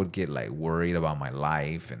 like I would get like worried about my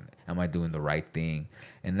life and am I doing the right thing?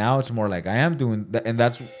 And now it's more like I am doing that, and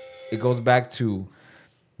it goes back to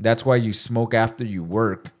that's why you smoke after you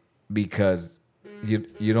work, because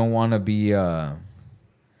you don't want to be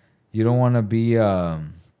you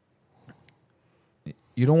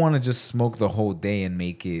don't want to just smoke the whole day and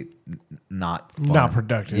make it not fun. Not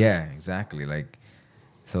productive. Yeah, exactly. Like,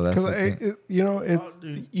 so that's the thing.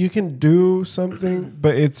 You can do something,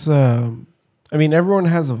 but it's. I mean, everyone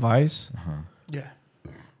has a vice, Yeah.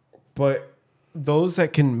 but those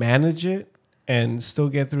that can manage it and still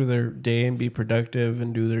get through their day and be productive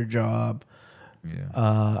and do their job.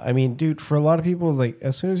 Yeah. I mean, dude, for a lot of people, like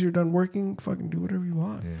as soon as you're done working, fucking do whatever you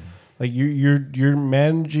want. Yeah. Like you're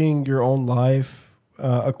managing your own life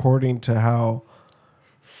according to how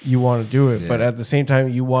you want to do it, but Yeah. at the same time,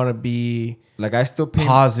 you want to be Like I still pay.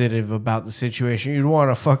 positive about the situation. You don't want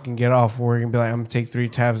to fucking get off work and be like, I'm gonna take 3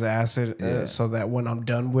 tabs of acid Yeah. so that when I'm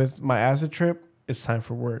done with my acid trip, it's time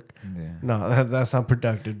for work. Yeah. No, that's not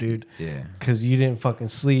productive, dude. Yeah. Because you didn't fucking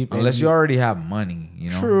sleep. Unless you already have money, you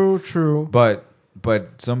know. True. But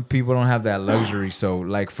some people don't have that luxury. So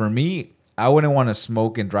like for me, I wouldn't want to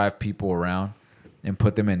smoke and drive people around and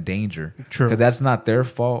put them in danger. True. Because that's not their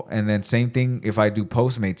fault. And then same thing if I do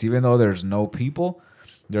Postmates, even though there's no people,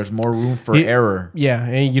 there's more room for error. Yeah,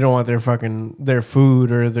 and you don't want their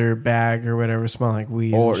food or their bag or whatever smell like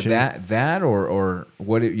weed. Or and shit. that or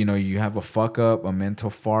what you know, you have a fuck up, a mental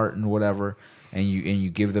fart and whatever, and you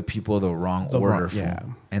give the people the wrong order. Yeah.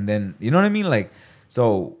 And then you know what I mean? Like,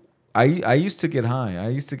 so I used to get high. I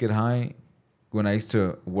used to get high when I used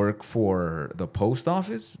to work for the post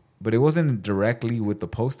office, but it wasn't directly with the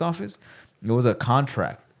post office. It was a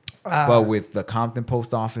contract, but with the Compton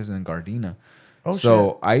Post Office in Gardena. Oh, so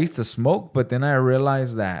shit. I used to smoke, but then I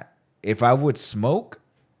realized that if I would smoke,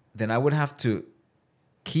 then I would have to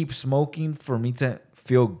keep smoking for me to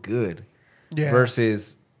feel good. Yeah.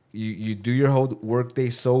 Versus you do your whole workday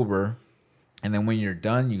sober, and then when you're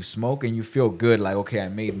done, you smoke and you feel good. Like, okay, I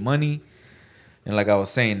made money. And like I was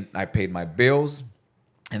saying, I paid my bills,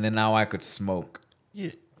 and then now I could smoke. Yeah.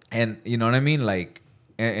 And you know what I mean? Like,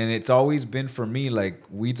 and it's always been for me, like,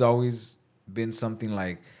 weed's always been something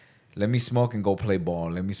like, let me smoke and go play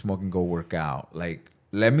ball. Let me smoke and go work out. Like,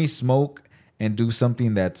 let me smoke and do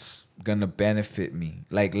something that's going to benefit me.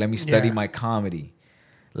 Like, let me study my comedy.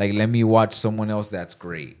 Like, let me watch someone else that's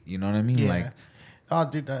great. You know what I mean? Yeah. Like, Oh,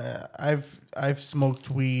 dude, I've smoked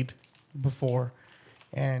weed before,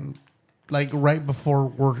 and like right before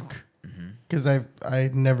work, because I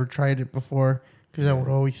never tried it before, because I would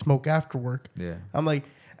always smoke after work. yeah. I'm like,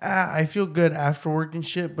 I feel good after work and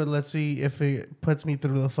shit, but let's see if it puts me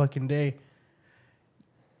through the fucking day.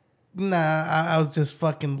 Nah, I was just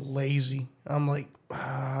fucking lazy. I'm like,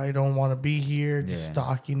 I don't want to be here, just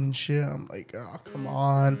stalking and shit. I'm like, oh, come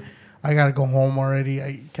on. I got to go home already.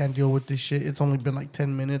 I can't deal with this shit. It's only been like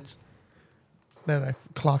 10 minutes that I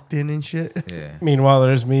clocked in and shit. Yeah. Meanwhile,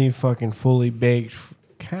 there's me fucking fully baked,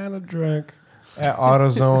 kind of drunk at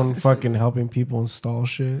AutoZone, fucking helping people install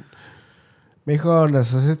shit. Mijo,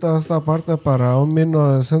 necesito esta parte para un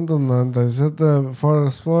 1997 Ford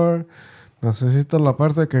Explorer. Necesito la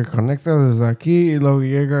parte que conecta desde aquí y luego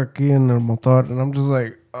llega aquí en el motor. And I'm just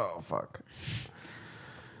like, oh, fuck.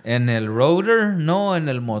 En el rotor, no en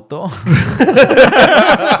el motor.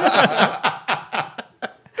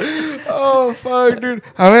 Oh, fuck, dude.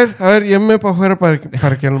 A ver, llévame para afuera para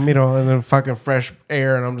que lo miro. And then fucking fresh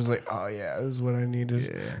air. And I'm just like, oh, yeah, this is what I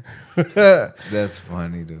needed. Yeah. That's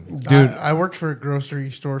funny, dude. Dude. I worked for a grocery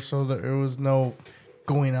store, so there was no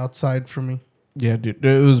going outside for me. Yeah, dude,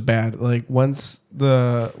 it was bad. Like once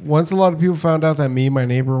a lot of people found out that me and my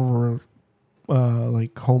neighbor were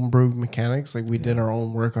like homebrew mechanics, like we did our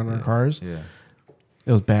own work on our cars. Yeah.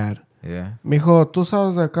 It was bad. Yeah. Mijo, tú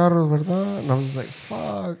sabes de carros, ¿verdad? And I was like,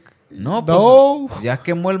 fuck. No, No. pues ya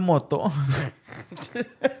quemó el motor.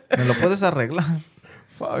 ¿Me lo puedes arreglar?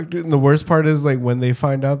 Fuck, dude. And the worst part is like when they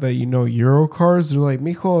find out that you know Euro cars, they're like,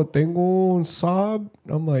 mijo, tengo un Saab.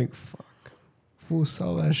 I'm like, fuck. Fool,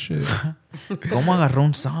 sell that shit. ¿Cómo agarró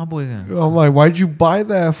un Saab, güey? I'm like, why'd you buy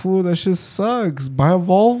that, fool? That shit sucks. Buy a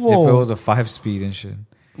Volvo. If it was a 5-speed and shit.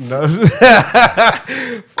 No.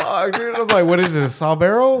 Fuck, dude. I'm like, what is this?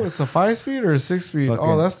 Sabero? It's a 5-speed or a 6-speed? Fucking-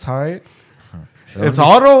 Oh, that's tight. The It's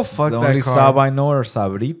only- auto? Fuck The that only car. Saab I know are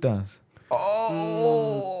Sabritas.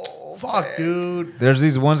 Fuck, dude. There's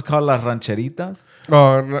these ones called las rancheritas. Oh,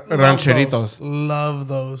 Love rancheritos. those. Love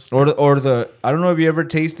those. Or the I don't know if you ever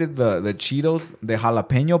tasted the Cheetos, the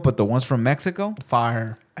jalapeno, but the ones from Mexico,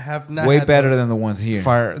 Fire. I have not way had better those. than the ones here.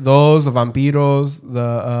 Fire. Those, the vampiros,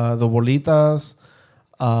 the bolitas.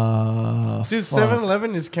 Dude, fuck.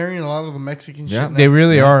 7-Eleven is carrying a lot of the Mexican Yeah. shit now. They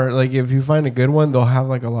really are. Like, if you find a good one, they'll have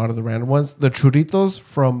like a lot of the random ones. The churritos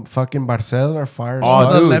from fucking Barcel are fire.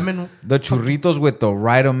 Oh, the dude. lemon. The churritos with the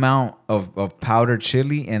right amount of powdered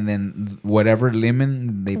chili and then whatever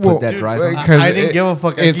lemon they put Well, that dude, dries like, on. 'cause I didn't it- give a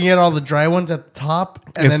fuck. I it's- can get all the dry ones at the top,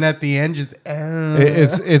 and It's- then at the end, just,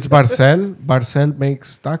 It's Barcel. Barcel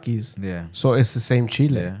makes takis. Yeah. So it's the same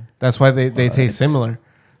chile. Yeah. That's why they taste similar.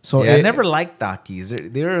 So Yeah, I it- never liked Takis.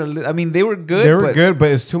 I mean, they were good. they were but, good, but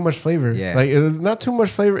it's too much flavor. Yeah. Like not too much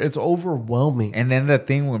flavor. It's overwhelming. And then the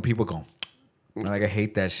thing when people go, Like I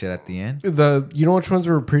hate that shit at the end. You know which ones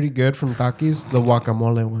were pretty good from Takis? The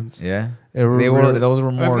guacamole ones. Yeah, They were those were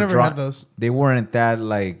more I've never dry. had those. They weren't that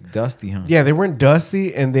like dusty, huh? Yeah, they weren't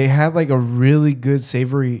dusty, and they had like a really good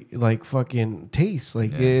savory, like fucking taste.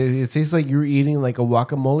 Like it tastes like you're eating like a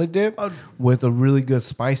guacamole dip with a really good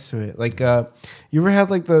spice to it. Like, you ever had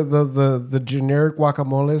like the generic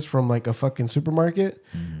guacamoles from like a fucking supermarket,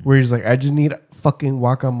 where he's like, I just need fucking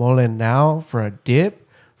guacamole now for a dip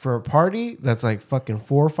for a party that's like fucking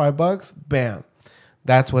 $4 or $5. Bam,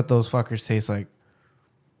 that's what those fuckers taste like.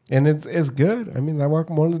 And it's good. I mean, that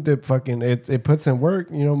guacamole dip fucking it puts in work.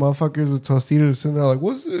 You know, motherfuckers with Tostitos sitting there like,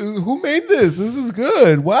 who made this? This is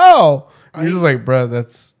good. Wow. You're just like, bruh,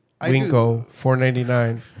 that's Winko,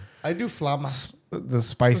 $4.99. I do flamas. The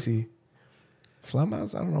spicy.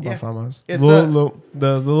 Flamas? I don't know about Yeah. flamas. It's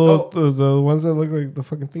The ones that look like the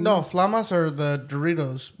fucking thing. No, flamas are the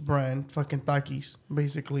Doritos brand fucking Takis,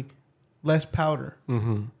 basically. Less powder.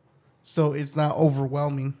 Mm-hmm. So it's not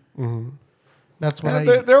overwhelming. Mm-hmm. That's what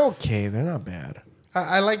Yeah, they're okay. They're not bad.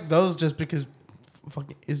 I like those just because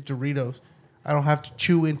fucking it's Doritos. I don't have to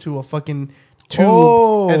chew into a fucking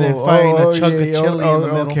tube and then find a chunk of chili in the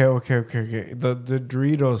middle. Okay. The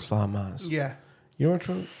Doritos flamas. Yeah, You know what?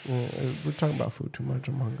 We're talking about food too much.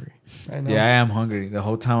 I'm hungry. I know. Yeah, I am hungry. The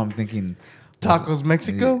whole time I'm thinking Tacos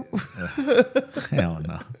Mexico. hell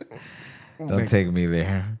no. Don't take me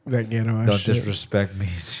there. That ghetto Don't shit. disrespect me.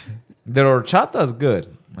 The horchata's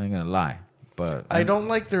good. I ain't gonna lie. But I don't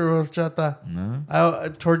like the horchata. No.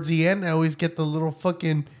 Towards the end, I always get the little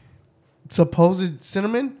fucking supposed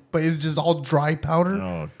cinnamon, but it's just all dry powder.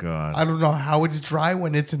 Oh god. I don't know how it's dry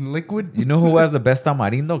when it's in liquid. You know who has the best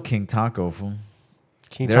tamarindo? King Taco, fool.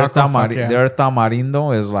 King Their, Taco, fuck yeah. their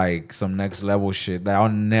tamarindo is like some next level shit that I'll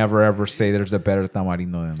never ever say there's a better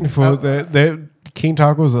tamarindo than. Fool, the King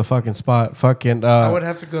Taco is a fucking spot. Fucking. I would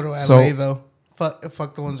have to go to LA so- though.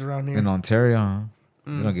 Fuck the ones around here. In Ontario, huh?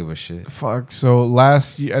 They don't give a shit. Fuck. So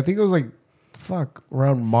last year, I think it was like,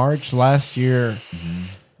 around March last year.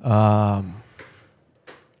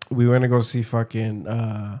 We went to go see fucking.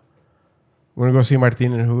 We're gonna go see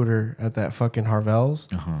Martin and Hooter at that fucking Harvell's.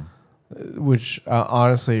 Which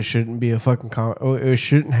honestly, it shouldn't be a fucking it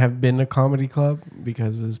shouldn't have been a comedy club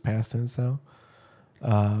because it's past tense now.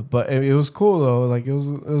 But it was cool though. Like it was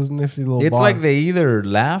a nifty little. It's bar. like they either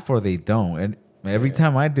laugh or they don't. And every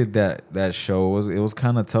time I did that show, it was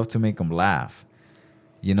kind of tough to make them laugh.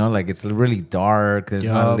 You know, like it's really dark. It's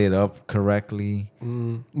not lit up correctly.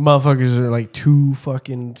 Motherfuckers are like too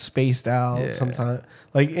fucking spaced out Yeah. sometimes.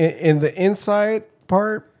 Like in the inside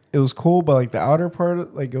part, it was cool, but like the outer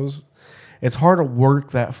part, like it's hard to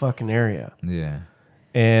work that fucking area. Yeah.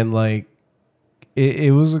 And like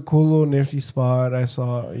it was a cool little nifty spot. I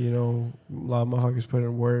saw, you know, a lot of motherfuckers put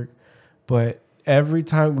in work, but every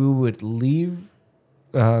time we would leave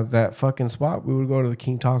that fucking spot, we would go to the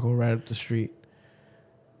King Taco right up the street.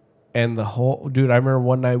 And the whole dude, I remember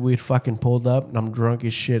one night we'd fucking pulled up and I'm drunk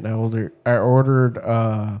as shit. And I ordered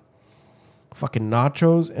fucking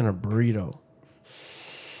nachos and a burrito.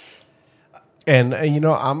 And you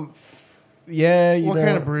know, what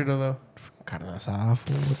kind of burrito though? Kind of soft.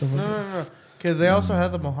 What the fuck? No. Because they also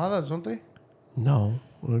have the mojadas, don't they? No.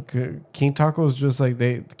 King Taco is just like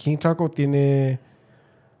King Taco tiene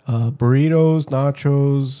burritos,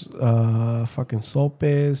 nachos, fucking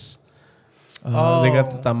sopes. They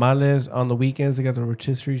got the tamales on the weekends. They got the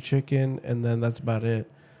rotisserie chicken, and then that's about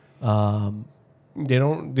it. They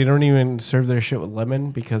don't even serve their shit with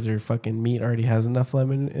lemon because their fucking meat already has enough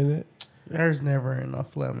lemon in it. There's never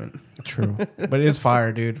enough lemon. True, but it's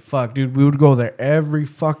fire, dude. Fuck, dude, we would go there every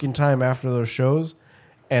fucking time after those shows.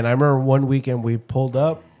 And I remember one weekend we pulled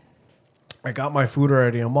up. I got my food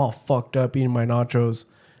already. I'm all fucked up eating my nachos,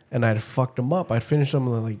 and I'd fucked them up. I'd finished them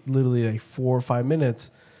in like literally like 4 or 5 minutes.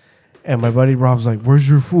 And my buddy Rob's like, "Where's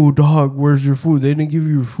your food, dog? Where's your food? They didn't give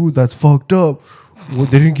you your food. That's fucked up. Well,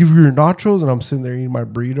 they didn't give you your nachos." And I'm sitting there eating my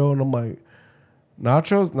burrito, and I'm like,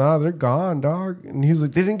 "Nachos? Nah, they're gone, dog." And he's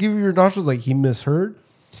like, "They didn't give you your nachos." Like he misheard.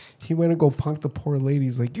 He went and go punk the poor lady.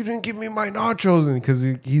 He's like, "You didn't give me my nachos," and because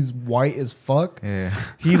he's white as fuck, Yeah.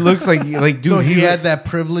 he looks like dude. So he had that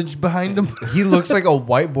privilege behind him. He looks like a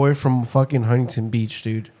white boy from fucking Huntington Beach,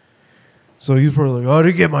 dude. So he's probably like, "Oh, I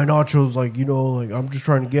didn't get my nachos. Like, you know, like I'm just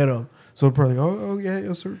trying to get them." So probably, "Oh yeah,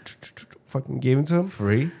 yes sir." Fucking gave them to him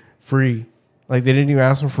free. Like they didn't even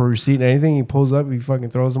ask him for a receipt and anything. He pulls up, he fucking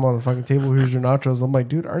throws them on the fucking table. "Here's your nachos." I'm like,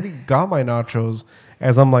 "Dude, I already got my nachos."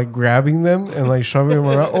 As I'm like grabbing them and like shoving them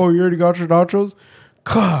around. "Oh, you already got your nachos?"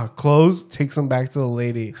 Close. Takes them back to the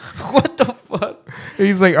lady. What the fuck? And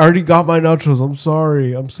he's like, "I already got my nachos. I'm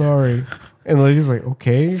sorry." And lady's like,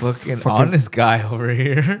 okay. Fucking honest guy over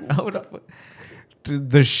here. I would have.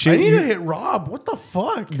 The I shit need to you, hit Rob. What the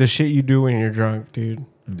fuck? the shit you do when you're drunk, dude.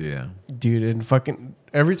 Yeah. Dude, and fucking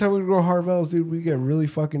every time we go to Harvell's, dude, we get really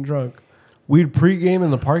fucking drunk. We'd pregame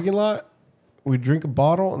in the parking lot. We'd drink a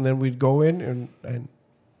bottle, and then we'd go in and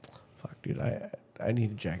fuck, dude, I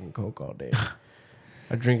need a Jack and Coke all day.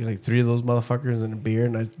 I'd drink like 3 of those motherfuckers and a beer,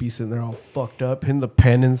 and I'd be sitting there all fucked up, hitting the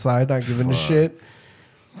pen inside, not giving a shit.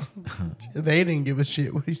 They didn't give a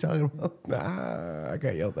shit. What are you talking about? Nah, I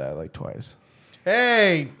got yelled at like twice.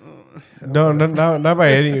 Hey, No, not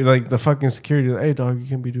by any, like the fucking security. Like, hey, dog, you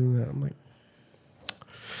can't be doing that. I'm like,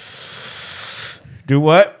 do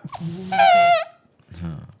what?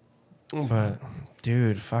 But,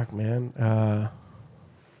 dude, fuck, man.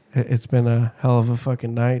 It's been a hell of a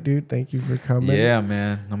fucking night, dude. Thank you for coming. Yeah,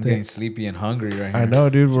 man. I'm getting sleepy and hungry right here. I know,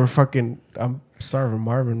 dude. I'm starving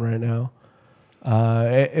Marvin right now.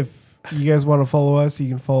 If you guys want to follow us, you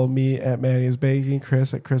can follow me at Manny's Baking,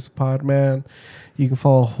 Chris at Chris Podman. You can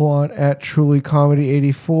follow Juan at Truly Comedy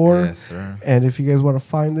 84. Yes, sir. And if you guys want to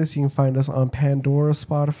find this, you can find us on Pandora,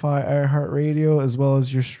 Spotify, iHeartRadio, as well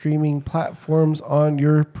as your streaming platforms on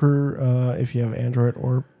your if you have Android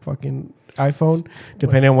or fucking iPhone,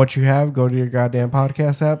 depending on what you have. Go to your goddamn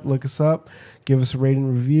podcast app, look us up, give us a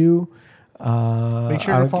rating review. make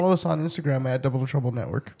sure to follow us on Instagram at Double Trouble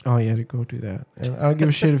Network. Oh yeah, to go do that. And I don't give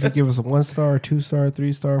a shit if you give us a 1-star, 2-star,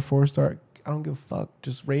 3-star, 4-star. I don't give a fuck.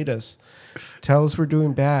 Just rate us. Tell us we're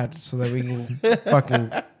doing bad so that we can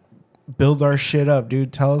fucking build our shit up,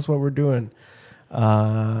 dude. Tell us what we're doing.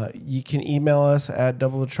 You can email us at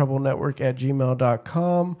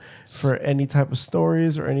doublethetroublenetwork@gmail.com for any type of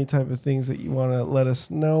stories or any type of things that you want to let us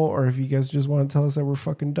know, or if you guys just want to tell us that we're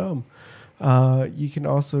fucking dumb. You can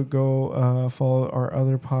also go follow our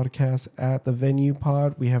other podcasts at The Venue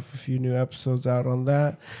Pod. We have a few new episodes out on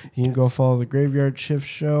that. You can go follow The Graveyard Shift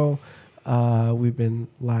Show. We've been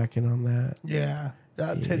lacking on that. Yeah.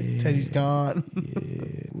 Teddy's gone.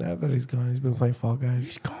 Yeah, now that he's gone, he's been playing Fall Guys.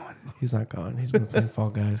 He's gone. He's not gone. He's been playing Fall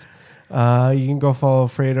Guys. You can go follow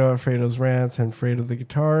Fredo at Fredo's Rants and Fredo the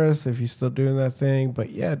Guitarist if he's still doing that thing. But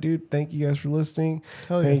yeah, dude, thank you guys for listening.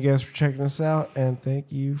 Hell Thank yeah. you guys for checking us out. And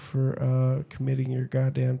thank you for committing your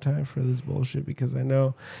goddamn time for this bullshit, because I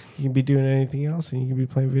know you can be doing anything else and you can be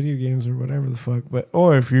playing video games or whatever the fuck.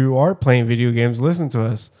 Or if you are playing video games, listen to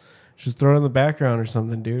us. Just throw it in the background or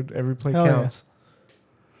something, dude. Every play Hell yeah. counts.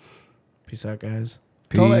 Peace out, guys.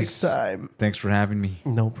 Till Peace. next time. Thanks for having me.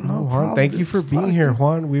 No problem, No Juan. problem, Thank you dude. for being Fuck, here, dude.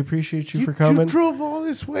 Juan. We appreciate you for You coming. drove all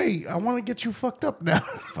this way. I want to get you fucked up now.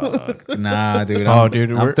 Nah, dude. Oh,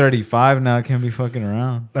 dude, I'm we're- 35 now. I can't be fucking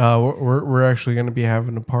around. We're actually gonna be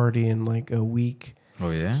having a party in like a week.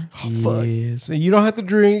 Oh, yeah? fuck. Yes. You don't have to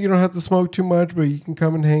drink, you don't have to smoke too much, but you can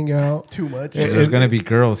come and hang out. Too much. So there's going to be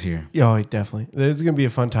girls here. Oh, definitely. It's gonna be a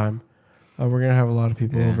fun time. We're gonna have a lot of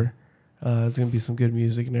people Yeah. over. It's gonna be some good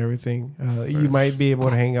music and everything. You might be able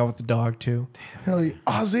to hang out with the dog too. Hell yeah.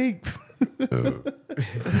 Ozzy.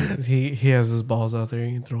 He has his balls out there.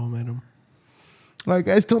 You can throw them at him. All right,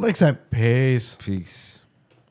 guys. Till next time. Peace. Peace.